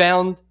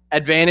 rebound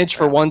advantage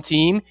for one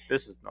team.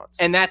 This is nuts.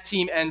 And that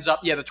team ends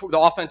up, the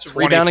offensive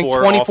rebounding,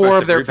 24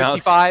 of their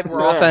rebounds. 55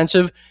 were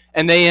offensive,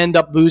 and they end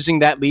up losing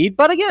that lead.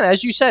 But again,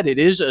 as you said, it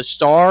is a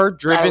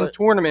star-driven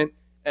tournament,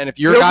 and if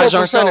your guys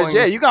aren't going,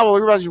 you got all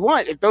the rebounds you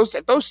want. If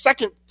those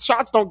second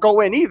shots don't go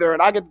in either,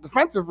 and I get the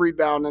defensive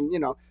rebound, and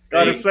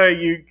Gotta say,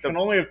 you can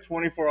only have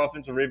 24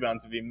 offensive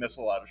rebounds if you miss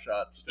a lot of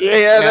shots.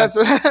 Yeah.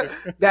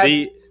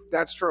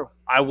 That's true.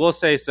 I will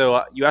say,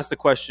 so you asked the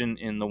question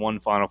in the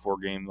one Final Four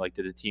game,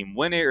 did the team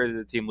win it or did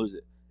the team lose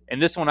it?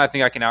 And this one, I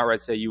think I can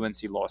outright say UNC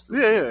lost this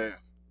game.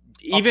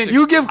 Even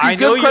you give credit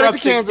to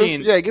Kansas.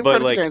 16, give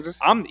credit to Kansas.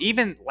 I'm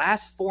even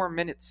last 4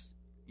 minutes,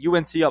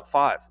 UNC up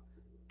 5,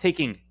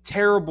 taking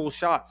terrible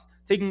shots,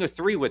 taking a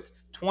 3 with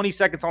 20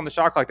 seconds on the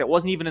shot clock that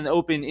wasn't even an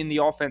open in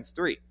the offense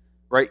 3.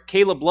 Right,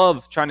 Caleb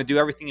Love trying to do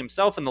everything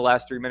himself in the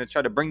last 3 minutes,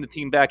 tried to bring the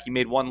team back. He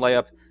made 1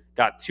 layup,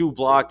 got 2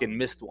 blocked, and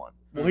missed 1.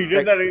 Well, he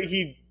did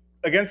that.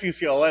 Against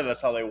UCLA,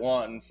 that's how they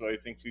won. So he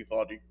thinks he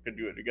thought he could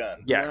do it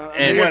again. Yeah,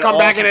 and he come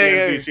back in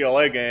the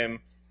UCLA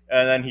game,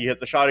 and then he hit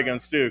the shot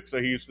against Duke.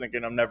 So he's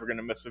thinking, I'm never going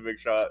to miss a big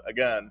shot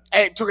again.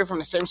 Hey, took it from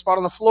the same spot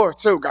on the floor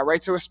too. Got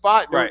right to a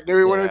spot. Right, knew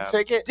he wanted to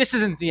take it. This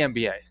isn't the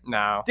NBA.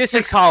 No, this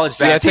is college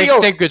basketball.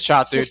 Take good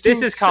shots, dude.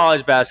 This is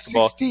college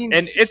basketball,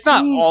 and it's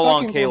not all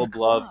on Caleb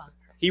Love.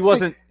 He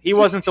wasn't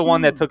the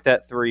one that took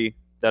that 3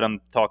 that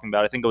I'm talking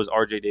about. I think it was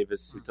RJ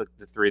Davis who took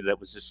the 3 that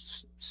was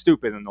just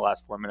stupid in the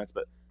last 4 minutes.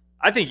 But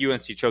I think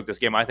UNC choked this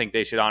game. I think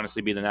they should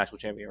honestly be the national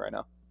champion right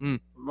now.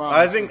 Wow.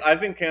 I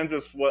think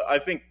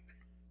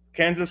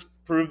Kansas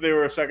proved they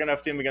were a second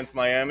half team against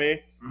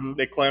Miami. Mm-hmm.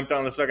 They clamped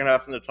down the second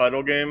half in the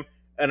title game.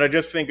 And I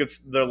just think it's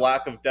the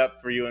lack of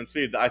depth for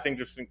UNC. I think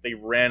they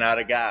ran out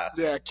of gas.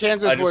 Yeah,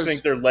 I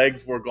think their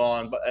legs were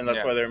gone, and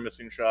that's why they're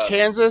missing shots.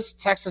 Kansas,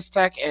 Texas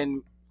Tech,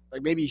 and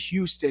maybe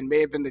Houston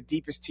may have been the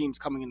deepest teams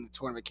coming in the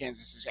tournament.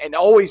 Kansas and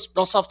always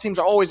Bill Self teams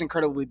are always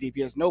incredibly deep.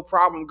 He has no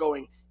problem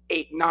going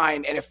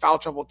 8-9 and if foul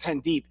trouble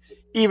 10 deep,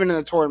 even in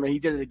the tournament. He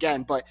did it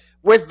again. But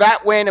with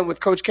that win and with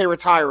Coach K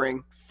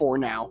retiring for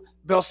now,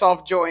 Bill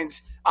Self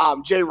joins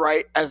Jay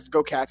Wright as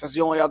Go Cats as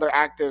the only other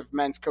active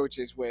men's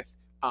coaches with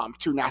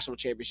 2 national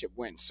championship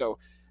wins. So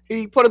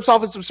he put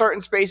himself in some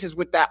certain spaces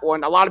with that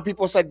one. A lot of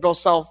people said Bill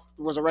Self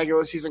was a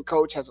regular season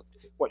coach, has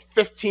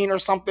 15 or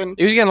something.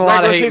 He was getting a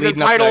lot of hate season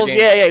titles.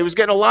 Yeah, he was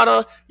getting a lot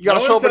of. You got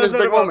to show up in this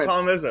big moment.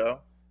 Tom Izzo.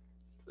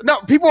 No,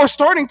 people are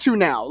starting to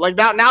now. Like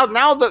now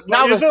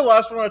Izzo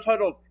last won a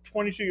title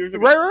 22 years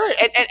ago. Right.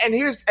 And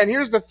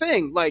here's the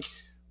thing, like.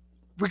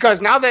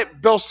 Because now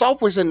that Bill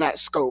Self was in that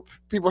scope,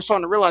 people are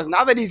starting to realize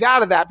now that he's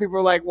out of that, people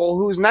are like, well,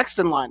 who's next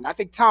in line? I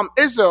think Tom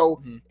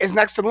Izzo is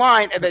next in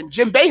line, and then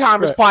Jim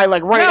Boeheim is probably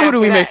like right now. Who do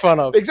we make fun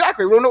of?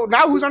 Exactly. Well,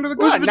 now who's under the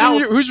gun?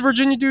 Who's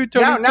Virginia dude?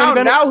 Tony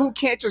now who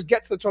can't just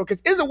get to the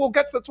tournament? Because Izzo will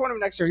get to the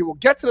tournament next year. He will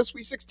get to the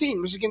Sweet 16.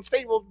 Michigan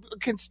State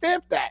can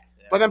stamp that.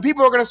 Yeah. But then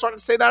people are going to start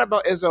to say that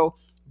about Izzo,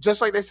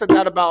 just like they said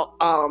that about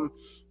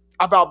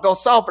Bill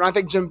Self. And I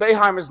think Jim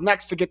Boeheim is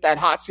next to get that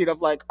hot seat of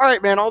like, all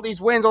right, man, all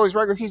these wins, all these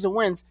regular season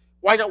wins.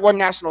 Well, I got 1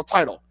 national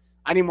title.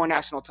 I need more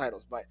national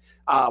titles. But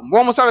we're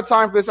almost out of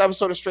time for this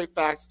episode of Straight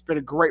Facts. It's been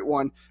a great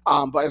one.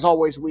 But as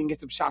always, we can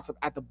get some shots up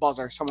at the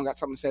buzzer. Someone got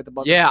something to say at the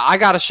buzzer? Yeah, I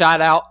got a shout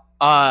out.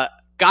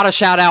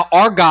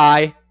 Our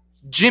guy,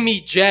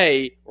 Jimmy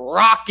J,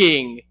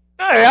 rocking.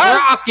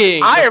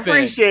 I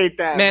appreciate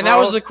that, man. Bro. That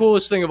was the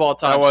coolest thing of all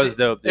time. That was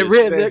dope.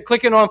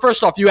 Clicking on,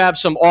 first off, you have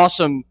some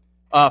awesome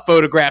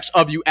photographs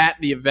of you at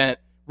the event.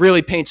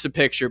 Really paints the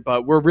picture,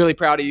 but we're really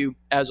proud of you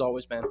as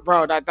always, man.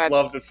 Bro,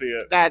 love to see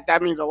it.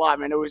 That means a lot,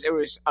 man. It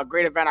was a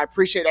great event. I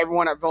appreciate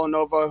everyone at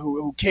Villanova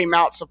who came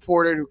out,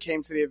 supported, who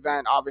came to the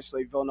event.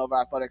 Obviously, Villanova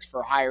Athletics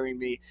for hiring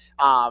me.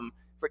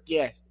 But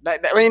yeah, I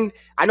mean,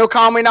 I know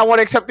Kyle may not want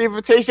to accept the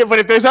invitation, but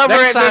if there's ever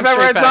a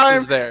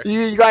time,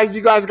 you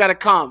guys got to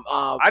come.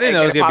 I didn't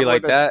know it was gonna be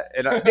like that.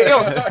 And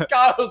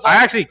I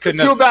actually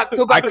couldn't peel back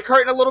the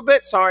curtain a little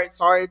bit. Sorry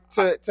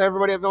to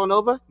everybody at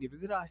Villanova. Neither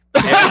did I.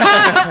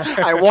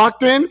 I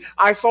walked in,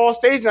 I saw a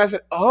stage, and I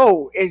said,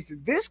 "Oh, it's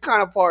this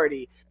kind of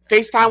party."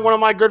 FaceTime one of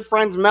my good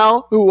friends,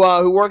 Mel,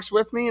 who works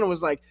with me, and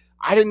was like,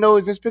 "I didn't know it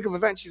was this big of an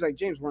event." She's like,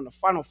 "James, we're in the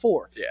Final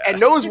Four." Yeah.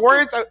 And those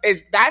words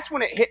that's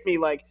when it hit me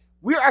like.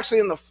 We're actually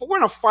in the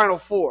Final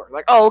Four.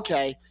 Like, oh,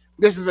 okay.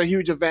 This is a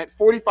huge event.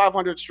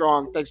 4,500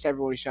 strong. Thanks to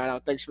everybody. Shout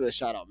out. Thanks for the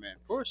shout out, man.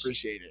 Of course.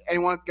 Appreciate it.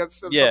 Anyone got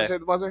something to say at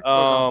the buzzer?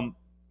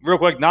 Real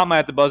quick, not my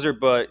at the buzzer,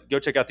 but go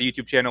check out the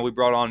YouTube channel. We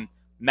brought on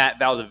Matt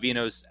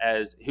Valdivinos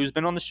who's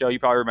been on the show. You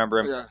probably remember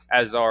him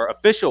as our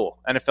official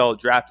NFL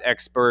draft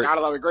expert.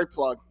 Gotta love it. Great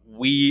plug.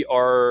 We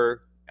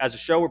are, as a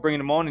show, we're bringing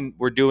him on and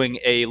we're doing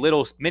a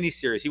little mini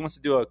series. He wants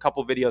to do a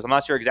couple videos. I'm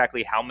not sure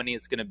exactly how many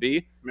it's going to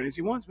be. Many as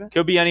he wants, man.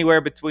 Could be anywhere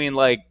between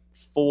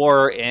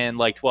 4 and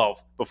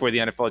 12 before the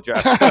NFL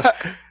draft.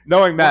 So,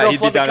 knowing Matt,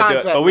 he'd be down to do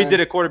it. But we did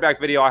a quarterback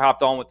video. I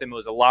hopped on with him. It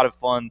was a lot of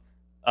fun.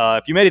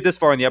 If you made it this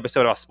far in the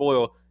episode, I'll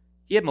spoil.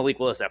 He had Malik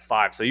Willis at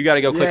 5, so you got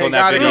to go click on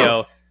that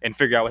video and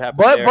figure out what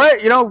happened.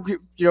 But you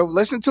know,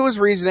 listen to his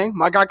reasoning.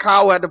 My guy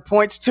Kyle had the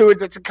points too.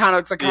 It's a kind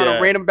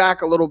of rein him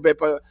back a little bit,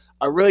 but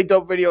a really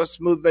dope video,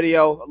 smooth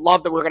video.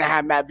 Love that we're gonna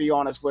have Matt V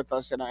on us with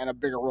us in a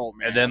bigger role,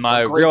 man. And then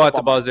my real at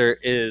the buzzer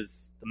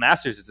is the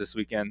Masters is this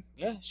weekend.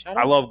 Yeah, shout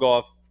out. I love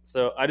golf.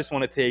 So I just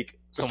want to take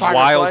some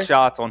wild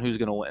shots on who's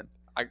going to win.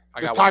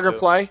 Does Tiger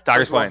play?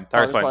 Tiger's playing.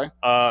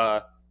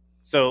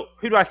 So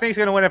who do I think is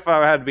going to win if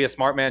I had to be a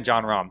smart man?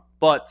 John Rahm.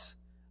 But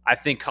I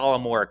think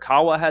Colin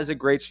Morikawa has a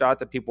great shot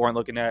that people aren't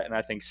looking at. And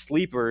I think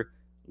sleeper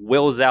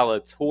Will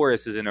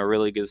Zalatoris is in a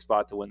really good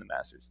spot to win the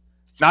Masters.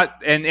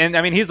 And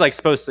I mean, he's like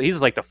the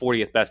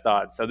 40th best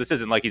odds. So this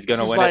isn't like he's going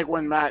to win. It's like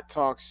when Matt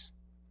talks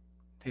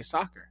his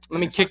soccer.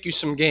 Let me kick you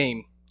some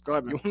game. Go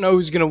ahead, man. You want to know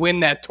who's going to win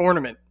that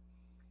tournament?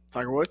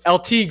 Tiger Woods?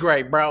 LT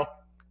Gray, bro.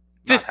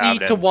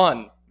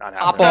 50-1.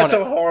 Hop on That's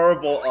a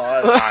horrible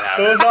odd.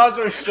 Those odds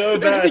are so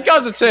bad.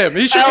 Because it's him.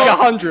 He should be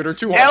 100 or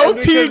 200.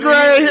 LT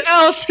Gray.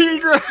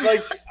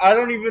 Like, I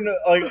don't even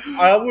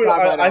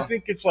I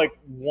think it's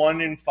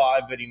 1 in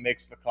 5 that he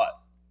makes the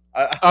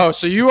cut.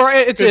 So you are.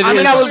 I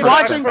was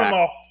watching.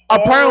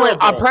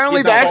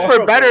 Apparently, the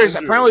expert bettors.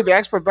 Apparently, the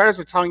expert bettors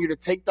are telling you to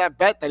take that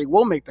bet that he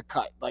will make the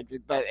cut. Like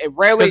that, it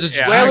rarely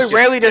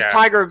does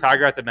Tiger.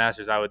 Tiger at the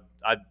Masters, I'd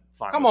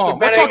find. Come on,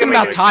 we're talking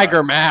about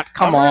Tiger, Matt.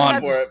 Come on.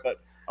 For it, but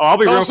I'll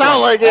be. Don't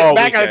sound like it.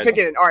 Back on a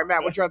ticket. All right,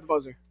 Matt. What's your at the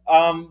buzzer?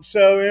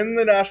 So in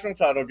the national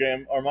title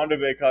game, Armando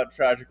Bacot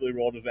tragically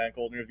rolled his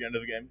ankle near the end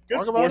of the game.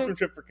 Good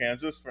sportsmanship for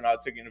Kansas for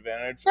not taking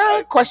advantage.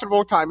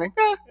 Questionable timing.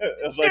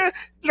 It was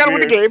you gotta win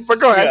the game, but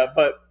go ahead. Yeah,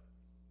 but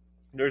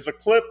there's a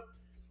clip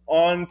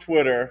on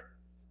Twitter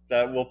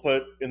that we'll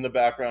put in the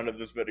background of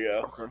this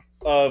video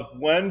of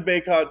when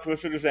Bacot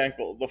twisted his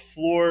ankle. The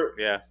floor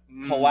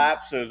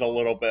collapses a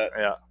little bit,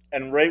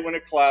 and right when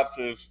it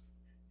collapses,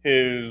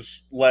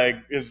 his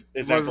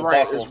ankle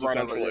buckles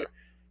essentially.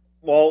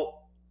 Well,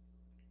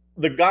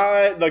 the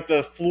guy,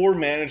 the floor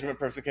management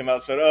person came out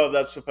and said, "Oh,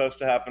 that's supposed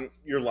to happen."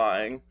 You're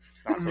lying.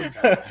 It's not supposed to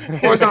happen.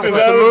 Floor's not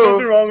supposed to move.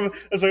 Nothing wrong with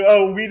it. It's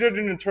 "Oh, we did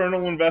an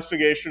internal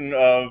investigation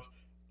of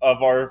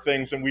our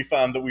things, and we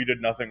found that we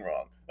did nothing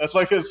wrong." That's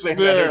his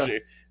same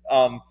energy.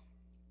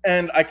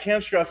 And I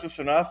can't stress this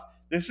enough.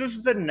 This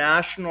is the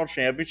national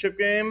championship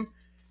game.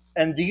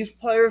 and these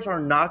players are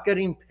not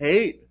getting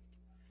paid.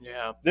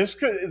 Yeah. This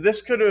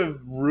could have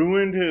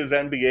ruined his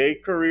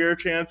NBA career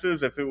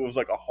chances if it was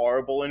like a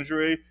horrible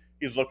injury.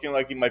 He's looking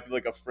like he might be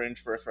like a fringe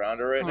first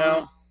rounder right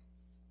now.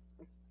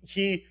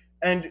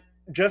 And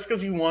just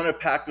because you want to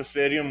pack the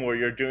stadium where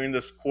you're doing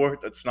this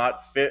court that's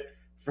not fit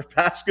for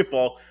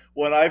basketball,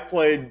 when I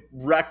played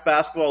rec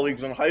basketball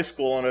leagues in high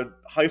school on a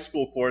high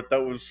school court that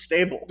was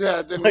stable.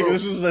 Yeah,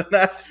 this is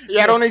the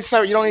you don't need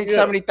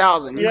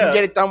 70,000. You can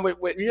get it done with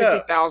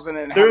 50,000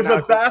 and there's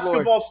a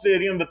basketball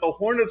stadium that the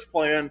Hornets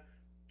play in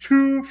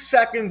 2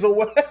 seconds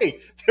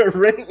away. They're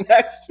right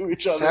next to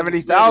each other.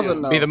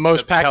 70,000 be the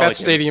most packed that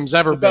stadium's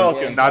ever been.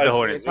 Pelicans, not the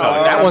Hornets.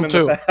 That one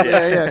too.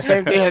 Yeah,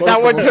 same thing.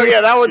 That one too.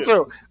 Yeah, that one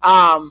too.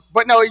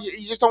 But no,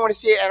 you just don't want to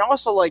see it. And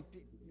also, like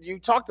you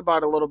talked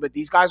about a little bit,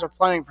 these guys are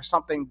playing for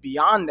something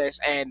beyond this,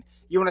 and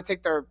you want to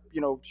take their,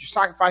 you're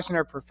sacrificing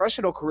their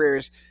professional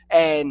careers.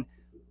 And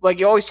like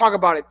you always talk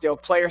about it,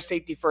 player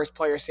safety first.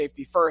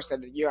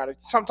 And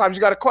sometimes you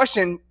got to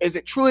question, is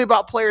it truly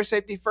about player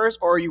safety first,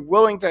 or are you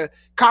willing to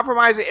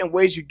compromise it in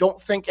ways you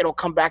don't think it'll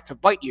come back to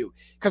bite you?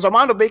 Because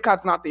Armando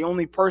Bacot's not the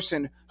only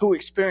person who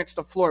experienced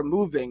the floor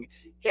moving.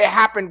 It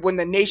happened when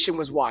the nation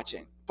was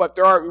watching. But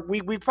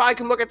we probably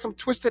can look at some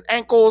twisted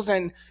ankles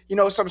and,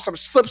 some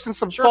slips and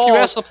some falls you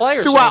ask the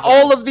players throughout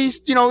all of these.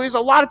 There's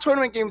a lot of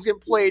tournament games getting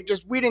played.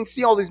 Just we didn't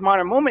see all these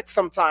minor moments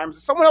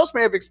sometimes. Someone else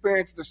may have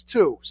experienced this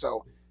too.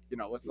 So,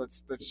 let's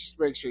just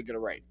make sure you get it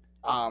right.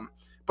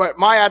 But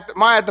my at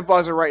the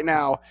buzzer right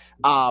now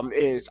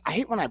is, I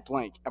hate when I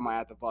blank. Am I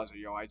at the buzzer,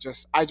 yo? I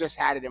just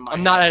had it in my.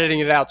 I'm not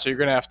editing it out, so you're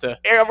gonna have to.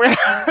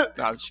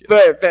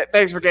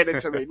 Thanks for getting it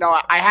to me. No,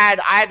 I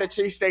had the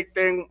cheesesteak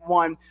thing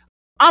one.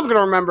 I'm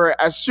gonna remember it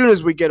as soon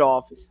as we get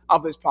off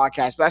of this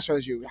podcast. But that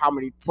shows you how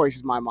many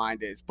places my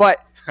mind is. But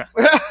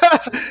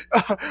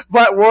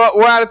but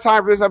we're out of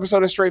time for this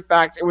episode of Straight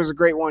Facts. It was a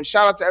great one.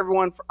 Shout out to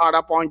everyone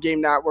up on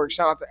Game Network.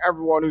 Shout out to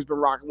everyone who's been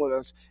rocking with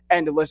us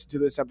and to listen to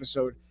this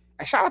episode.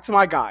 And shout out to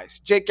my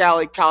guys, Jake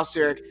Galley, Cal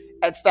Sirik,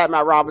 Ed Stat,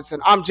 Matt Robinson.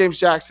 I'm James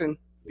Jackson.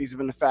 These have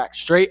been the facts.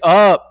 Straight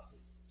up.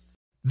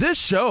 This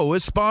show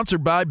is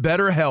sponsored by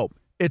BetterHelp.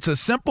 It's a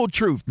simple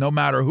truth. No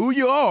matter who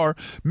you are,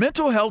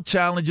 mental health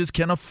challenges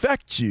can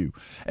affect you,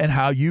 and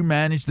how you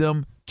manage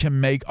them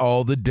can make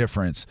all the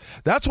difference.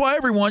 That's why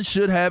everyone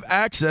should have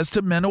access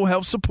to mental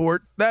health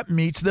support that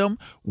meets them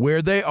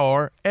where they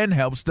are and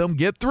helps them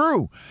get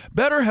through.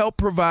 BetterHelp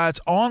provides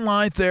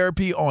online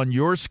therapy on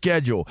your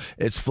schedule.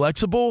 It's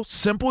flexible,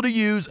 simple to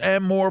use,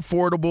 and more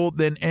affordable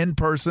than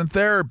in-person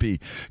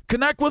therapy.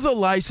 Connect with a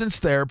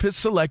licensed therapist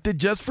selected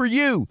just for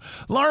you.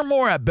 Learn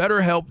more at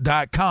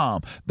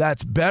BetterHelp.com.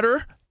 That's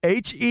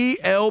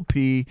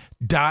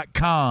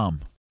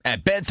BetterHelp.com.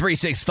 At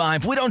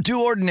Bet365, we don't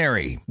do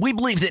ordinary. We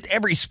believe that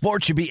every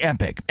sport should be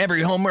epic.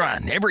 Every home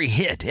run, every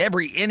hit,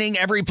 every inning,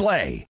 every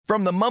play.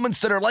 From the moments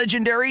that are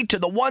legendary to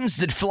the ones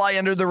that fly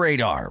under the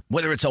radar.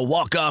 Whether it's a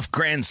walk-off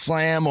grand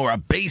slam or a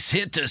base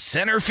hit to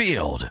center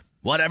field.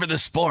 Whatever the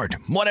sport,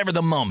 whatever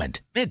the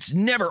moment. It's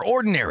never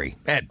ordinary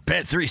at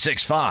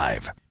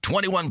Bet365.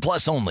 21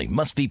 plus only.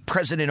 Must be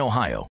present in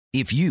Ohio.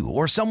 If you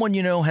or someone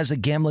you know has a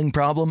gambling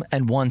problem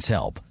and wants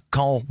help,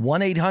 call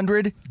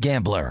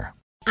 1-800-GAMBLER.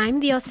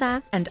 I'm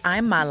Diosa. And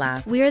I'm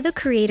Mala. We are the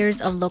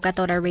creators of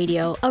Locatora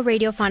Radio, a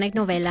radiophonic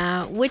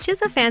novela, which is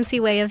a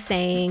fancy way of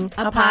saying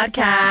a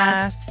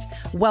podcast.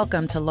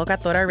 Welcome to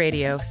Locatora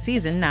Radio,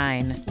 Season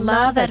 9.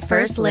 Love at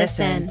first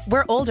listen.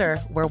 We're older,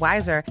 we're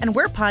wiser, and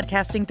we're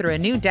podcasting through a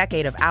new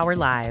decade of our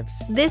lives.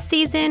 This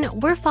season,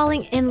 we're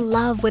falling in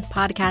love with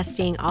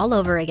podcasting all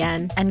over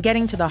again. And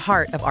getting to the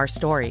heart of our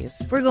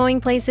stories. We're going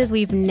places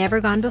we've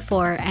never gone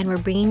before, and we're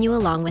bringing you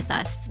along with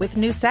us. With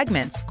new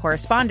segments,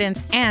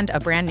 correspondence, and a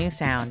brand new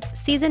sound.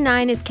 Season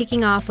 9 is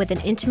kicking off with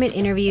an intimate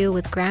interview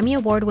with Grammy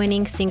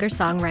Award-winning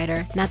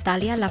singer-songwriter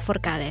Natalia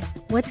Lafourcade.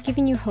 What's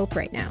giving you hope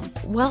right now?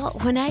 Well,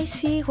 when I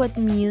see what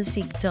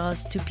music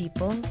does to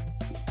people,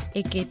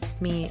 it gives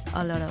me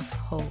a lot of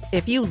hope.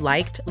 If you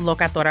liked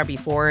Locatora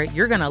before,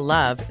 you're going to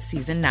love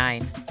Season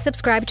 9.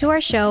 Subscribe to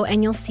our show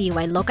and you'll see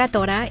why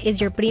Locatora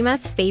is your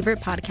prima's favorite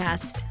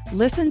podcast.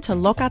 Listen to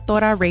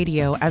Locatora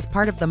Radio as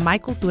part of the My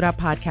Cultura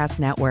Podcast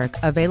Network,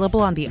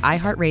 available on the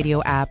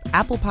iHeartRadio app,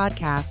 Apple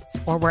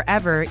Podcasts, or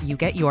wherever you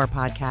get your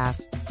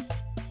podcasts.